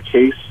over the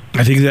case.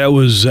 I think that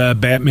was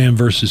Batman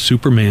versus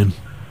Superman.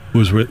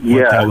 Was what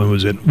that one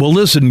was in. Well,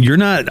 listen, you're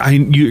not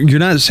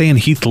saying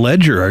Heath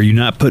Ledger. Are you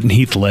not putting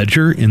Heath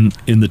Ledger in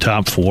the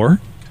top 4? And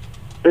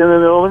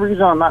the only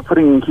reason I'm not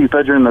putting Heath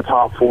Ledger in the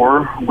top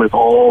 4 with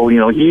all,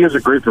 he is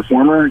a great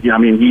performer. Yeah, I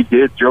mean, he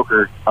did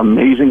Joker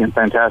amazing and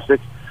fantastic.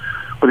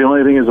 But the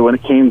only thing is that when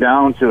it came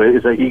down to it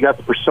is that he got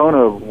the persona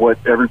of what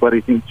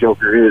everybody thinks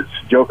Joker is.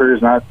 Joker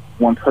is not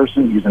one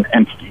person. He's an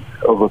entity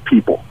of a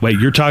people. Wait,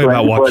 you're talking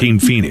about Joaquin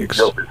Phoenix.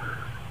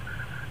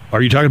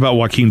 Are you talking about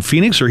Joaquin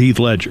Phoenix or Heath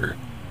Ledger?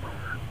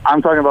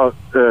 I'm talking about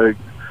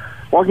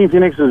Joaquin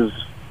Phoenix is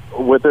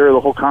what the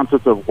whole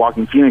concept of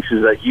Joaquin Phoenix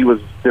is that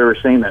they were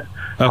saying that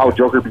how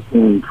Joker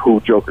became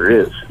who Joker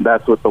is.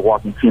 That's what the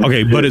Walking Phoenix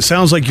Okay, is. but it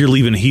sounds like you're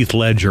leaving Heath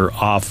Ledger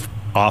off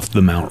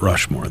the Mount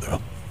Rushmore,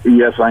 though.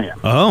 Yes, I am.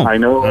 Oh, I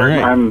know. all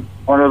right. I'm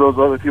one of those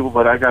other people,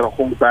 but I got a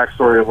whole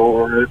backstory of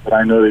over it. But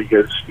I know that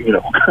you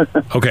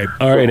guys, Okay,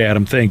 all right,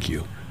 Adam. Thank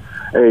you.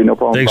 Hey, no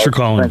problem. Thanks for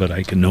calling, Thanks. but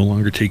I can no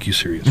longer take you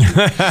seriously.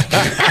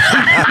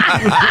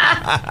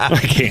 I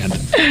can't.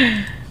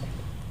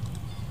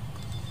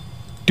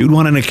 Dude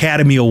won an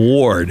Academy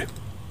Award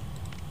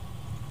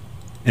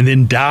and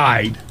then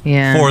died.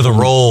 Yeah. For the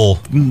role.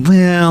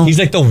 Well, he's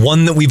like the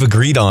one that we've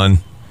agreed on.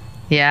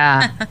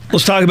 Yeah.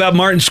 Let's talk about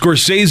Martin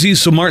Scorsese.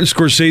 So Martin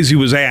Scorsese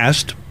was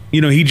asked,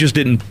 he just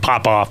didn't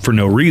pop off for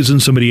no reason.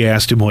 Somebody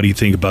asked him, what do you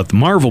think about the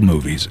Marvel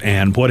movies?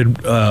 And what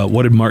did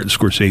Martin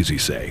Scorsese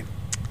say?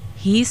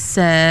 He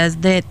says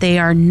that they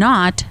are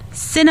not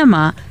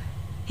cinema.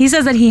 He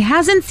says that he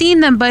hasn't seen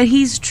them, but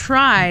he's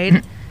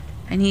tried.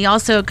 And he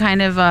also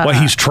kind of... Well,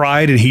 he's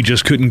tried and he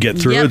just couldn't get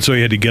through it, so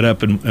he had to get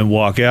up and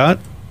walk out?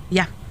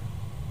 Yeah.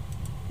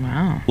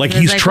 Wow. Like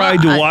he's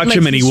tried to watch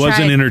him and he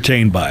wasn't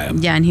entertained by him.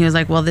 Yeah, and he was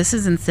like, well, this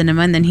isn't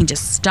cinema. And then he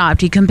just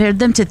stopped. He compared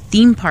them to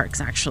theme parks,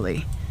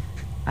 actually.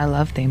 I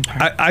love theme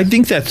parks. I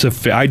think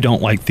that's I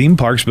don't like theme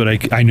parks,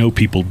 but I know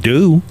people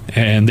do,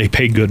 and they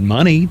pay good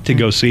money to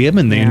go see them,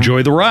 and they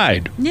enjoy the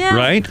ride. Yeah.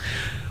 Right?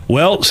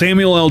 Well,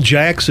 Samuel L.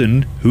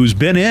 Jackson, who's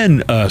been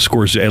in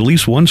Scorsese, at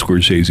least one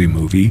Scorsese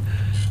movie,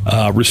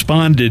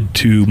 responded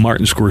to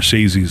Martin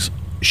Scorsese's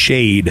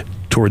shade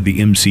toward the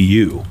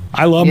MCU.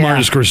 I love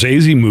Martin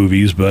Scorsese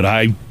movies, but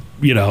I,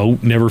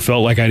 never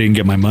felt like I didn't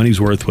get my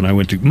money's worth when I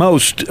went to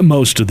most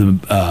of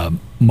the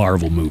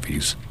Marvel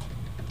movies.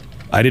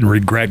 I didn't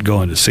regret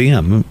going to see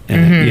them,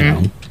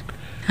 and,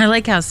 I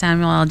like how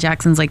Samuel L.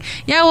 Jackson's like,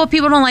 yeah, well,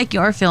 people don't like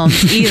your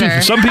films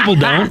either. Some people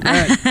don't.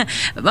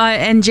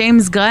 And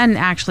James Gunn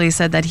actually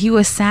said that he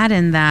was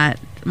saddened that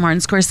Martin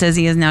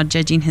Scorsese is now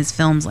judging his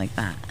films like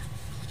that.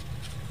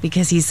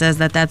 Because he says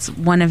that that's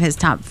one of his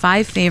top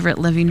 5 favorite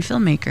living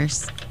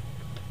filmmakers.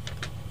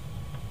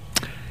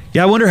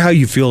 Yeah, I wonder how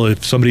you feel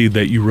if somebody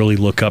that you really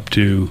look up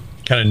to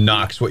kind of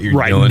knocks what you're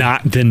doing.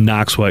 Then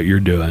knocks what you're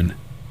doing.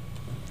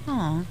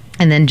 Oh.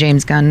 And then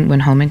James Gunn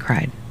went home and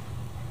cried.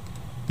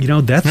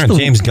 That's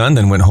James Gunn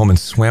then went home and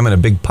swam in a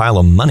big pile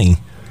of money.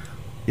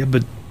 Yeah,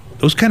 but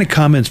those kind of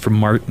comments from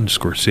Martin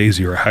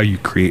Scorsese are how you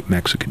create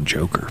Mexican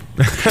Joker.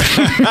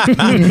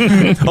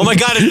 Oh my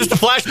God, is this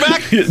the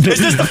flashback? Is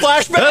this the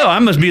flashback? Oh, I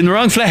must be in the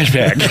wrong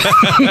flashback.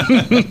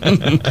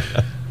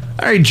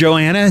 All right,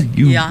 Joanna,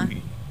 you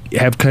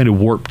have kind of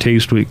warped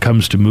taste when it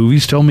comes to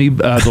movies. Tell me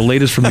the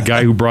latest from the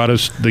guy who brought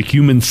us the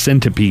Human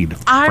Centipede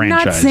I'm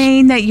franchise. not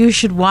saying that you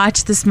should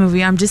watch this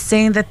movie. I'm just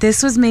saying that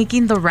this was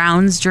making the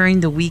rounds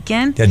during the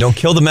weekend. Yeah, don't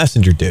kill the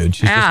messenger, dude.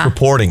 She's just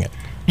reporting it.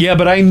 Yeah,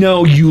 but I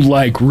know you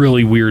like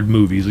really weird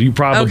movies. You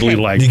probably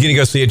like... You gonna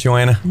go see it,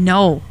 Joanna?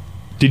 No.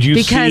 Did you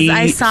Because see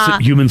I saw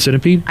Human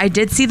Centipede? I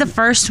did see the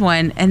first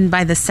one, and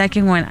by the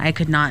second one, I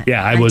could not.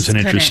 Yeah, I wasn't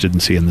interested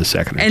in seeing the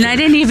second. And I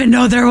didn't even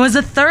know there was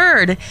a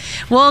third.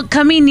 Well,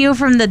 coming new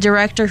from the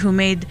director who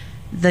made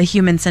the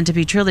Human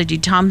Centipede trilogy,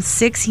 Tom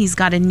Six, he's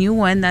got a new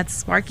one that's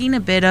sparking a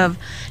bit of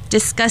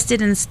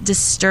disgusted and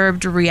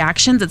disturbed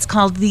reactions. It's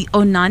called the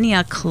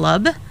Onania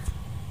Club.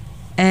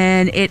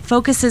 And it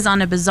focuses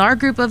on a bizarre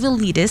group of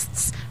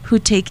elitists who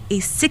take a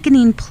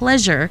sickening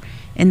pleasure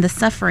in the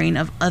suffering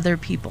of other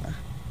people.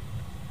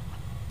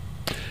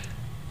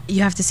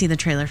 You have to see the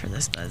trailer for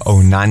this, Buzz.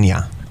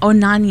 Onania.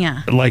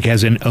 Onania. Like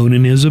as in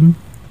onanism?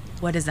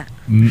 What is that?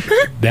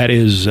 That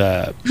is...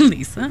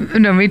 Lisa?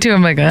 No, me too.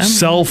 I'm like,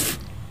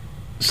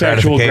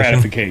 self-sexual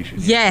gratification.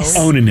 Yes.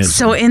 Onanism.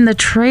 So in the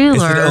trailer...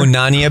 Is it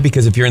Onania?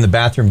 Because if you're in the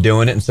bathroom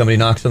doing it and somebody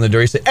knocks on the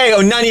door, you say, hey,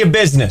 Onania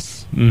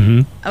business.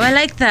 Mm-hmm. Oh, I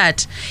like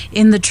that.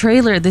 In the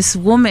trailer, this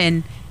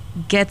woman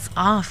gets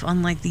off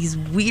on like these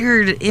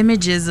weird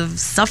images of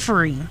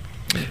suffering.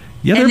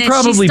 Yeah, And there then are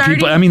probably she started-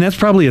 people... I mean, that's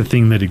probably a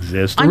thing that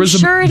exists. I'm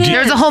sure it is.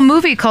 There's a whole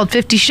movie called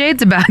 50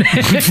 Shades about it.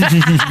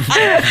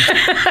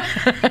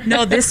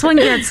 No, this one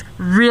gets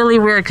really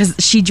weird because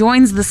she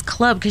joins this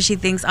club because she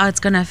thinks, oh, it's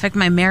going to affect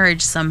my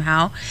marriage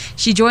somehow.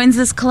 She joins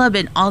this club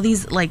and all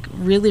these like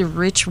really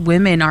rich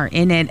women are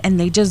in it, and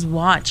they just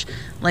watch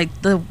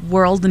like the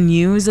world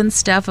news and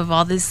stuff of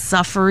all this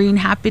suffering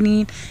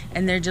happening,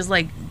 and they're just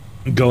like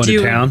Going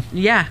to town?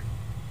 Yeah.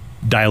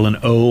 Dial an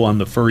O on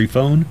the furry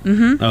phone?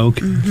 Mm-hmm.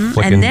 Okay.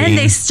 And then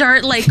they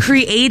start like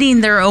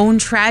creating their own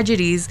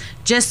tragedies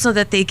just so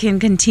that they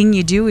can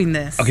continue doing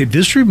this. Okay,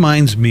 this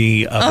reminds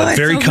me of a it's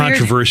very so weird.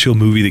 controversial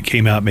movie that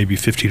came out maybe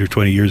 15 or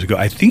 20 years ago.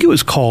 I think it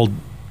was called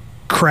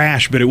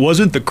Crash, but it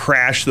wasn't the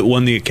Crash that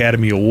won the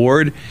Academy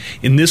Award.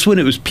 In this one,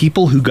 it was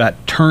people who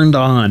got turned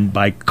on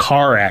by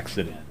car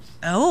accidents.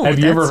 Oh, Have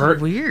you that's ever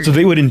heard? weird. So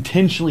they would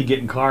intentionally get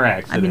in car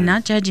accidents. I mean,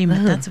 not judging,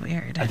 but that's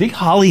weird. I think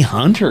Holly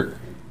Hunter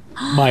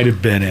might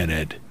have been in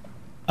it.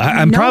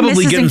 I'm No,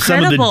 probably Mrs. getting some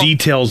of the Incredible.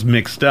 details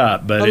mixed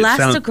up, but it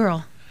sounds.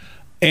 Elastigirl.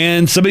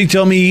 And somebody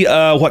tell me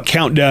what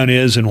Countdown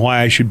is and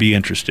why I should be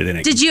interested in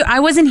it. Did you? I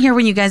wasn't here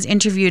when you guys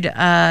interviewed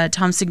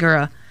Tom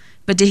Segura,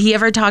 But did he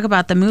ever talk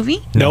about the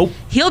movie? Nope.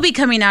 He'll be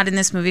coming out in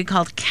this movie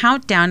called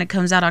Countdown. It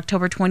comes out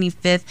October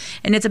 25th,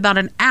 and it's about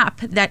an app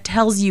that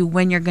tells you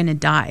when you're going to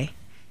die.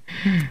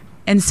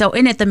 And so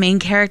in it, the main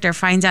character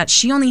finds out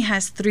she only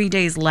has 3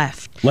 days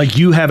left. Like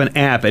you have an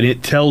app and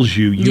it tells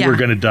you were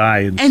going to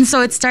die. And so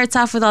it starts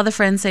off with all the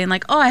friends saying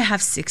like, oh, I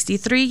have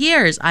 63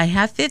 years. I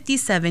have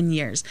 57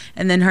 years.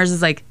 And then hers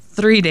is like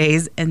 3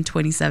 days and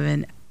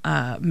 27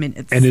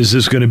 minutes. And is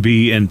this going to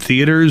be in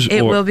theaters?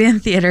 It will be in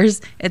theaters.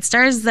 It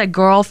stars the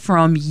girl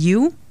from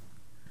You.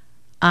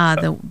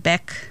 The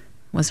Beck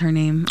was her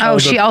name. Oh,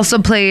 she also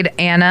played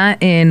Anna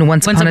in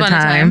Once Upon a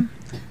Time.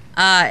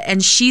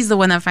 And she's the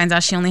one that finds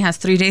out she only has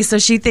 3 days. So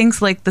she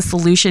thinks like the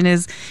solution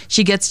is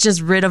she gets just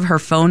rid of her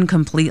phone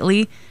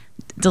completely,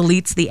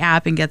 deletes the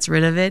app and gets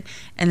rid of it.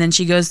 And then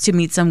she goes to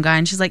meet some guy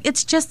and she's like,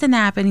 it's just an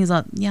app. And he's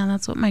like, yeah,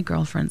 that's what my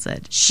girlfriend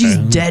said. She's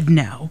dead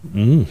now.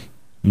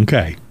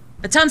 Okay.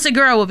 But Tom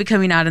Segura will be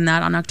coming out in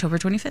that on October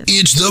 25th.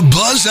 It's the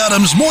Buzz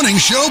Adams Morning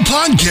Show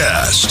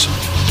podcast.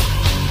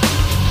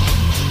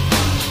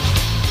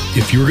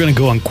 If you were going to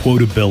go on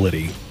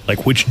quotability,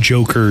 like which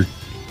Joker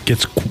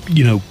gets,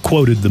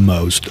 quoted the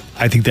most,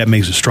 I think that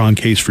makes a strong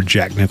case for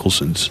Jack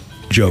Nicholson's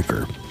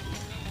Joker.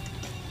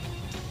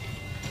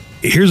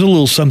 Here's a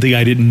little something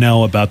I didn't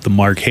know about the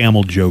Mark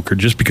Hamill Joker,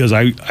 just because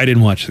I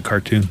didn't watch the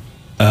cartoon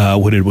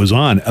when it was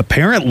on.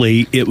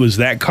 Apparently, it was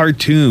that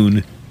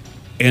cartoon,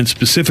 and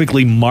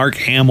specifically Mark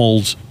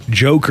Hamill's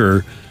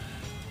Joker,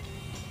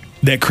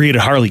 that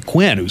created Harley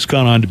Quinn, who's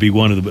gone on to be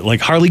one of the...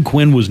 Like, Harley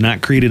Quinn was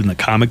not created in the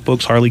comic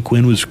books. Harley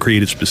Quinn was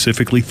created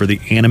specifically for the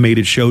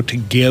animated show to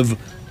give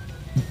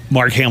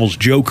Mark Hamill's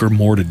Joker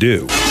more to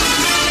do.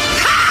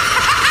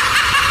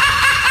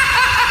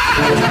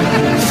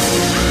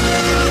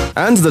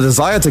 And the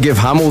desire to give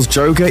Hamill's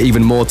Joker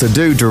even more to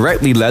do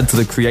directly led to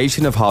the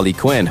creation of Harley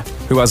Quinn,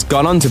 who has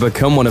gone on to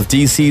become one of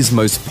DC's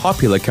most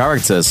popular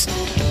characters.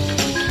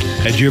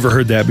 Had you ever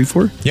heard that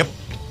before? Yep.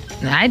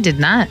 I did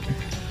not.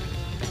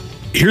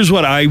 Here's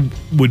what I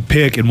would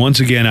pick, and once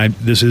again,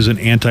 this isn't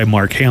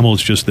anti-Mark Hamill,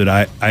 it's just that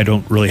I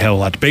don't really have a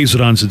lot to base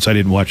it on since I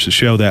didn't watch the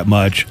show that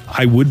much.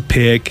 I would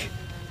pick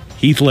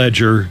Heath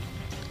Ledger,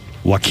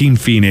 Joaquin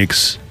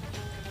Phoenix,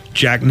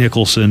 Jack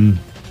Nicholson,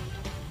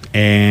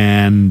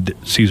 and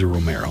Cesar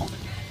Romero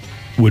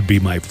would be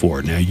my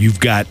four. Now, you've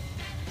got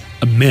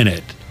a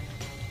minute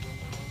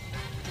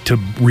to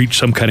reach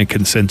some kind of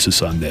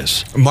consensus on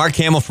this. Mark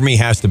Hamill, for me,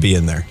 has to be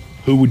in there.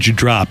 Who would you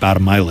drop out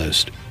of my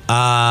list?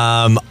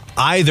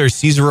 Either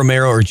Cesar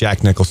Romero or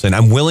Jack Nicholson.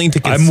 I'm willing to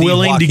concede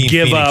Joaquin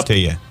Phoenix to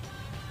you.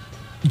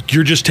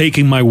 You're just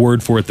taking my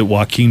word for it that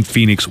Joaquin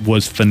Phoenix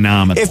was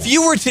phenomenal. If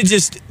you were to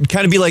just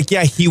kind of be like,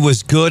 yeah, he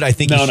was good, I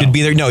think he should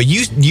be there. No,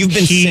 you've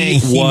been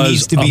saying he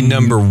needs to be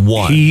number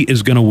one. He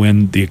is going to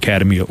win the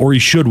Academy, or he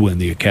should win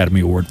the Academy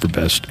Award for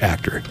Best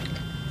Actor.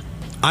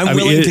 I'm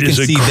willing to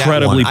concede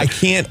that one. I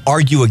can't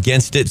argue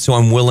against it, so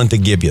I'm willing to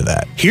give you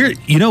that. Here,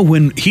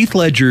 when Heath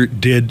Ledger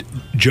did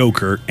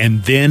Joker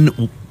and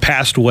then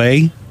passed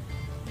away,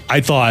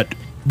 I thought,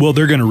 well,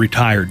 they're going to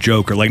retire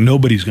Joker. Like,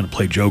 nobody's going to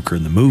play Joker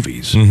in the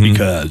movies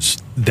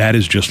because that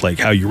is just like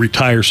how you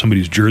retire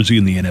somebody's jersey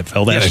in the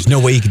NFL. There's no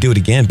way you could do it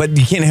again. But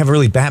you can't have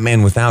really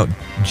Batman without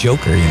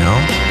Joker,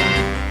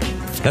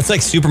 That's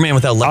like Superman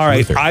without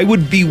Lex Luthor. I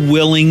would be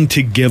willing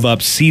to give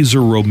up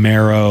Cesar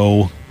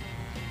Romero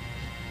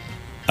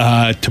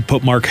to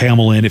put Mark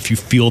Hamill in if you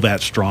feel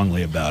that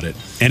strongly about it.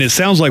 And it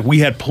sounds like we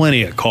had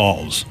plenty of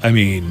calls. I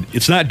mean,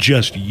 it's not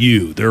just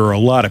you. There are a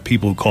lot of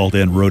people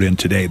who wrote in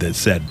today that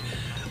said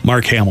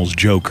Mark Hamill's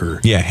Joker.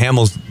 Yeah,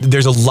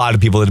 there's a lot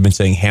of people that have been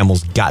saying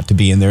Hamill's got to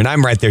be in there, and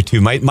I'm right there too.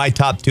 My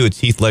top two, it's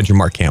Heath Ledger,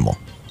 Mark Hamill.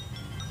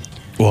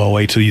 Well,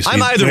 wait till you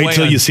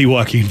see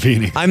Joaquin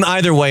Phoenix. I'm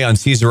either way on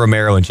Cesar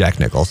Romero and Jack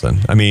Nicholson.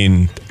 I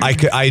mean,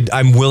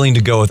 I'm willing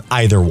to go with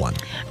either one.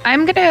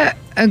 I'm gonna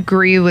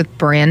agree with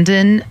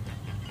Brandon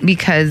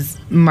because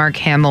Mark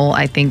Hamill,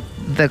 I think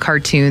the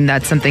cartoon,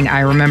 that's something I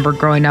remember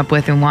growing up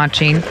with and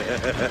watching. It's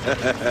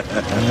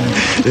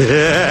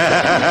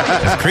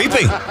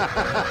creepy.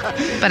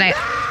 But I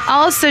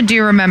also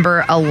do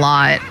remember a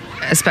lot,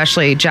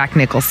 especially Jack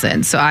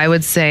Nicholson. So I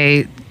would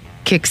say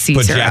kick Cesar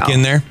Put Jack out.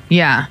 in there?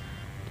 Yeah.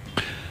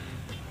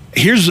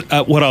 Here's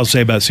what I'll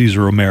say about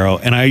Cesar Romero.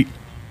 And I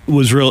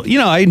was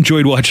I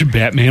enjoyed watching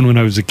Batman when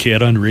I was a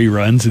kid on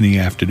reruns in the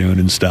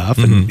afternoon and stuff.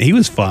 And he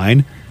was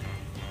fine.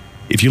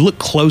 If you look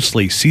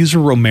closely, Cesar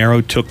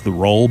Romero took the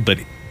role, but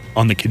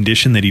on the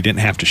condition that he didn't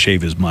have to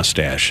shave his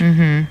mustache.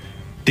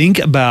 Think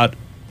about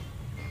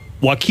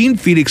Joaquin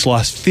Phoenix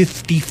lost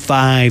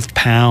 55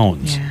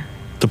 pounds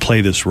to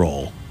play this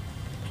role.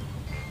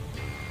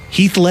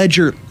 Heath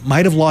Ledger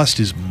might have lost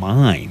his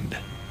mind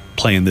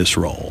playing this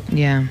role.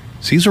 Yeah.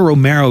 Cesar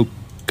Romero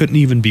couldn't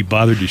even be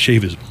bothered to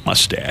shave his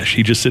mustache.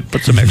 He just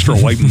put some extra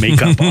white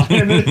makeup on.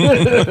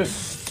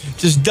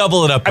 Just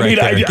double it up right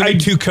there. Give me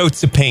 2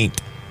 coats of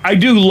paint. I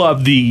do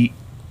love the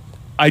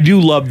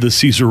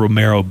Cesar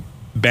Romero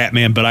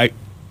Batman, but I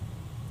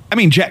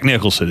mean Jack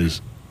Nicholson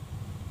is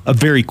a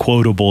very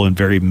quotable and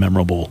very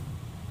memorable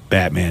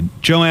Batman.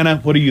 Joanna,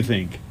 what do you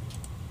think?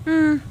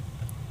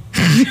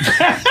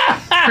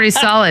 pretty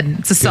solid.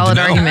 It's a solid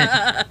argument.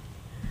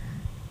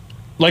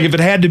 Like if it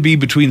had to be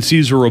between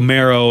Cesar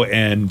Romero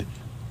and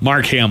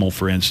Mark Hamill,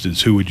 for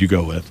instance, who would you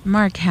go with?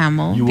 Mark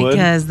Hamill, You would?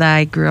 because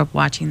I grew up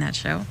watching that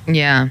show.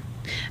 Yeah.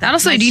 And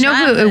also, my do you know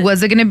who it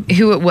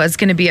was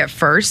gonna be at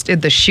first?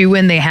 The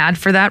shoe-in they had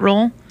for that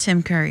role?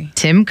 Tim Curry.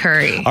 Tim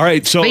Curry. All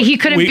right, so But he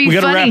couldn't be we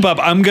got to funny. wrap up.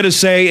 I'm going to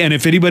say, and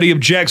if anybody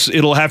objects,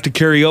 it'll have to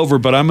carry over,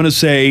 but I'm going to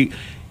say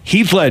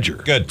Heath Ledger.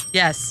 Good.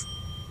 Yes.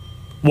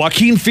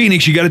 Joaquin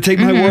Phoenix, you got to take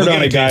my word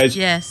on it, guys.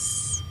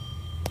 Yes.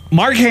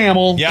 Mark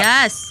Hamill.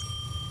 Yes.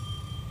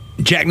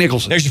 Jack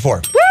Nicholson. There's your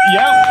 4.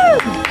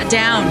 Yeah.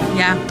 Down.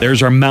 Yeah.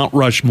 There's our Mount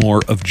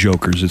Rushmore of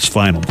Jokers. It's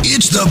final.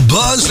 It's the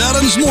Buzz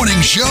Adams Morning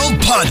Show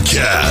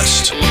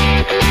podcast.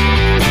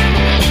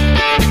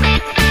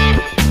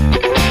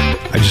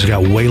 I just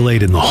got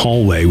waylaid in the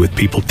hallway with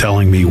people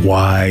telling me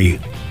why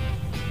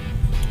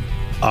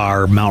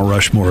our Mount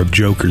Rushmore of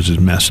Jokers is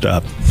messed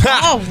up.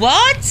 Oh,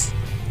 what?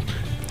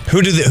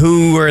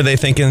 Who are they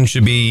thinking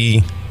should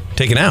be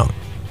taken out?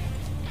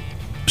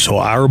 So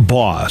our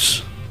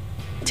boss,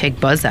 Take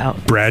Buzz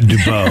out. Brad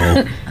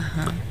Dubois,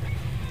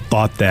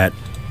 thought that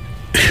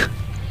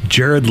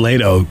Jared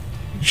Leto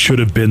should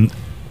have been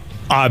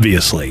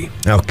obviously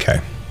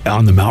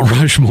on the Mount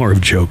Rushmore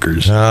of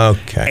Jokers.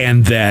 Okay.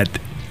 And that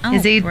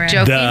Is he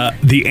joking?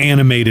 the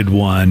animated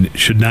one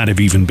should not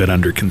have even been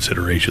under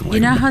consideration. You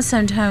know how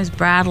sometimes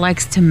Brad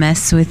likes to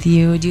mess with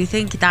you? Do you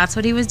think that's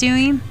what he was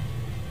doing?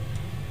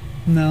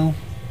 No.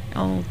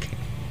 Okay.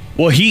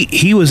 Well,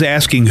 he was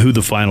asking who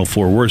the Final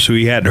Four were, so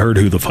he hadn't heard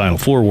who the Final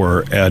Four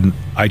were, and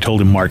I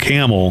told him Mark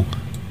Hamill,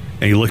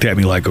 and he looked at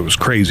me like it was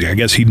crazy. I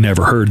guess he'd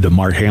never heard that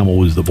Mark Hamill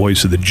was the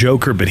voice of the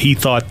Joker, but he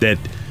thought that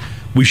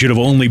we should have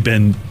only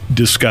been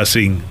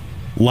discussing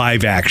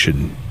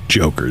live-action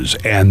Jokers,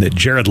 and that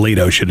Jared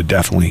Leto should have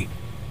definitely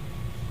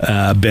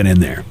been in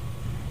there.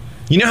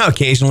 You know how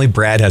occasionally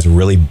Brad has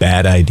really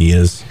bad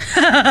ideas?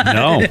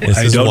 No,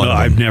 I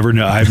don't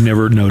know. I've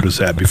never noticed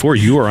that before.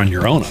 You are on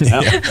your own on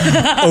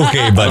that one.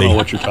 Okay, buddy. I don't know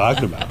what you're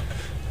talking about.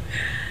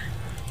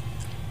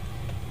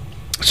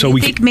 So You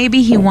we think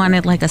maybe he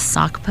wanted like a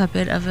sock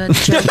puppet of a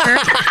Joker?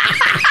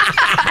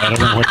 I don't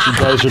know what you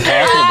guys are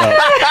talking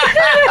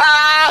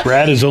about.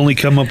 Brad has only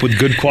come up with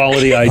good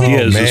quality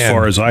ideas as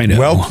far as I know.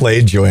 Well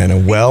played, Joanna.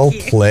 Well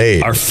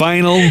played. Our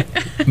final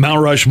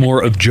Mount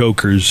Rushmore of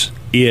Jokers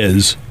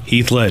is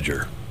Heath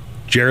Ledger,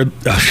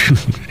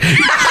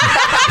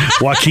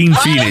 Joaquin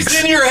Phoenix.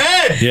 It's in your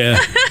head. Yeah.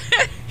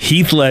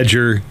 Heath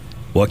Ledger,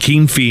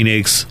 Joaquin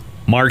Phoenix,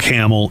 Mark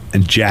Hamill,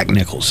 and Jack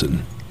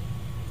Nicholson.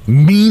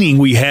 Meaning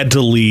we had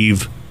to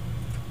leave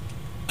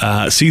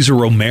Cesar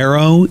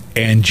Romero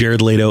and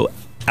Jared Leto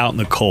out in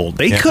the cold.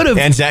 They could have.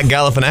 And Zach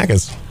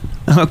Galifianakis.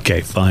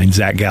 Okay, fine.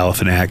 Zach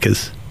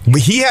Galifianakis.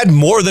 He had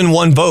more than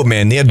one vote,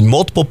 man. They had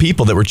multiple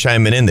people that were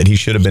chiming in that he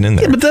should have been in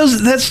there. Yeah, but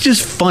that's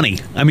just funny.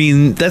 I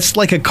mean, that's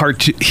like a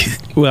cartoon.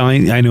 Well,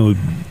 I know.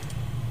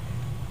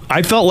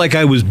 I felt like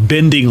I was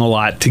bending a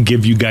lot to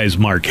give you guys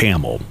Mark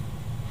Hamill.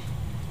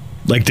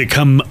 Like to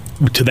come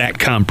to that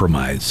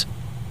compromise.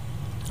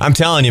 I'm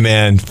telling you,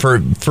 man, for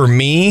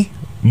me,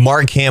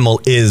 Mark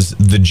Hamill is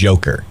the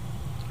Joker.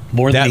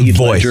 More than that Heath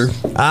voice. Ledger?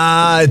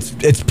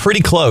 It's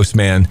pretty close,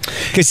 man.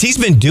 Because he's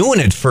been doing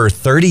it for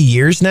 30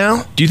 years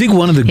now. Do you think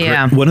one of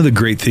the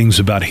great things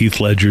about Heath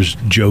Ledger's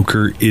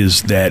Joker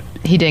is that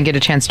He didn't get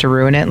a chance to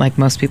ruin it like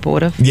most people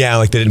would have. Yeah,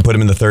 like they didn't put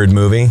him in the third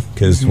movie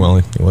because, well,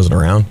 he wasn't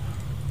around.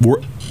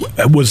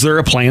 Was there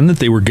a plan that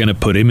they were going to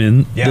put him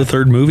in the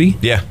third movie?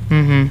 Yeah.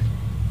 Mm-hmm.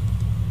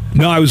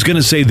 No, I was going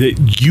to say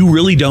that you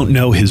really don't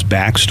know his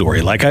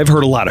backstory. Like, I've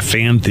heard a lot of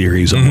fan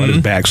theories on what his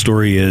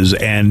backstory is,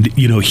 and,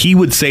 you know, he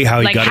would say how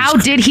he Like, got how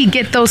did he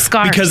get those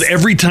scars? Because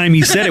every time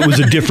he said it was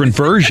a different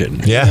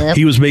version. Yeah. Yep.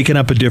 He was making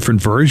up a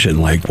different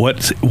version. Like,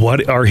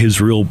 what are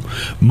his real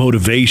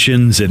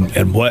motivations, and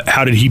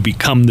how did he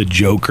become the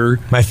Joker?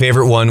 My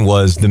favorite one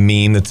was the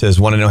meme that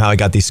says, "Want to know how I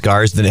got these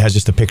scars?" Then it has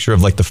just a picture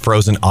of like the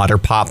frozen otter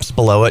pops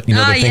below it. You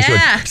know, the things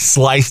that would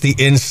slice the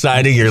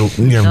inside of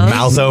your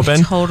mouth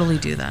open. Totally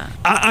do that.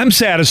 I'm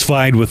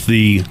satisfied with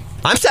the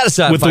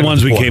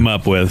ones we came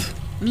up with.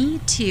 Me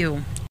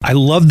too. I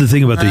love the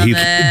thing about the Love Heath.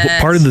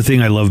 it. Part of the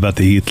thing I love about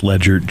the Heath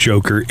Ledger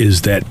Joker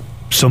is that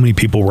so many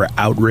people were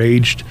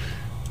outraged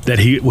that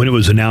when it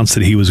was announced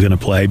that he was going to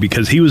play,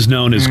 because he was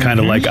known as kind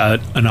of like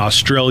an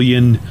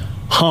Australian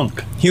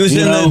hunk. He was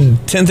in the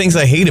 10 Things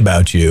I Hate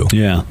About You.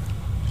 Yeah.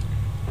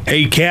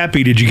 Hey,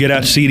 Cappy, did you get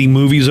out seeing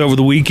movies over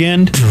the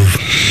weekend?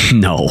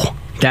 No.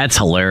 That's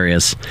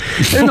hilarious.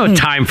 There's no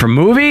time for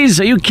movies.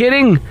 Are you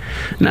kidding?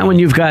 Not when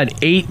you've got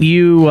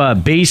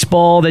 8U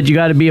baseball that you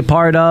got to be a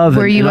part of.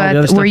 Were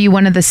you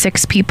one of the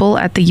 6 people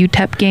at the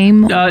UTEP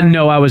game?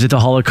 No, I was at the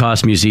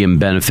Holocaust Museum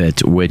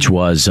benefit, which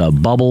was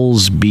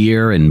bubbles,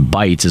 beer, and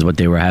bites is what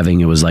they were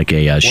having. It was like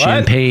a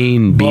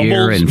champagne,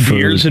 beer, Bubbles, and food.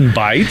 beers, and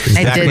bites?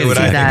 Exactly what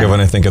I think of when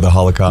I think of the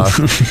Holocaust.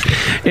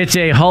 It's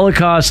a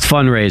Holocaust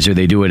fundraiser.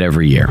 They do it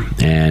every year,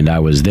 and I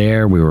was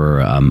there. We were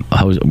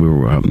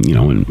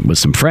with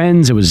some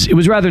friends. It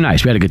was rather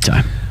nice. We had a good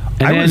time.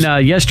 And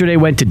then yesterday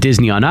went to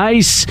Disney on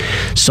Ice.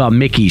 Saw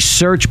Mickey's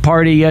search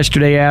party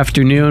yesterday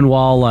afternoon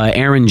while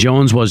Aaron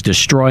Jones was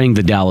destroying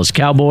the Dallas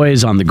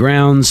Cowboys on the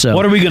ground. So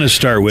what are we going to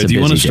start with?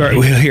 You want to start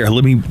here?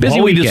 Let me.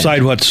 While we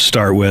decide what to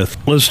start with,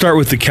 let's start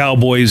with the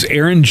Cowboys.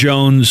 Aaron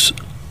Jones,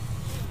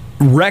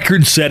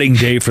 record-setting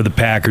day for the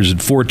Packers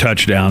at 4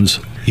 touchdowns.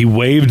 He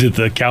waved at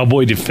the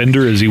Cowboy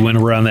defender as he went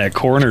around that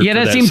corner for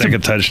that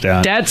second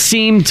touchdown. That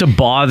seemed to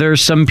bother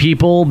some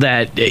people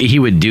that he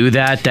would do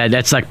that.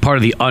 That's like part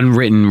of the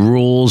unwritten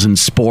rules in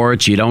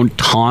sports. You don't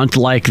taunt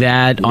like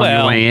that on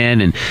your way in.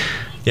 And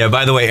yeah,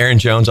 by the way, Aaron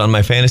Jones on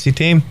my fantasy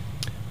team,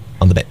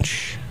 on the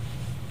bench.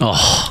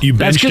 Oh, you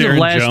benched Aaron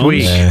last Jones?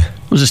 week. Yeah.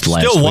 It was just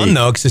last Still week. won,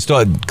 though, because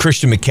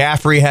Christian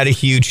McCaffrey had a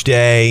huge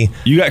day.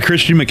 You got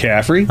Christian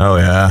McCaffrey? Oh,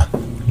 yeah.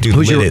 Dude,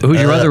 who's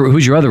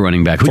your other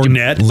running back?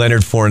 Fournette.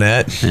 Leonard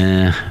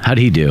Fournette. How'd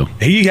he do?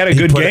 He had a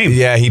good game.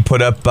 Yeah, he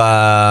put up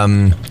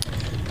over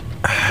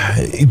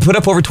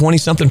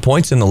 20-something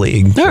points in the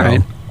league. All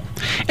right.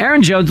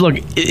 Aaron Jones, look,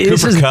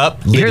 here's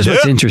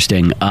what's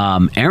interesting.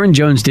 Aaron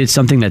Jones did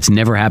something that's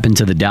never happened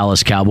to the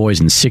Dallas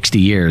Cowboys in 60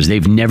 years.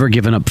 They've never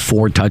given up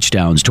 4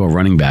 touchdowns to a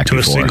running back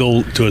before.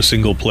 To a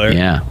single player.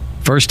 Yeah.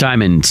 First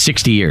time in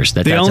 60 years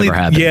that's ever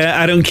happened.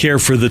 Yeah, I don't care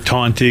for the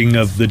taunting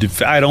of the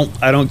I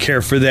don't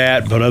care for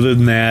that, but other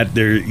than that,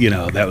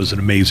 that was an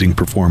amazing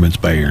performance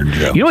by Aaron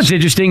Jones. You know what's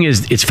interesting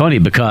is it's funny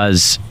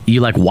because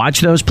you watch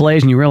those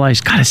plays and you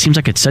realize, God, it seems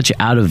like it's such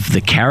out of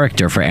the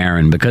character for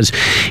Aaron because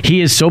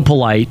he is so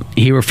polite.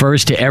 He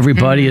refers to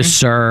everybody as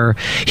sir.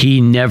 He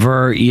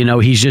never,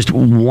 he's just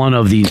one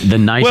of the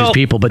nicest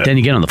people. But then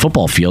you get on the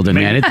football field and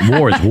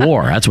war is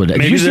war. That's what.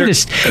 Did you see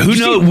this?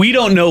 We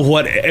don't know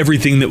what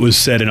everything that was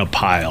said in a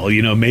pile.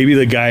 Maybe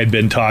the guy had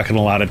been talking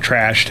a lot of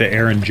trash to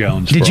Aaron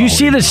Jones. Did you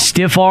see the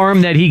stiff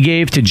arm that he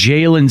gave to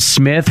Jalen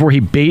Smith where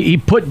he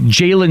put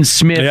Jalen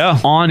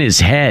Smith on his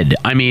head?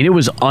 I mean, it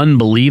was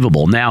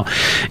unbelievable. Now,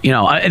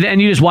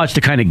 and you just watch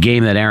the kind of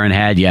game that Aaron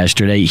had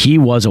yesterday. He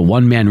was a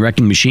one-man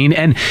wrecking machine.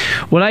 And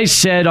what I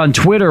said on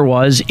Twitter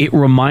was it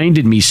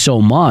reminded me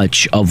so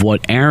much of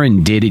what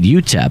Aaron did at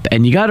UTEP.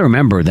 And you got to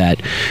remember that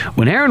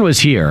when Aaron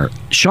was here,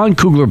 Sean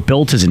Kugler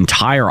built his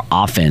entire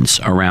offense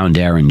around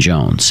Aaron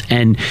Jones.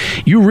 And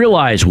you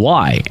realize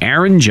why.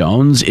 Aaron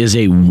Jones is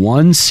a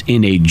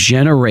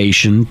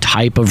once-in-a-generation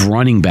type of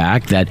running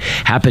back that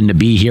happened to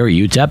be here at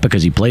UTEP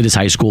because he played his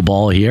high school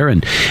ball here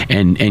and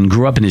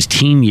grew up in his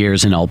teen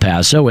years in El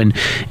Paso. And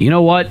you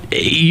know what?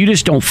 You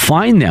just don't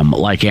find them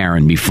like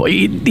Aaron before.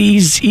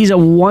 He's a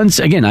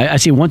I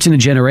say once in a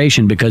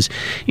generation because,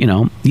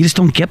 you just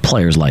don't get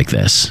players like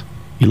this.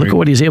 You look at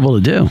what he's able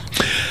to do.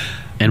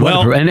 And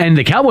and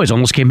the Cowboys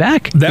almost came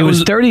back. It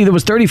was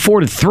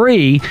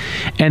 34-3,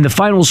 and the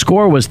final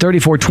score was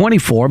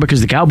 34-24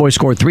 because the Cowboys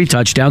scored 3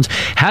 touchdowns.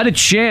 Had a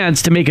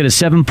chance to make it a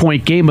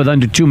 7-point game with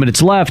under 2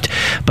 minutes left,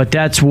 but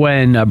that's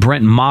when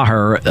Brent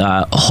Maher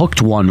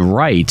hooked one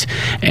right,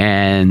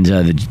 and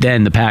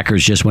then the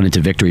Packers just went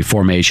into victory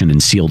formation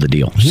and sealed the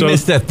deal. He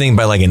missed that thing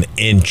by like an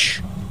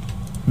inch.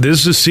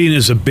 This is seen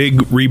as a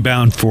big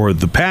rebound for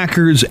the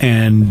Packers,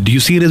 and do you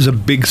see it as a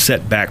big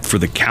setback for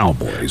the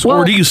Cowboys?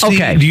 Or do you see?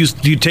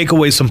 Do you take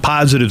away some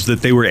positives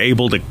that they were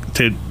able to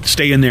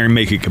stay in there and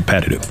make it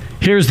competitive?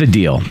 Here's the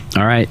deal,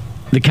 all right?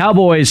 The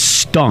Cowboys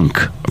stunk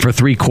for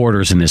 3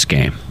 quarters in this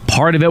game.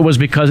 Part of it was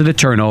because of the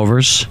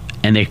turnovers,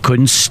 and they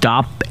couldn't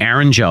stop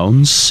Aaron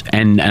Jones.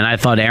 And I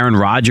thought Aaron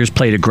Rodgers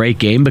played a great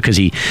game because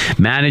he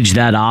managed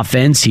that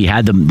offense. He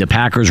had the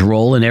Packers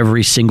roll in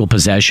every single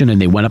possession,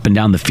 and they went up and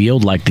down the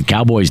field like the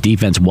Cowboys'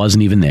 defense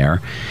wasn't even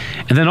there.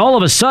 And then all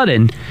of a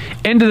sudden,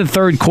 end of the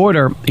third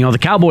quarter, the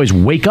Cowboys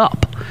wake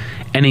up.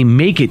 And they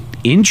make it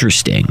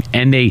interesting,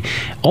 and they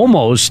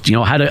almost,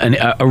 had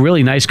a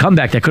really nice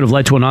comeback that could have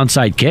led to an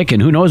onside kick,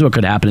 and who knows what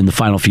could happen in the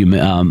final few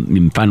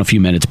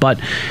minutes. But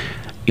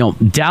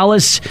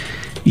Dallas,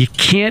 you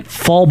can't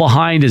fall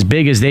behind as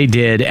big as they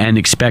did and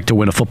expect to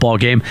win a football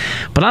game.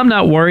 But I'm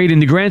not worried. In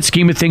the grand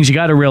scheme of things, you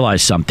got to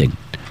realize something.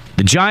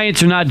 The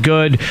Giants are not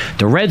good.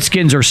 The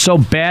Redskins are so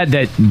bad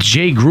that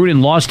Jay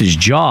Gruden lost his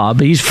job.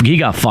 He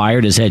got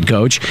fired as head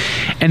coach.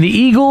 And the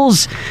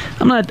Eagles,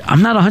 I'm not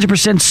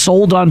 100%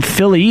 sold on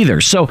Philly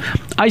either. So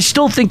I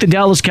still think the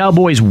Dallas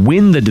Cowboys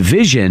win the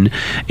division.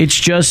 It's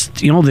just,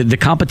 the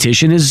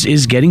competition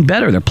is getting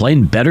better. They're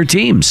playing better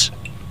teams.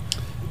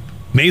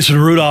 Mason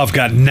Rudolph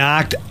got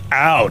knocked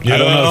out. I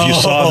don't know if you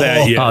saw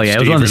that yet. Oh, yeah. It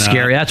was one of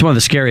the that's one of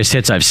the scariest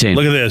hits I've seen.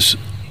 Look at this.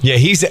 Yeah,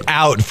 he's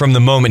out from the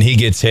moment he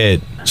gets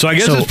hit. So I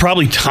guess it's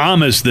probably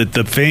Thomas that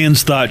the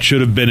fans thought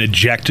should have been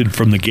ejected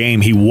from the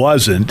game. He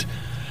wasn't.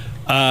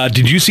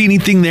 Did you see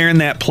anything there in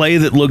that play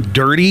that looked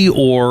dirty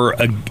or,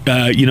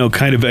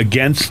 kind of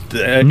against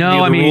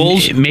No,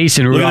 rules?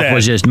 Mason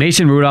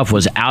Rudolph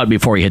was out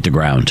before he hit the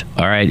ground.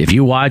 All right, if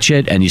you watch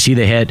it and you see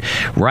the hit,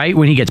 right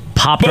when he gets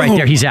popped right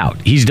there, he's out.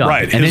 He's done.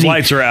 Right, and his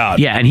lights are out.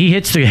 Yeah, and he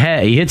hits the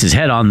head. He hits his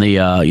head on the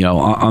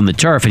on the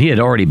turf, and he had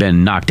already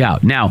been knocked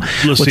out. Now,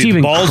 what's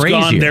even the ball's crazier?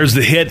 Gone. There's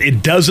the hit.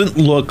 It doesn't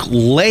look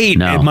late.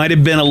 No. It might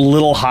have been a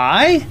little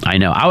high. I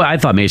know. I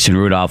thought Mason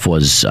Rudolph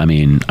was.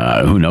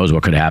 Who knows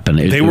what could happen?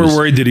 They were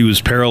worried that he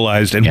was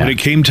paralyzed, and when it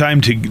came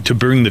time to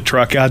bring the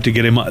truck out to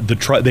get him,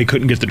 they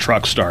couldn't get the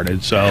truck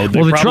started. So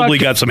they probably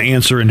got some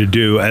answering to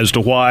do as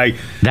to why.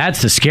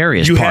 That's the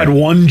scariest you part. had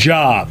one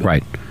job.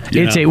 Right.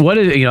 And that's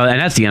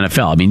the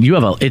NFL. I mean,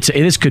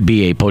 this could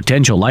be a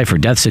potential life or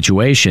death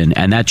situation,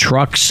 and that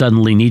truck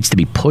suddenly needs to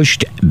be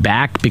pushed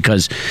back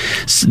because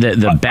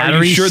the battery.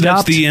 Are you sure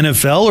stopped? that's the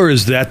NFL or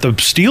is that the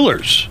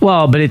Steelers?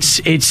 Well, but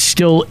it's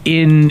still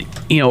in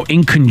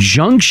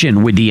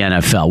conjunction with the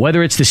NFL.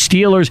 Whether it's the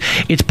Steelers,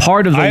 it's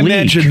part of the league. I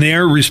imagine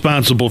they're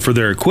responsible for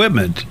their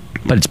equipment.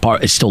 But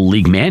it's still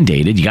league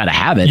mandated. You got to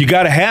have it. You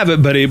got to have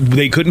it, but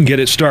they couldn't get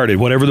it started.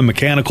 Whatever the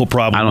mechanical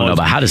problem was. I don't know,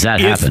 but how does that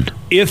happen?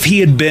 If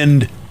he had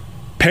been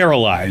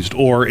paralyzed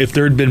or if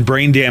there had been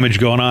brain damage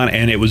going on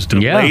and it was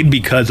delayed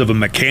because of a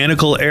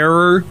mechanical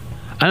error,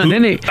 I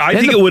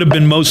think it would have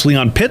been mostly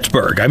on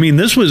Pittsburgh. I mean,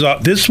 this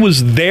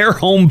was their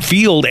home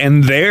field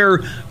and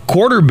their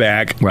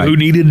quarterback who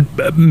needed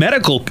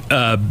medical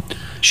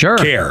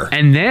care.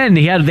 And then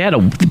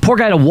the poor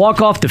guy had to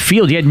walk off the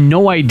field. He had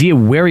no idea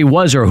where he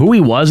was or who he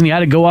was, and he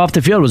had to go off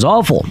the field. It was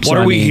awful. What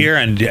are we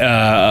hearing? The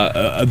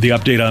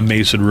update on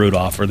Mason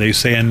Rudolph. Are they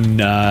saying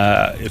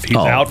if he's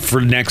out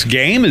for the next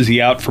game? Is he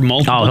out for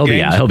multiple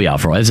games? He'll be out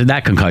for a while.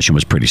 That concussion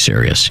was pretty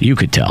serious. You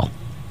could tell.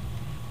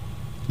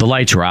 The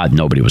lights were out.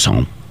 Nobody was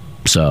home.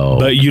 So,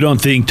 but you don't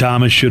think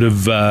Thomas should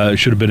have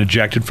been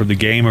ejected from the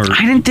game? Or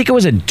I didn't think it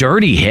was a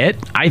dirty hit.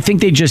 I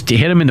think they just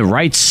hit him in the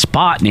right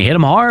spot and they hit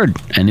him hard,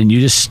 and then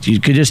you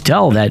could just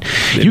tell that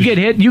you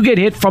get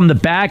hit from the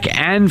back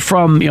and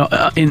from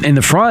in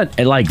the front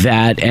like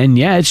that, and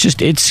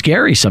it's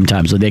scary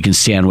sometimes that they can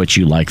sandwich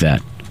you like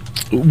that.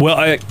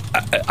 Well,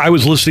 I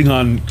was listening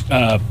on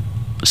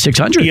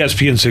 600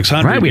 ESPN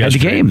 600. Right, we had the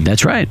game.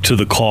 That's right. To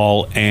the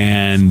call,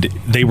 and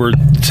they were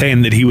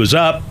saying that he was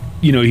up.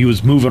 He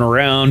was moving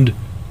around.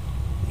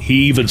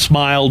 He even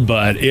smiled,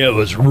 but it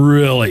was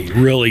really,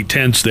 really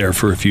tense there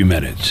for a few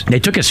minutes. They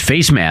took his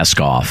face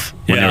mask off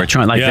when they were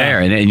trying,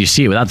 there, and you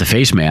see it without the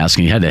face mask,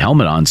 and he had the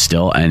helmet on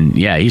still, and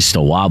he's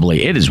still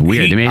wobbly. It is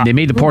weird. They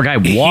made the poor guy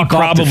walk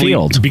off the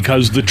field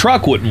because the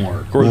truck wouldn't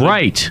work.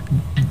 Right.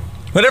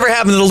 Whatever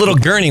happened to the little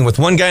gurney with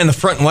one guy in the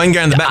front and one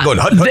guy in the back going,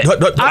 hut, hut, hut,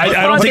 hut. I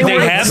don't think they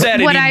have that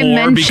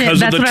anymore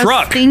because of the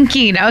truck.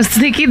 I was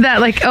thinking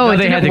that, it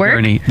didn't work.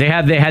 Gurney. They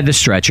had the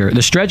stretcher.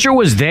 The stretcher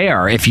was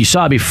there. If you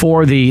saw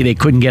before, they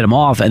couldn't get him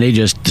off, and they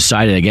just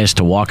decided, I guess,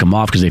 to walk him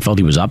off because they felt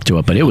he was up to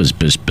it. But it was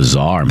just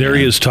bizarre. There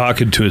he is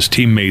talking to his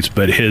teammates,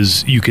 but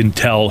you can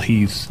tell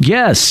he's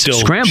still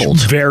scrambled,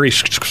 very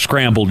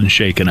scrambled and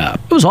shaken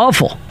up. It was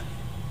awful.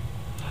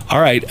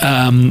 All right.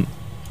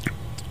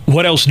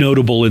 What else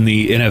notable in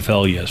the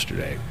NFL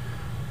yesterday?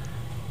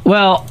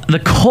 Well, the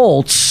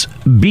Colts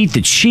beat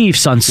the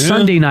Chiefs on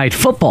Sunday Night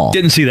Football.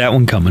 Didn't see that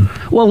one coming.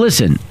 Well,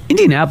 listen,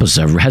 Indianapolis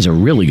has a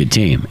really good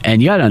team,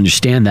 and you got to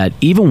understand that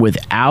even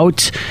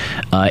without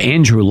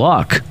Andrew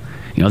Luck,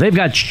 they've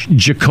got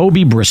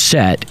Jacoby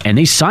Brissett, and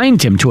they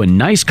signed him to a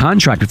nice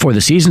contract before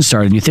the season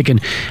started. And you're thinking,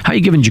 how are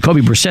you giving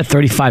Jacoby Brissett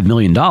 $35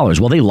 million?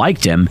 Well, they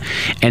liked him,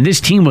 and this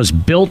team was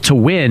built to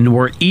win,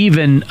 where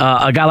even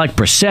a guy like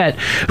Brissett,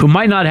 who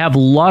might not have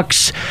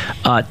Luck's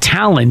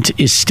talent,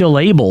 is still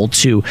able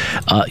to,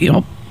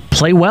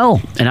 play well,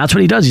 and that's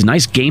what he does. He's a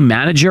nice game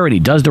manager, and he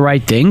does the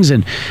right things,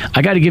 and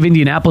I got to give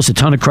Indianapolis a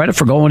ton of credit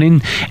for going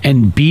in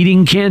and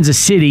beating Kansas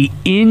City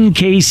in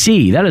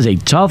KC. That is a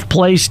tough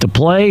place to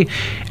play,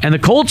 and the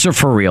Colts are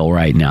for real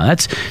right now.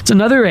 It's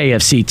another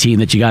AFC team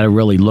that you got to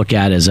really look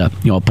at as a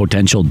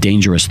potential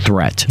dangerous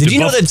threat. Did you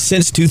know that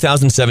since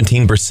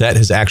 2017, Brissett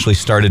has actually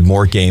started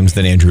more games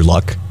than Andrew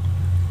Luck?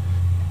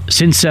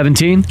 Since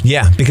 17?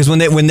 Yeah, because when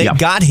they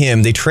got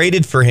him, they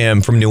traded for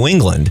him from New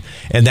England,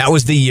 and that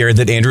was the year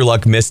that Andrew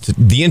Luck missed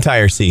the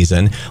entire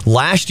season.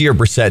 Last year,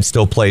 Brissett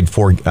still played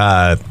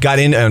got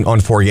in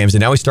on 4 games,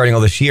 and now he's starting all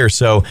this year.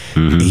 So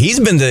he's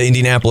been the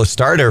Indianapolis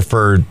starter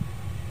for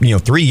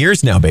 3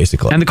 years now,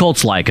 basically. And the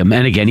Colts like him.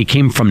 And again, he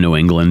came from New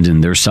England,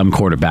 and there's some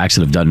quarterbacks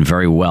that have done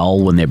very well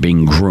when they're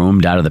being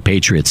groomed out of the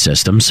Patriots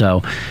system.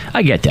 So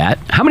I get that.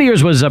 How many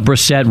years was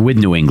Brissett with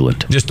New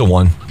England? Just the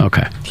one.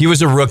 Okay. He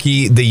was a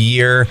rookie the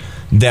year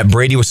that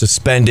Brady was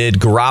suspended.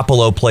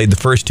 Garoppolo played the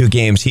first 2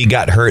 games. He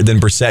got hurt. Then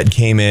Brissett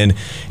came in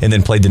and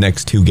then played the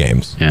next 2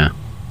 games. Yeah.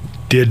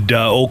 Did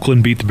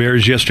Oakland beat the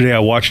Bears yesterday? I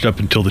watched up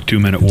until the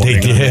 2-minute warning.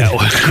 They did.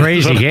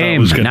 Crazy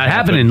game. Now, it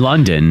happened in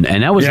London,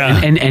 and that was. Yeah.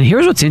 And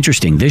here's what's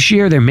interesting: this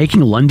year they're making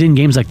London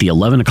games like the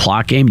 11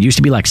 o'clock game. It used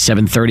to be like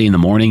 7:30 in the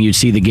morning. You'd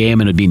see the game,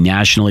 and it'd be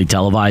nationally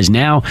televised.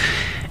 Now,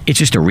 it's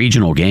just a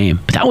regional game.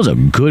 But that was a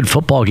good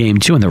football game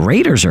too, and the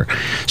Raiders are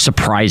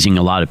surprising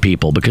a lot of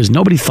people because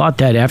nobody thought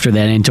that after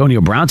that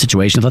Antonio Brown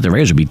situation, thought the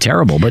Raiders would be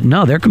terrible. But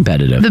no, they're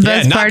competitive. The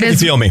best part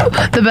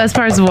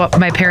is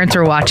my parents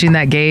were watching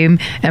that game,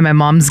 and my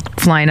mom's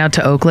flying out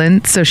to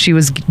Oakland, so she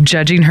was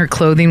judging her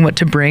clothing, what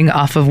to bring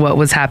off of what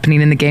was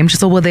happening in the game. She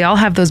said, well, they all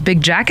have those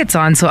big jackets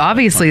on, so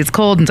obviously it's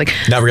cold. And it's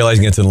like, not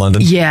realizing it's in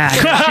London. Yeah.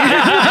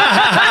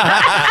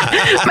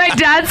 My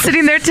dad's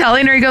sitting there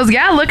telling her, he goes,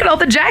 yeah, look at all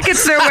the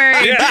jackets they're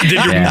wearing.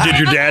 Yeah. Did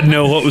your dad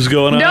know what was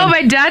going on? No,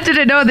 my dad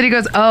didn't know. Then he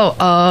goes,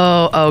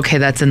 oh, okay,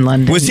 that's in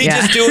London. Was he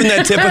just doing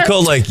that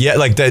typical, like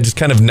that, just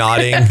kind of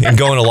nodding and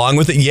going along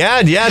with it?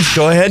 Yeah, just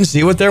go ahead and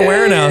see what they're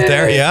wearing out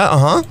there.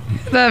 Yeah,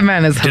 That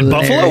man is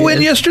hilarious. Did Buffalo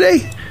win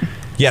yesterday?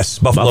 Yes,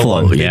 Buffalo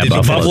won. Yeah,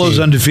 Buffalo's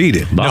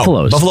undefeated.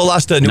 Buffalo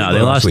lost to New No,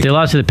 they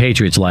lost to the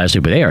Patriots last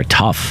week, but they are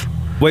tough.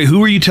 Wait,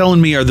 who are you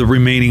telling me are the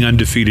remaining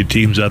undefeated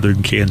teams other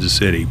than Kansas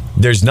City?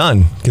 There's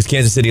none, because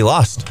Kansas City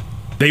lost.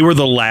 They were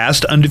the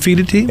last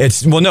undefeated team?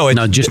 It's just New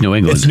England.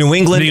 It's New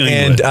England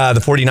and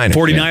the 49ers.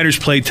 49ers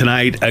play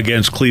tonight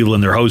against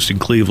Cleveland. They're hosting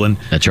Cleveland.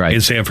 That's right.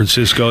 In San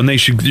Francisco, and they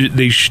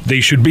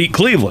should beat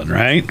Cleveland,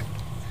 right?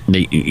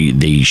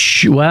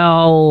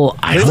 Well,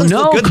 I don't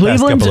know.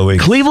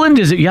 Cleveland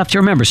is. You have to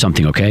remember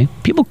something, okay?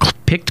 People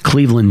picked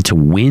Cleveland to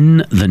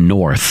win the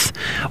North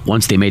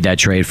once they made that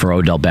trade for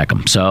Odell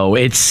Beckham. So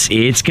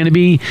it's going to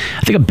be,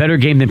 I think, a better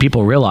game than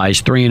people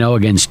realize. 3-0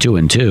 against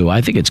 2-2.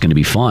 I think it's going to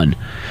be fun.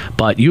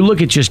 But you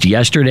look at just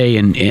yesterday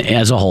and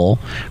as a whole,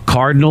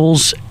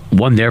 Cardinals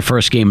won their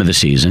first game of the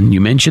season.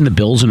 You mentioned the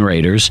Bills and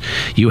Raiders.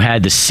 You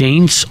had the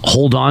Saints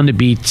hold on to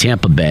beat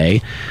Tampa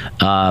Bay.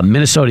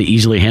 Minnesota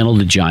easily handled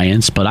the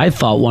Giants, but I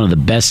thought one of the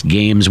best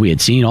games we had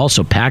seen.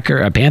 Also,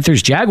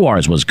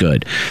 Panthers-Jaguars was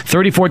good.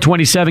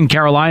 34-27,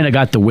 Carolina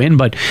got the win,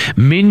 but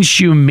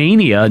Minshew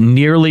Mania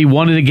nearly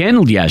won it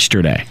again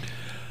yesterday.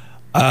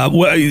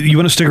 Well, you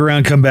want to stick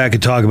around, come back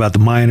and talk about the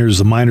Miners.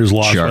 The Miners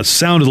lost. Sure. It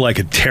sounded like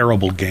a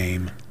terrible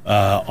game.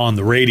 On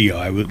the radio,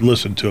 I would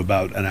listen to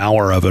about an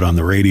hour of it on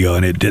the radio,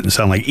 and it didn't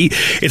sound like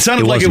it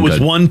sounded like it was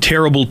good. One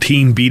terrible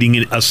team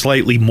beating a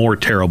slightly more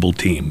terrible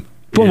team.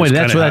 Well, wait,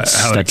 that's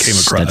how it came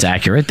across. That's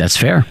accurate. That's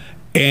fair.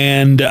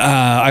 And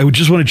I would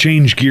just want to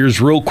change gears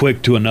real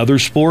quick to another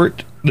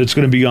sport that's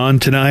going to be on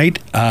tonight.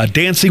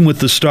 Dancing with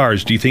the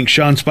Stars. Do you think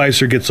Sean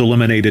Spicer gets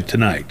eliminated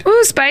tonight?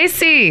 Ooh,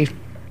 spicy.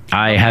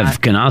 I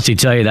can honestly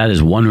tell you that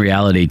is one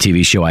reality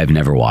TV show I've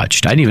never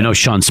watched. I didn't even know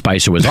Sean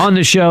Spicer was on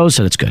the show,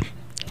 so that's good.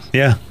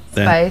 Yeah.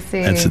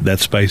 Spicy.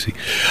 That's spicy.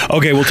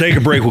 Okay, we'll take a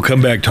break. We'll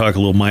come back, talk a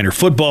little minor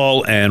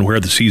football and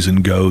where the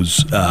season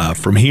goes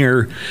from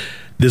here.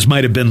 This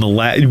might have been the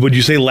last, would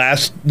you say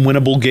last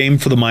winnable game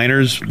for the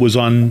Miners was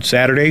on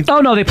Saturday?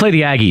 Oh, no, they play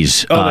the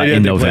Aggies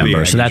in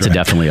November, so that's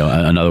definitely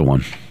another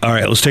one. All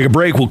right, let's take a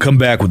break. We'll come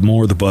back with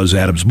more of the Buzz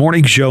Adams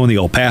Morning Show in the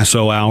El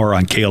Paso Hour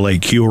on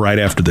KLAQ right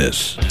after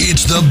this.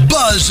 It's the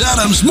Buzz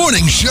Adams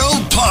Morning Show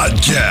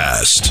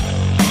podcast.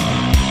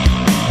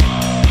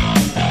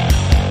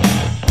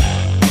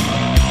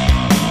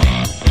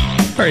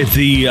 All right,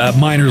 the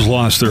Miners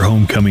lost their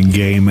homecoming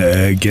game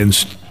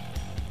against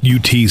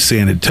UT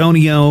San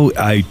Antonio.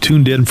 I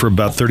tuned in for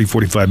about 30,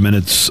 45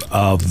 minutes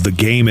of the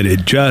game, and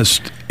it's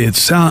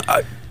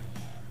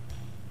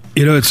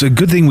a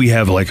good thing we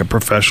have like a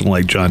professional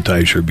like John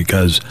Teicher,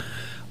 because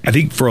I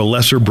think for a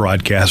lesser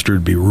broadcaster,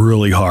 it'd be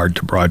really hard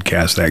to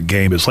broadcast that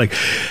game. It's like,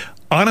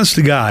 honest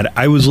to God,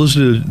 I was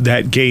listening to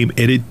that game,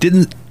 and it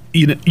didn't.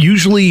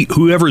 Usually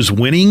whoever's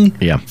winning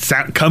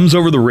comes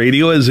over the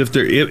radio as if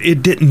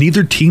it didn't.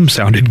 Neither team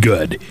sounded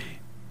good,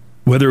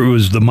 whether it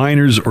was the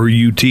Miners or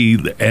UT,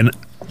 and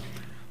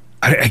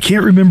I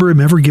can't remember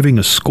him ever giving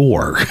a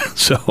score,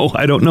 so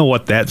I don't know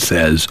what that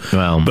says.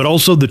 Well, but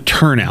also the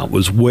turnout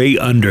was way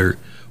under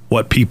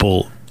what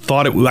people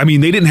thought it was. I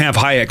mean, they didn't have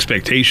high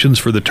expectations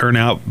for the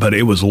turnout, but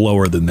it was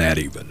lower than that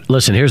even.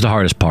 Listen, here's the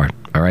hardest part,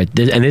 all right?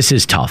 And this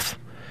is tough.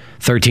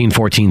 13,000,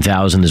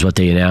 14,000 is what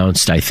they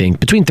announced, I think.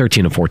 Between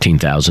 13,000 and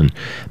 14,000.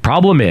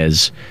 Problem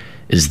is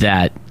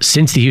that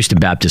since the Houston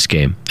Baptist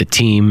game, the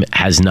team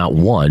has not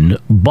won,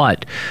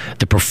 but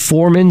the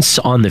performance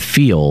on the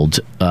field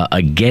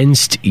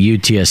against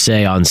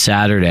UTSA on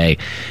Saturday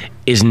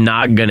is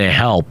not going to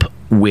help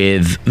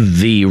with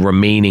the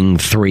remaining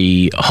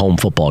 3 home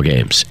football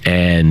games.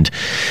 And,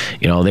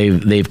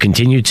 they've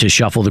continued to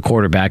shuffle the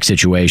quarterback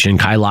situation.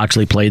 Kai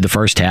Loxley played the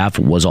first half,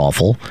 was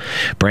awful.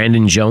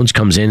 Brandon Jones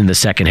comes in the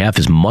second half,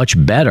 is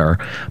much better,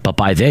 but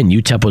by then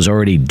UTEP was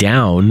already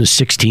down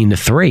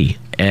 16-3.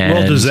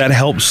 Well, does that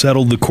help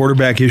settle the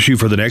quarterback issue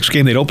for the next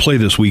game? They don't play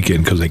this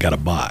weekend because they got a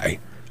bye.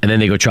 And then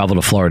they go travel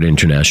to Florida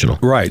International.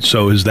 Right.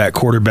 So is that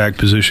quarterback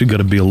position going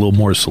to be a little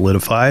more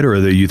solidified, or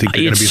you think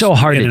they're going to be so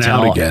hard in to and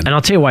tell out again? And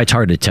I'll tell you why it's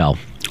hard to tell.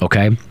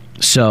 Okay.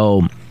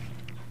 So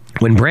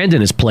when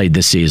Brandon has played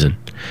this season,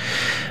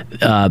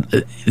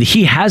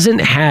 he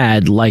hasn't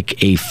had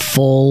like a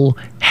full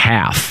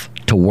half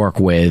to work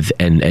with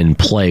and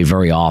play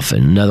very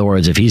often. In other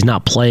words, if he's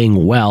not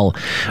playing well,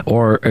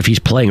 or if he's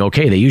playing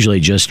okay, they usually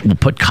just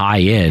put Kai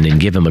in and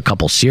give him a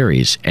couple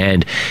series,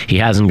 and he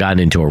hasn't gotten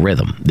into a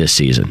rhythm this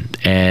season.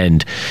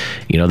 And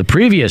the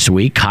previous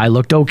week Kai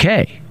looked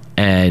okay,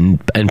 and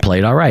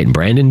played all right, and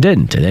Brandon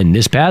didn't. And then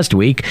this past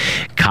week,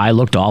 Kai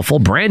looked awful,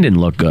 Brandon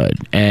looked good.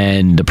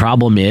 And the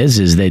problem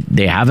is that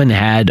they haven't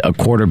had a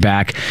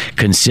quarterback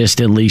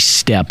consistently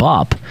step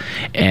up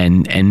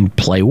and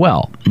play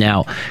well.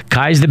 Now,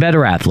 Kai's the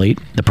better athlete.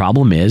 The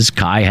problem is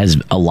Kai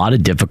has a lot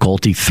of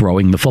difficulty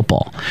throwing the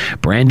football.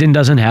 Brandon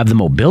doesn't have the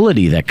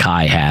mobility that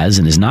Kai has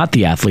and is not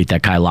the athlete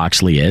that Kai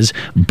Loxley is,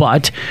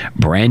 but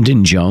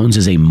Brandon Jones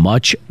is a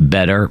much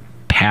better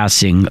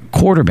passing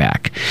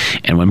quarterback.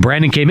 And when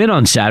Brandon came in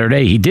on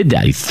Saturday, he did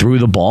that. He threw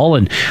the ball,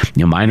 and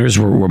Miners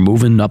were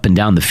moving up and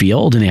down the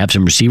field, and they have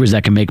some receivers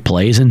that can make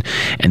plays, and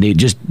they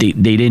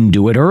didn't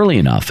do it early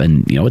enough.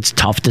 And it's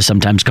tough to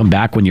sometimes come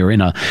back when you're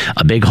in a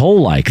big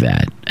hole like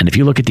that. And if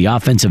you look at the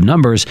offensive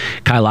numbers,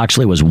 Kai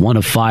Loxley was 1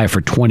 of 5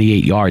 for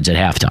 28 yards at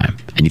halftime.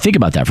 And you think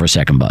about that for a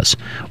second, Buzz.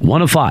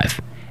 1 of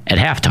 5 at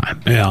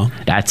halftime. Yeah.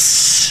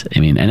 That's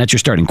your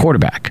starting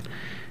quarterback.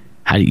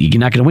 You're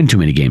not going to win too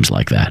many games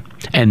like that.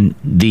 And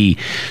the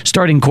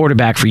starting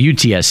quarterback for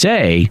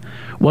UTSA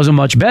wasn't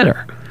much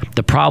better.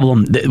 The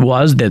problem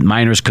was that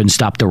Miners couldn't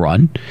stop the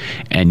run,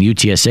 and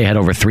UTSA had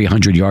over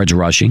 300 yards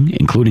rushing,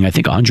 including, I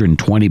think,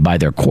 120 by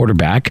their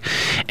quarterback.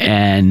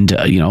 And,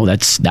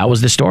 that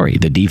was the story.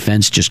 The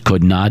defense just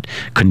could not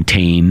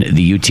contain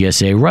the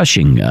UTSA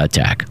rushing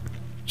attack.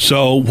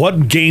 So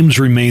what games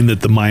remain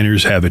that the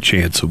Miners have a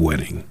chance of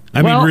winning?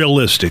 I mean,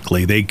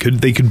 realistically, they could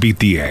beat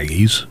the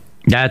Aggies.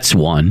 That's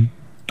one.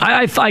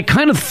 I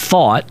kind of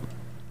thought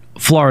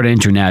Florida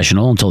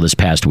International until this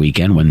past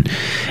weekend when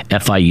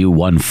FIU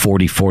won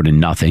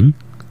 44-0.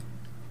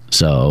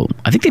 So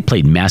I think they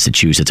played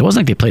Massachusetts. It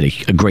wasn't like they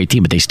played a great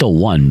team, but they still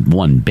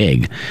won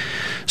big.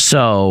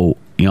 So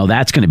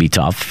that's going to be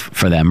tough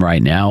for them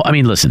right now. I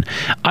mean, listen,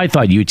 I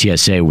thought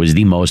UTSA was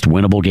the most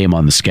winnable game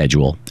on the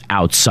schedule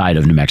outside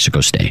of New Mexico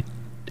State,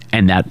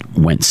 and that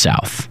went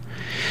south.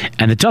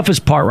 And the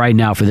toughest part right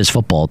now for this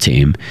football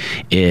team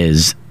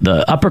is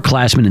the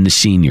upperclassmen and the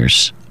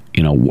seniors,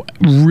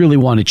 really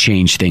want to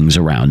change things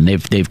around.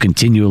 They've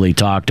continually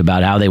talked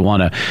about how they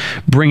want to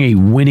bring a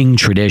winning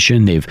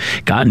tradition. They've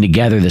gotten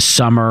together this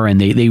summer, and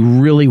they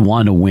really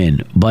want to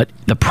win. But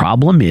the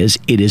problem is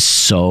it is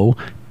so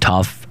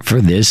tough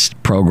for this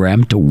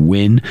program to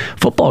win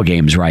football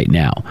games right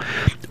now.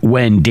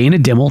 When Dana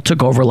Dimmel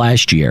took over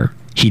last year,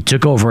 he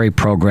took over a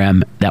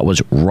program that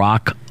was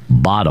rock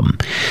bottom.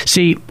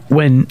 See,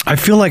 when I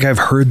feel like I've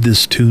heard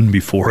this tune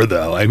before,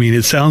 though. I mean,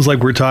 it sounds like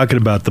we're talking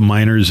about the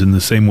Miners in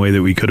the same way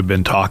that we could have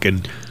been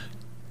talking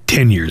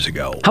 10 years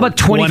ago. How about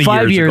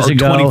 25 years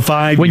ago?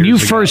 25 when years you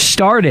ago. first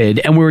started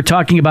and we were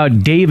talking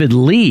about David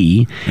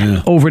Lee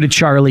over to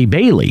Charlie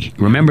Bailey.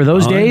 Remember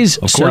those days?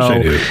 Of course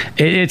I do.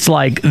 It's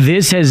like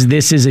this is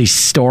a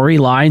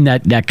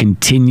storyline that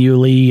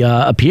continually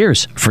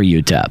appears for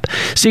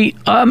UTEP. See,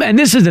 and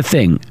this is the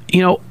thing,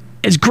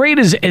 as great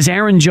as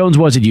Aaron Jones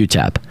was at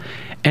UTEP,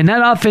 and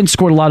that offense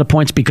scored a lot of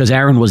points because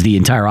Aaron was the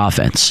entire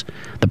offense.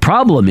 The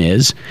problem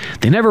is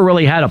they never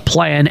really had a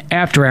plan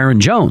after Aaron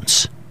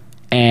Jones.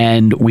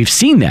 And we've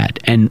seen that.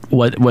 And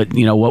what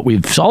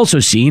we've also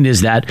seen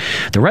is that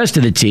the rest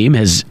of the team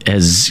has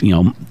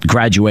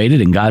graduated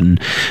and gotten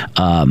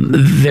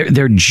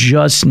they're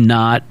just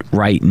not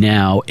right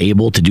now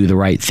able to do the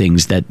right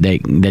things that they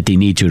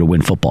need to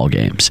win football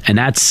games. And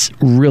that's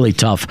really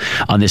tough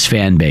on this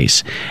fan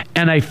base.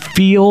 And I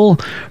feel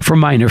for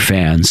Miner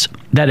fans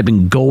that have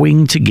been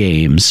going to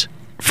games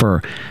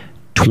for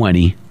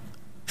 20,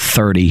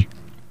 30,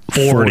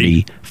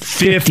 40,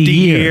 50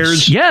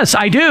 years. Yes,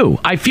 I do.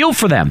 I feel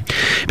for them.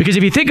 Because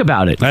if you think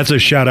about it. That's a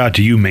shout out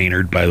to you,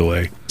 Maynard, by the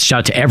way. Shout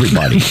out to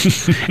everybody.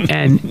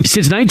 And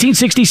since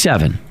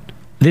 1967,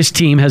 this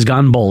team has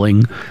gone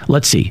bowling.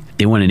 Let's see.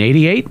 They went in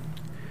 88.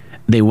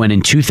 They went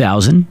in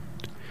 2000.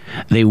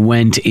 They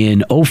went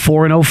in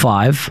 04 and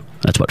 05.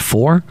 That's what,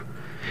 4?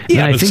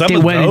 Yeah, and I think they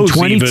went in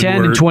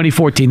 2010 and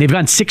 2014. They've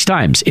gone 6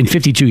 times in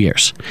 52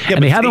 years. Yeah,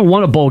 and they haven't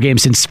won a bowl game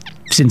since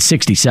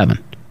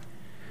 67.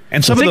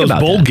 And some of those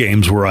bowl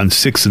games were on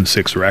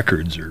 6-6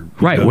 records, or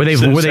where they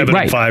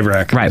 7-5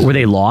 records, right? Where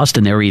they lost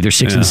and they were either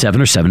 6-7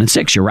 or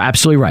 7-6. You're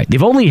absolutely right. They've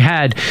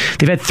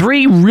had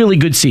 3 really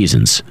good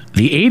seasons.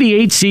 The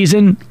 '88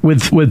 season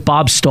with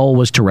Bob Stoll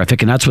was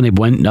terrific, and that's when they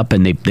went up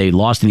and they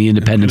lost in the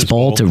Independence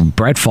Bowl to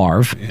Brett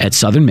Favre at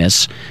Southern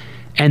Miss,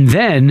 and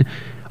then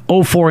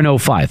 04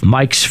 and 05,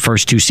 Mike's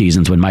first 2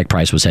 seasons when Mike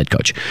Price was head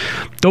coach.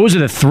 Those are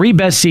the 3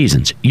 best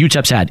seasons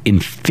UTEP's had in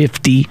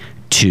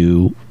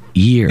 52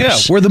 years. Yeah,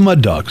 we're the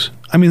Mud Dogs.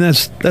 I mean,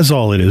 that's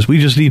all it is. We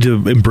just need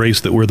to embrace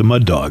that we're the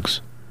Mud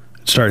Dogs.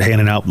 Start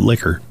handing out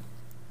liquor.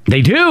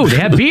 They do. They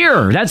have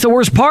beer. That's the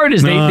worst part.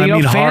 Is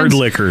fans, hard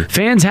liquor.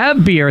 Fans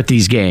have beer at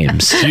these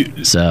games.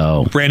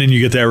 So, Brandon, you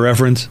get that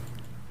reference?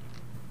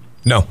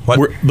 No. What?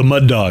 We're the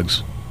Mud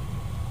Dogs.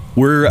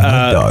 We're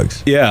Mud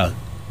Dogs. Yeah.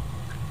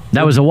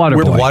 That was a water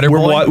boy. We're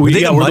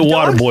the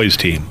Water Boys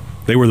team.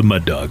 They were the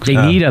Mud Dogs. They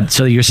need a.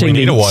 So you're saying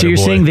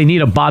saying they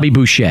need a Bobby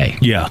Boucher.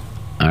 Yeah.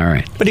 All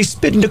right. But he's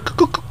spitting the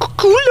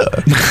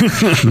cooler.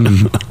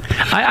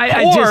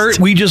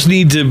 We just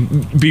need to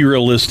be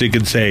realistic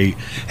and say,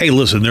 hey,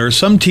 listen, there are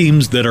some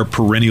teams that are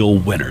perennial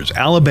winners.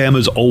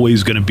 Alabama's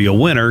always going to be a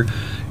winner.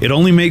 It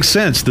only makes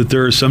sense that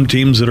there are some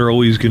teams that are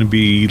always going to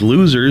be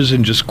losers,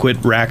 and just quit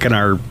racking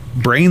our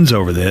brains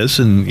over this.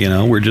 And,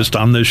 we're just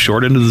on the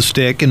short end of the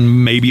stick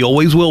and maybe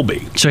always will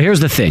be. So here's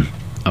the thing,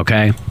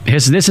 okay?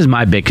 This is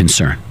my big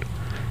concern.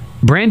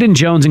 Brandon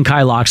Jones and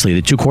Kyle Loxley,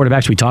 the two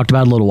quarterbacks we talked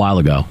about a little while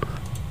ago,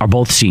 are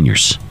both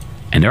seniors.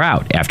 And they're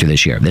out after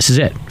this year. This is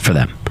it for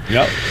them.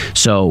 Yep.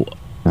 So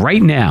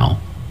right now,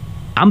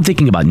 I'm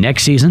thinking about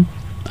next season.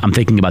 I'm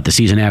thinking about the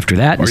season after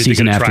that and the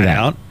season after that.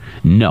 Out?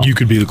 No. You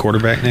could be the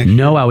quarterback next?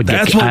 No, I would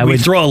get killed. That's what we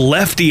throw a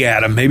lefty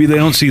at him. Maybe they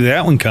don't see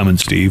that one coming,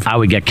 Steve. I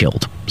would get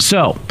killed.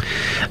 So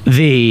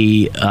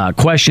the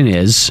question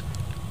is,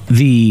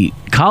 the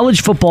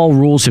college football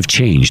rules have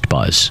changed,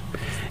 Buzz.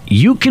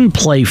 You can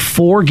play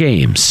 4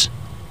 games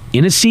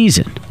in a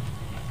season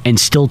and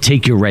still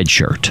take your red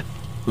shirt.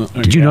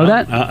 Did you know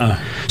that?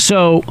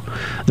 So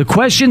the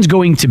question's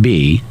going to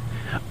be,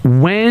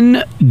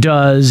 when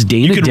does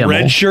Dana You can Dimmel...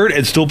 red shirt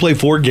and still play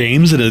 4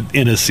 games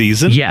in a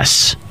season?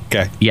 Yes.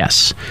 Okay.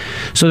 Yes.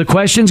 So the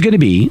question's going to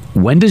be,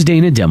 when does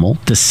Dana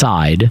Dimmel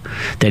decide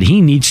that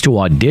he needs to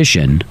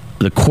audition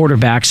the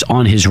quarterbacks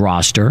on his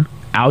roster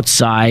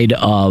outside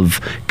of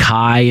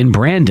Kai and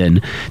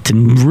Brandon to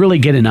really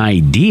get an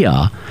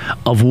idea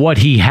of what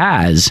he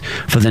has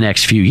for the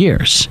next few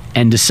years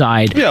and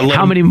decide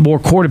how many more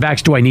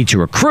quarterbacks do I need to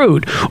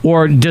recruit,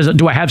 or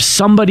do I have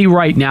somebody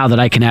right now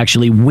that I can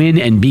actually win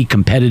and be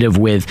competitive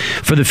with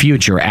for the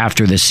future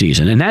after this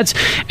season? And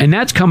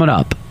that's coming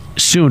up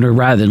sooner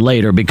rather than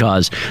later,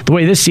 because the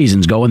way this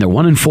season's going, they're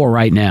 1-4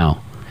 right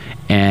now.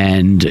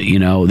 And,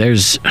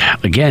 there's,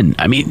 again,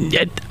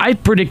 I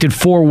predicted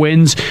 4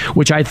 wins,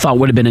 which I thought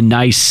would have been a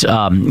nice,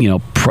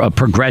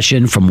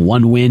 progression from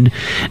 1 win.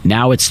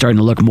 Now it's starting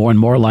to look more and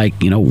more like,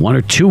 1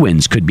 or 2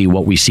 wins could be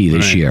what we see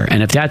this year.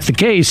 And if that's the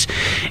case,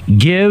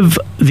 give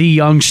the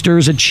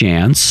youngsters a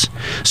chance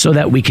so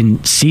that we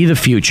can see the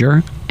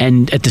future.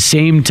 And at the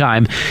same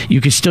time,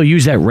 you can still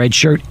use that red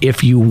shirt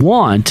if you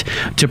want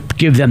to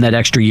give them that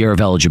extra year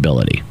of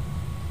eligibility.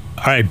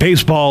 All right,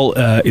 baseball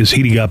is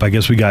heating up. I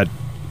guess we got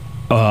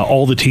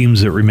all the teams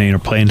that remain are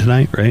playing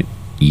tonight, right?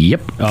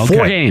 Yep. Okay.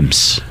 4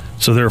 games.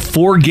 So there are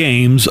 4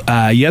 games.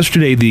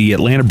 Yesterday, the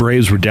Atlanta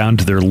Braves were down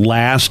to their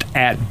last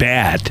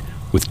at-bat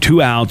with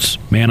 2 outs,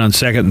 man on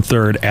second and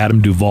third,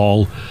 Adam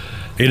Duvall.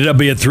 Ended up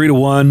being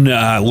 3-1.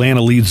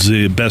 Atlanta leads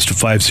the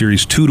best-of-5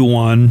 series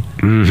 2-1.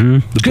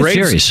 Mm-hmm. The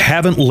Braves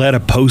haven't led a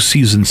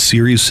postseason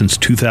series since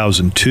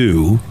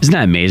 2002. Isn't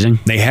that amazing?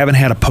 They haven't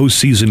had a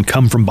postseason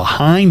come from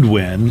behind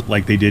win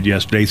like they did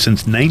yesterday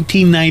since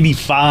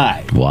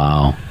 1995.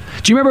 Wow.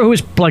 Do you remember who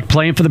was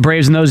playing for the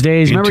Braves in those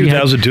days? In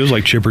 2002, it was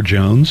like Chipper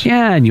Jones.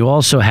 Yeah, and you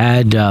also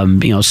had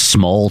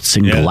Smoltz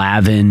and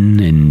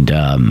Glavine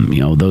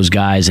and those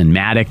guys and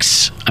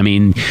Maddox.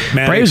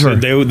 Braves were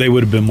they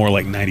would have been more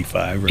like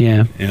 95.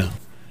 Right?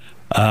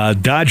 Yeah.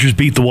 Dodgers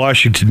beat the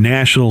Washington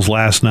Nationals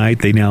last night.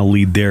 They now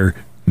lead their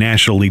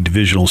National League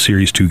Divisional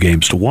Series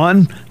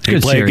 2-1.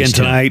 They play again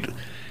tonight,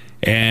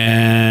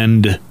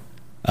 and.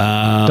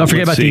 Don't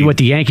forget about what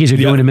the Yankees are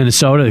doing in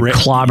Minnesota,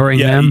 clobbering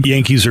them.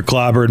 Yankees are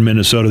clobbering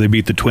Minnesota. They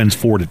beat the Twins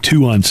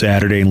 4-2 on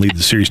Saturday and lead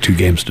the series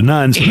 2-0.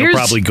 So they'll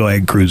probably go ahead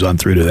and cruise on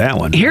through to that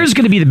one. Here's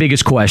going to be the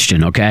biggest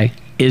question, okay?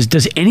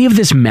 Does any of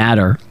this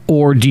matter,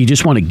 or do you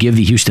just want to give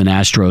the Houston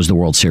Astros the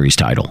World Series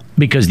title?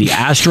 Because the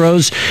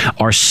Astros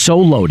are so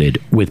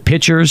loaded with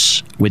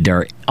pitchers, with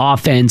their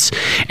offense,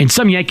 and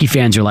some Yankee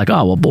fans are like,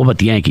 oh, well, what about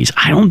the Yankees?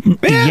 The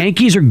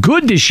Yankees are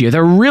good this year.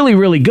 They're really,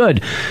 really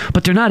good,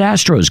 but they're not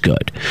Astros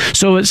good.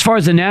 So as far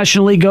as the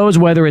National League goes,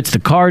 whether it's the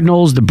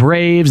Cardinals, the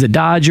Braves, the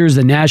Dodgers,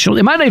 the National,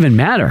 it might not even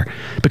matter,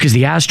 because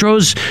the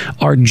Astros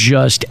are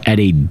just at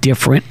a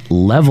different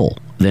level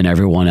than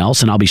everyone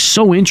else, and I'll be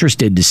so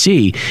interested to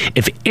see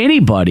if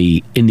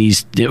anybody in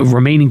these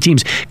remaining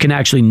teams can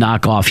actually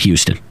knock off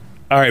Houston.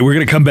 All right, we're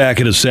going to come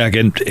back in a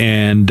second,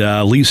 and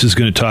Lisa's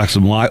going to talk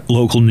some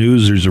local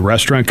news. There's a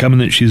restaurant coming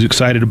that she's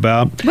excited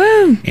about.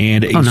 Woo!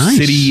 And a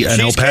city...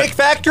 Cheesecake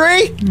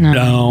Factory?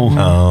 No.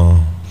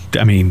 Oh.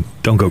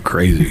 Don't go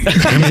crazy.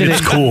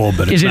 It's cool,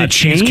 but it's not a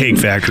Cheesecake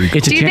Factory.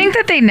 Do you think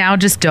that they now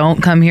just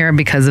don't come here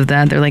because of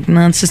that? They're like,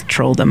 no, let's just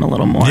troll them a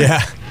little more.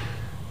 Yeah.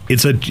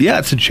 It's a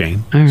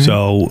chain. Right.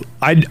 So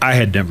I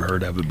had never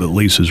heard of it, but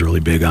Lisa's really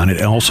big on it.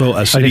 And also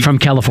a city. Are they from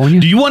California?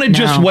 Do you want to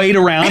just wait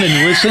around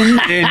and listen,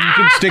 and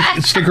you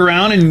can stick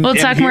around and we'll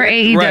talk more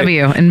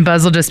AEW, and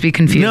Buzz will just be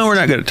confused. No, we're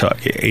not going to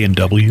talk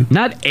A&W.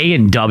 Not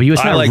A&W.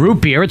 It's not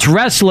root beer. It's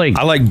wrestling.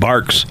 I like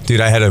Barks.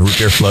 Dude, I had a root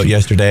beer float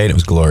yesterday, and it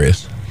was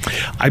glorious.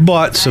 I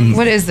bought some.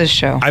 What is this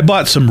show? I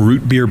bought some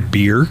root beer,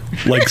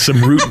 like some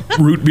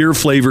root beer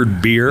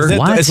flavored beer.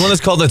 It's one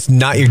that's called "It's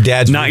Not Your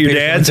Dad's." Not Your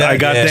Dad's. I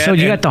got that. So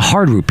you got the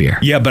hard root beer.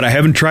 Yeah, but I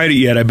haven't tried it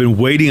yet. I've been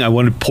waiting. I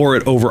want to pour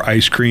it over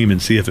ice cream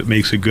and see if it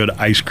makes a good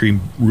ice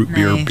cream root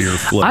beer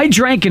float. I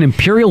drank an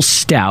Imperial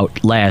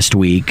Stout last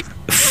week,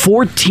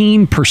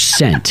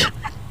 14%.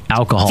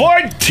 alcohol.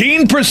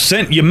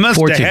 14%. You must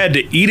 14. have had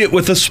to eat it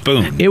with a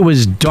spoon. It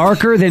was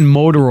darker than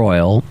motor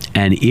oil,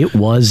 and it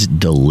was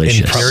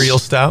delicious. Imperial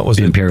Stout? Was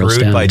Imperial it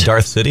brewed Stout. by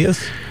Darth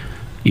Sidious?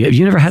 Have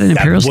you never had an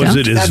Imperial Stout? Was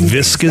it as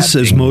viscous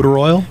as motor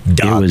oil?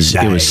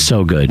 It was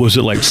so good. Was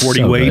it like 40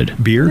 So weight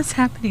good. beer? What's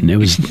happening? It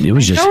was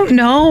just. I don't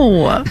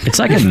know. It's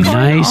like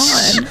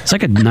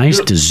a nice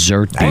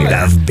dessert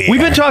beer.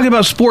 We've been talking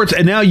about sports,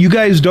 and now you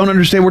guys don't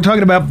understand. We're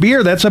talking about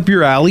beer. That's up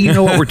your alley. You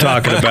know what we're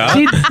talking about.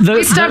 See,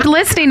 We stopped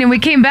listening and we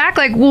came back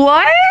like,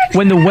 what?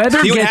 When the weather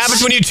See what gets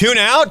happens when you tune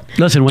out?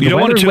 listen, when You the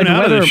don't weather want to tune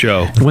out of the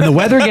show. when the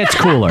weather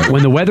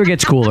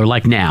gets cooler,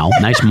 like now,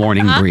 nice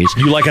morning breeze.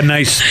 You like a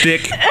nice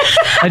thick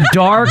A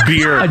dark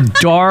beer. a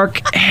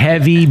dark,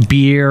 heavy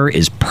beer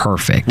is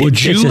perfect. It's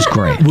just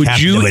great. Would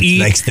you Kaplowitz eat?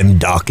 likes them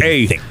dark and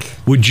Hey, thick.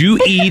 would you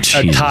eat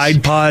a Jesus.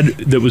 Tide Pod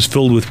that was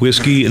filled with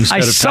whiskey instead I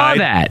of saw Tide?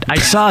 that. I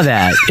saw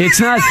that. It's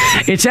not.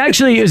 It's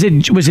actually. Was it?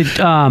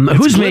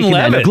 Who's making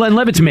that? Glenlivet.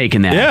 Glenlivet's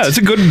making that. Yeah, it's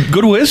a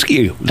good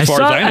whiskey as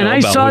far as I know. And I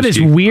about saw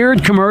whiskey. this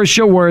weird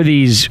commercial where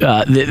these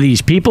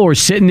people were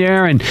sitting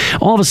there, and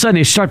all of a sudden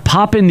they start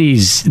popping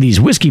these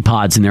whiskey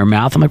pods in their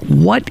mouth. I'm like,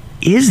 what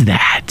is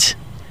that?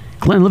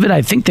 Glenlivet,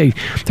 I think they're I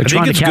trying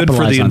think it's to good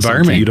capitalize for the on environment.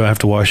 something. You don't have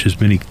to wash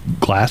as many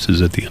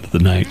glasses at the end of the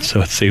night,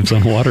 so it saves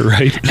on water,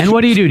 right? And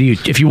what do?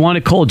 If you want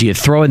it cold, do you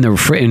throw it in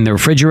the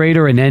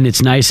refrigerator and then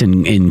it's nice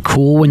and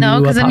cool when No,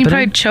 you because then pop you it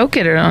probably in? choke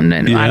it on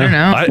it. I don't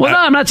know. Well, no,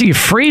 I'm not saying you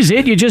freeze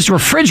it. You just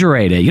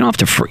refrigerate it. You don't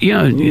have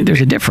to.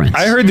 There's a difference.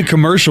 I heard the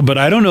commercial, but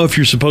I don't know if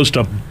you're supposed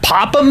to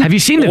pop them. Have you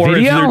seen the or if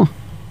video? they're-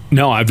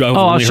 No, I've I'll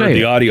only show heard you.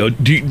 the audio. When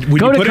Go you to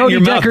put it in Cody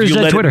your mouth, Decker's do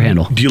you let Twitter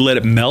handle. Do you let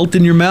it melt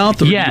in your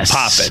mouth, or Yes. do you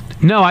pop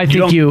it? No, I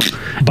think you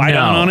bite no,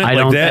 down on it I like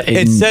don't, that.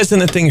 It says in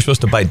the thing you're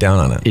supposed to bite down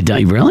on it.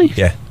 Really?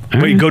 Yeah.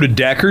 Wait, go to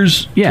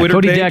Decker's Yeah, Twitter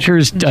Cody page?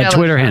 Decker's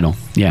Twitter handle.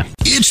 Yeah.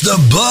 It's the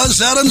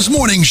Buzz Adams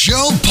Morning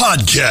Show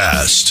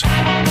podcast.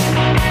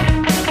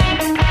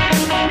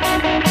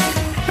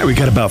 All right, we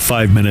got about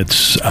 5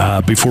 minutes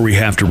before we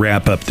have to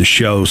wrap up the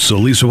show. So,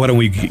 Lisa, why don't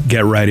we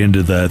get right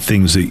into the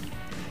things that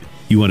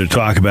you want to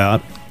talk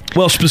about?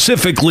 Well,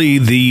 specifically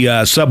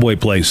the Subway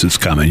place that's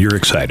coming. You're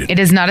excited. It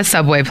is not a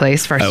Subway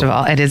place, first of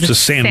all. It is it's a a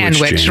sandwich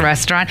chain.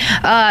 restaurant.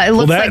 It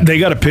looks like... they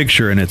got a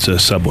picture and it's a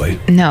Subway.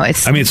 No,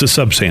 it's... I mean, it's a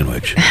sub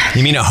sandwich.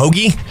 You mean a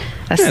hoagie?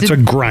 It's a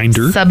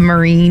grinder.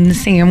 Submarine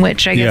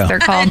sandwich, I guess Yeah. they're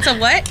called. It's a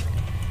what?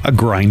 A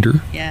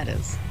grinder. Yeah, it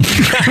is.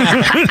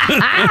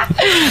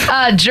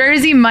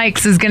 Jersey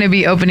Mike's is going to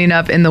be opening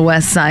up in the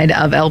west side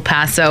of El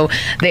Paso.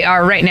 They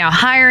are right now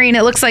hiring.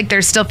 It looks like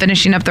they're still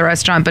finishing up the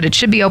restaurant, but it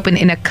should be open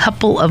in a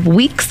couple of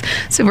weeks.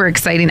 Super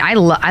exciting. I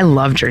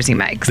love Jersey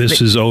Mike's.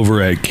 This is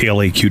over at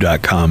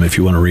klaq.com if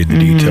you want to read the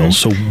details.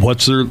 So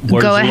what's the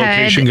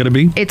location going to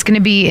be? It's going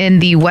to be in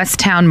the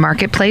Westtown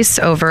Marketplace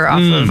over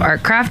off of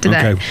Artcraft,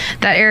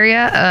 that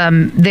area.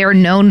 They're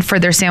known for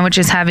their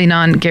sandwiches having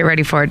on, get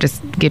ready for it,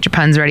 just get your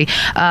puns ready,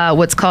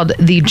 what's called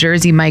the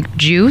Jersey Mike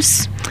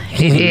Juice.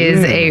 It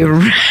is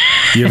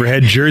You ever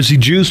had Jersey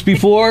Juice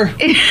before?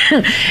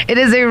 It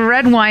is a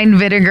red wine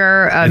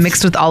vinegar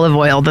mixed with olive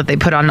oil that they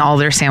put on all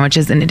their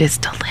sandwiches, and it is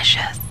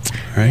delicious.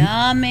 Right.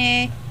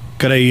 Yummy.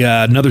 Got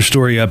another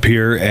story up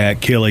here at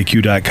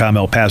klaq.com.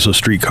 El Paso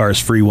streetcars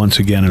free once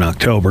again in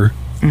October.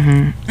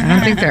 Mm-hmm. I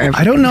don't think they're...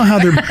 I don't know how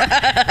they're...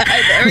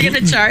 Are we going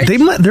to charge?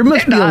 There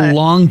must be a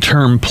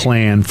long-term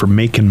plan for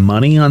making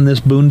money on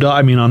this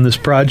on this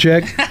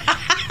project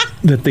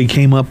that they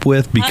came up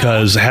with,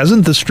 because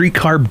hasn't the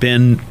streetcar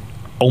been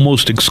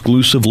almost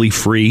exclusively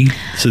free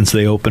since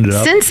they opened it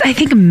up? Since I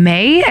think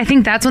May, I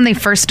think that's when they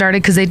first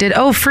started, because they did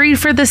free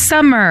for the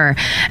summer,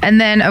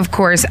 and then of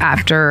course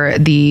after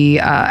the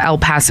El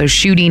Paso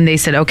shooting, they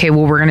said okay,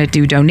 well, we're going to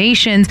do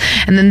donations,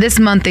 and then this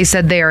month they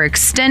said they are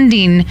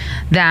extending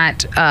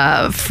that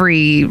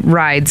free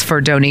rides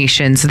for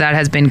donations, so that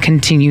has been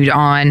continued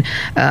on,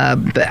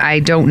 but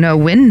I don't know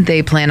when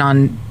they plan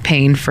on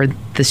paying for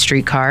the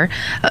streetcar.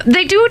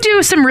 They do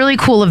some really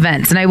cool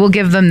events, and I will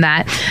give them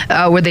that,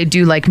 where they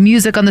do like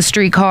music on the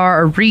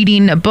streetcar or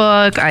reading a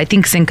book. I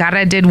think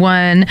Sankara did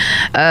one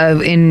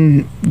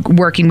in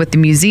working with the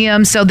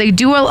museum. So they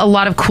do a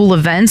lot of cool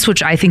events,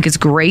 which I think is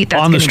great.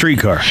 That's on the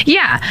streetcar.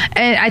 Yeah.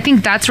 And I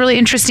think that's really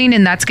interesting,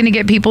 and that's going to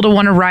get people to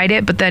want to ride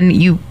it, but then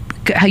you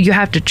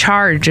have to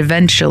charge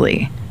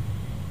eventually.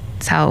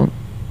 That's how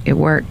it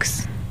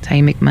works. That's how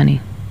you make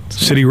money.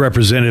 City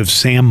Representative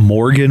Sam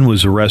Morgan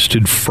was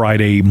arrested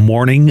Friday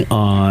morning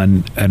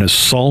on an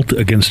assault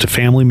against a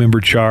family member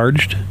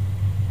charged.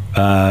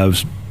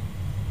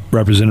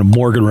 Representative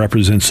Morgan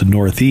represents the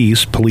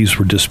Northeast. Police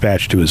were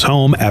dispatched to his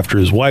home after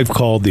his wife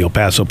called the El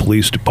Paso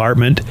Police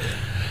Department.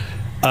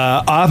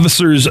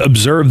 Officers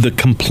observed the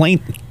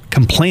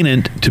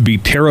complainant to be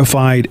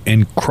terrified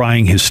and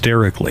crying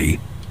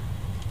hysterically.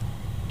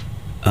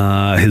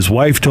 His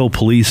wife told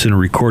police in a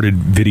recorded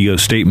video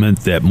statement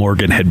that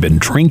Morgan had been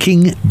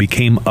drinking,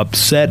 became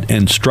upset,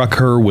 and struck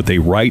her with a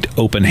right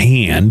open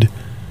hand.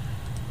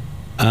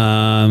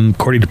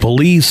 According to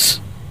police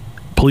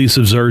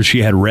observed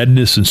she had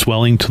redness and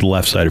swelling to the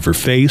left side of her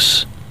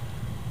face.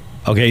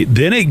 Okay,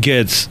 then it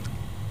gets,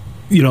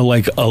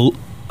 like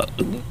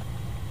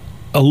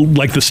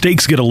like the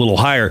stakes get a little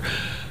higher.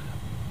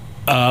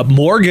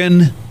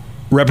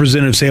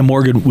 Representative Sam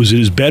Morgan was in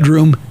his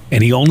bedroom,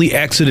 and he only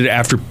exited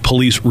after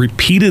police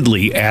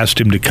repeatedly asked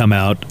him to come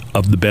out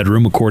of the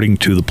bedroom, according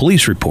to the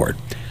police report.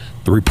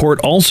 The report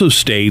also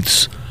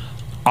states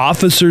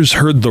officers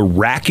heard the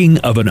racking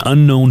of an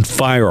unknown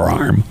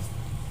firearm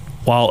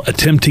while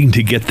attempting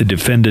to get the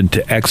defendant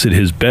to exit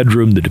his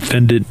bedroom. The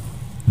defendant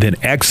then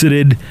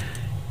exited,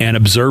 and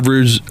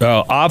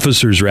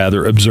officers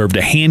observed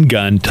a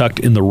handgun tucked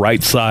in the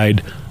right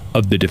side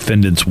of the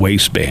defendant's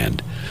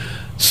waistband.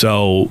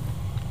 So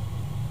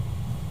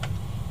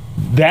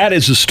that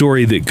is a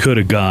story that could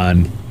have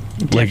gone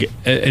like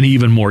an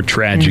even more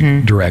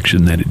tragic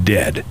direction than it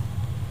did.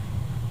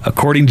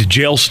 According to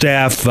jail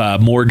staff,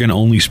 Morgan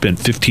only spent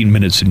 15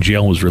 minutes in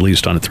jail and was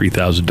released on a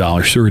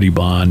 $3,000 surety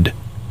bond.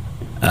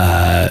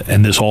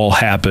 And this all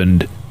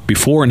happened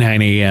before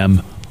 9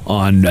 a.m.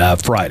 on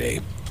Friday.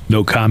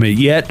 No comment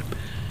yet,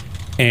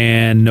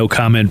 and no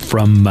comment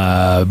from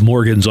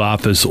Morgan's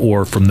office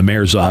or from the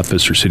mayor's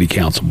office or city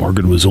council.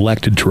 Morgan was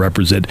elected to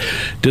represent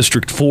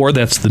District 4,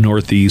 that's the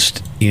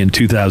Northeast, in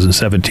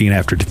 2017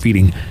 after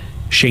defeating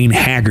Shane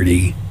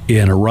Haggerty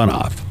in a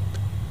runoff.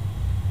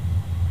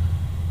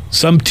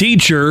 Some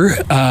teacher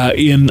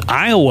in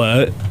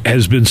Iowa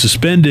has been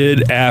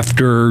suspended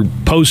after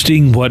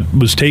posting what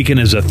was taken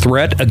as a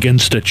threat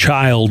against a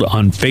child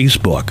on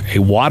Facebook. A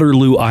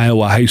Waterloo,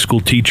 Iowa high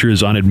school teacher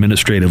is on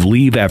administrative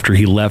leave after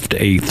he left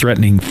a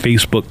threatening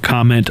Facebook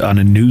comment on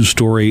a news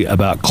story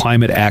about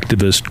climate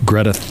activist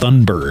Greta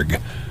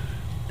Thunberg,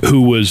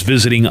 who was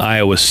visiting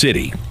Iowa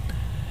City.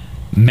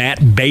 Matt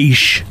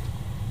Beisch,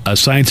 a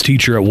science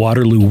teacher at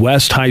Waterloo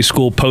West High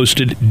School,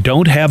 posted,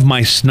 "Don't have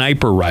my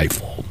sniper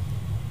rifle."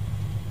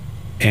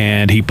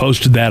 And he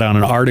posted that on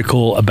an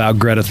article about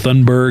Greta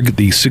Thunberg,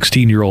 the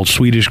 16-year-old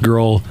Swedish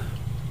girl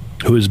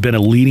who has been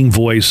a leading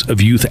voice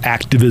of youth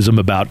activism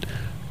about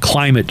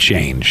climate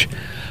change.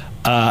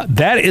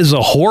 That is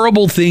a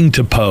horrible thing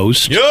to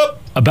post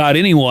about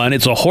anyone.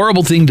 It's a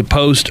horrible thing to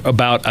post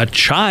about a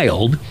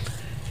child.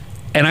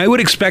 And I would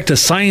expect a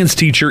science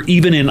teacher,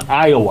 even in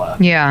Iowa,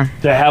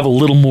 to have a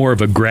little more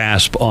of a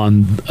grasp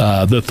on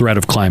the threat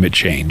of climate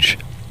change.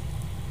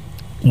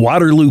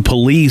 Waterloo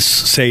police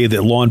say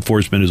that law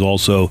enforcement is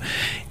also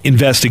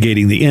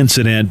investigating the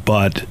incident,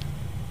 but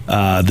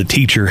the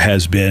teacher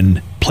has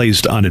been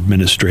placed on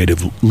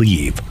administrative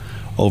leave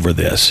over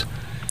this.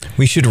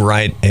 We should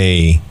write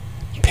a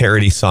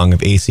parody song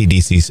of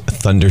AC/DC's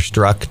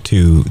Thunderstruck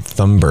to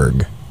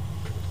Thunberg.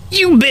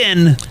 You've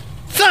been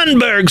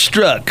Thunberg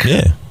struck.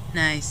 Yeah.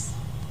 Nice.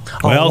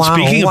 Well,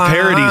 speaking of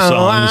parody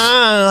songs,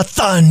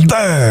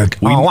 Thunberg.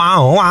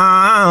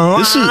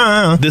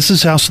 This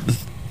is how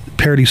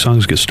parody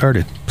songs get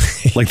started.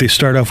 Like they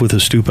start off with a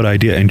stupid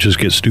idea and just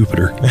get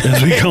stupider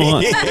as we go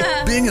on.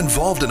 Being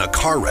involved in a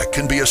car wreck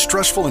can be a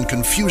stressful and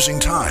confusing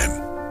time.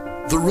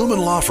 The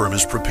Ruman Law Firm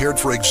is prepared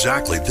for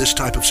exactly this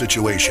type of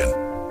situation.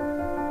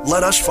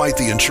 Let us fight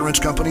the insurance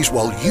companies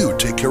while you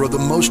take care of the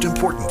most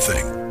important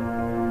thing,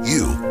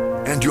 you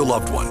and your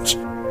loved ones.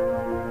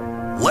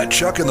 Let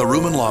Chuck and the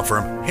Ruman Law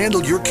Firm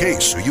handle your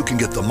case so you can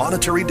get the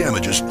monetary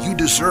damages you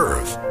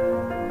deserve.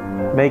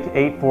 Make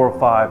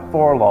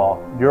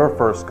 845-4LAW your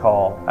first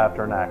call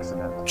after an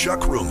accident. Chuck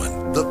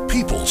Ruman, the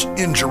People's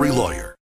Injury Lawyer.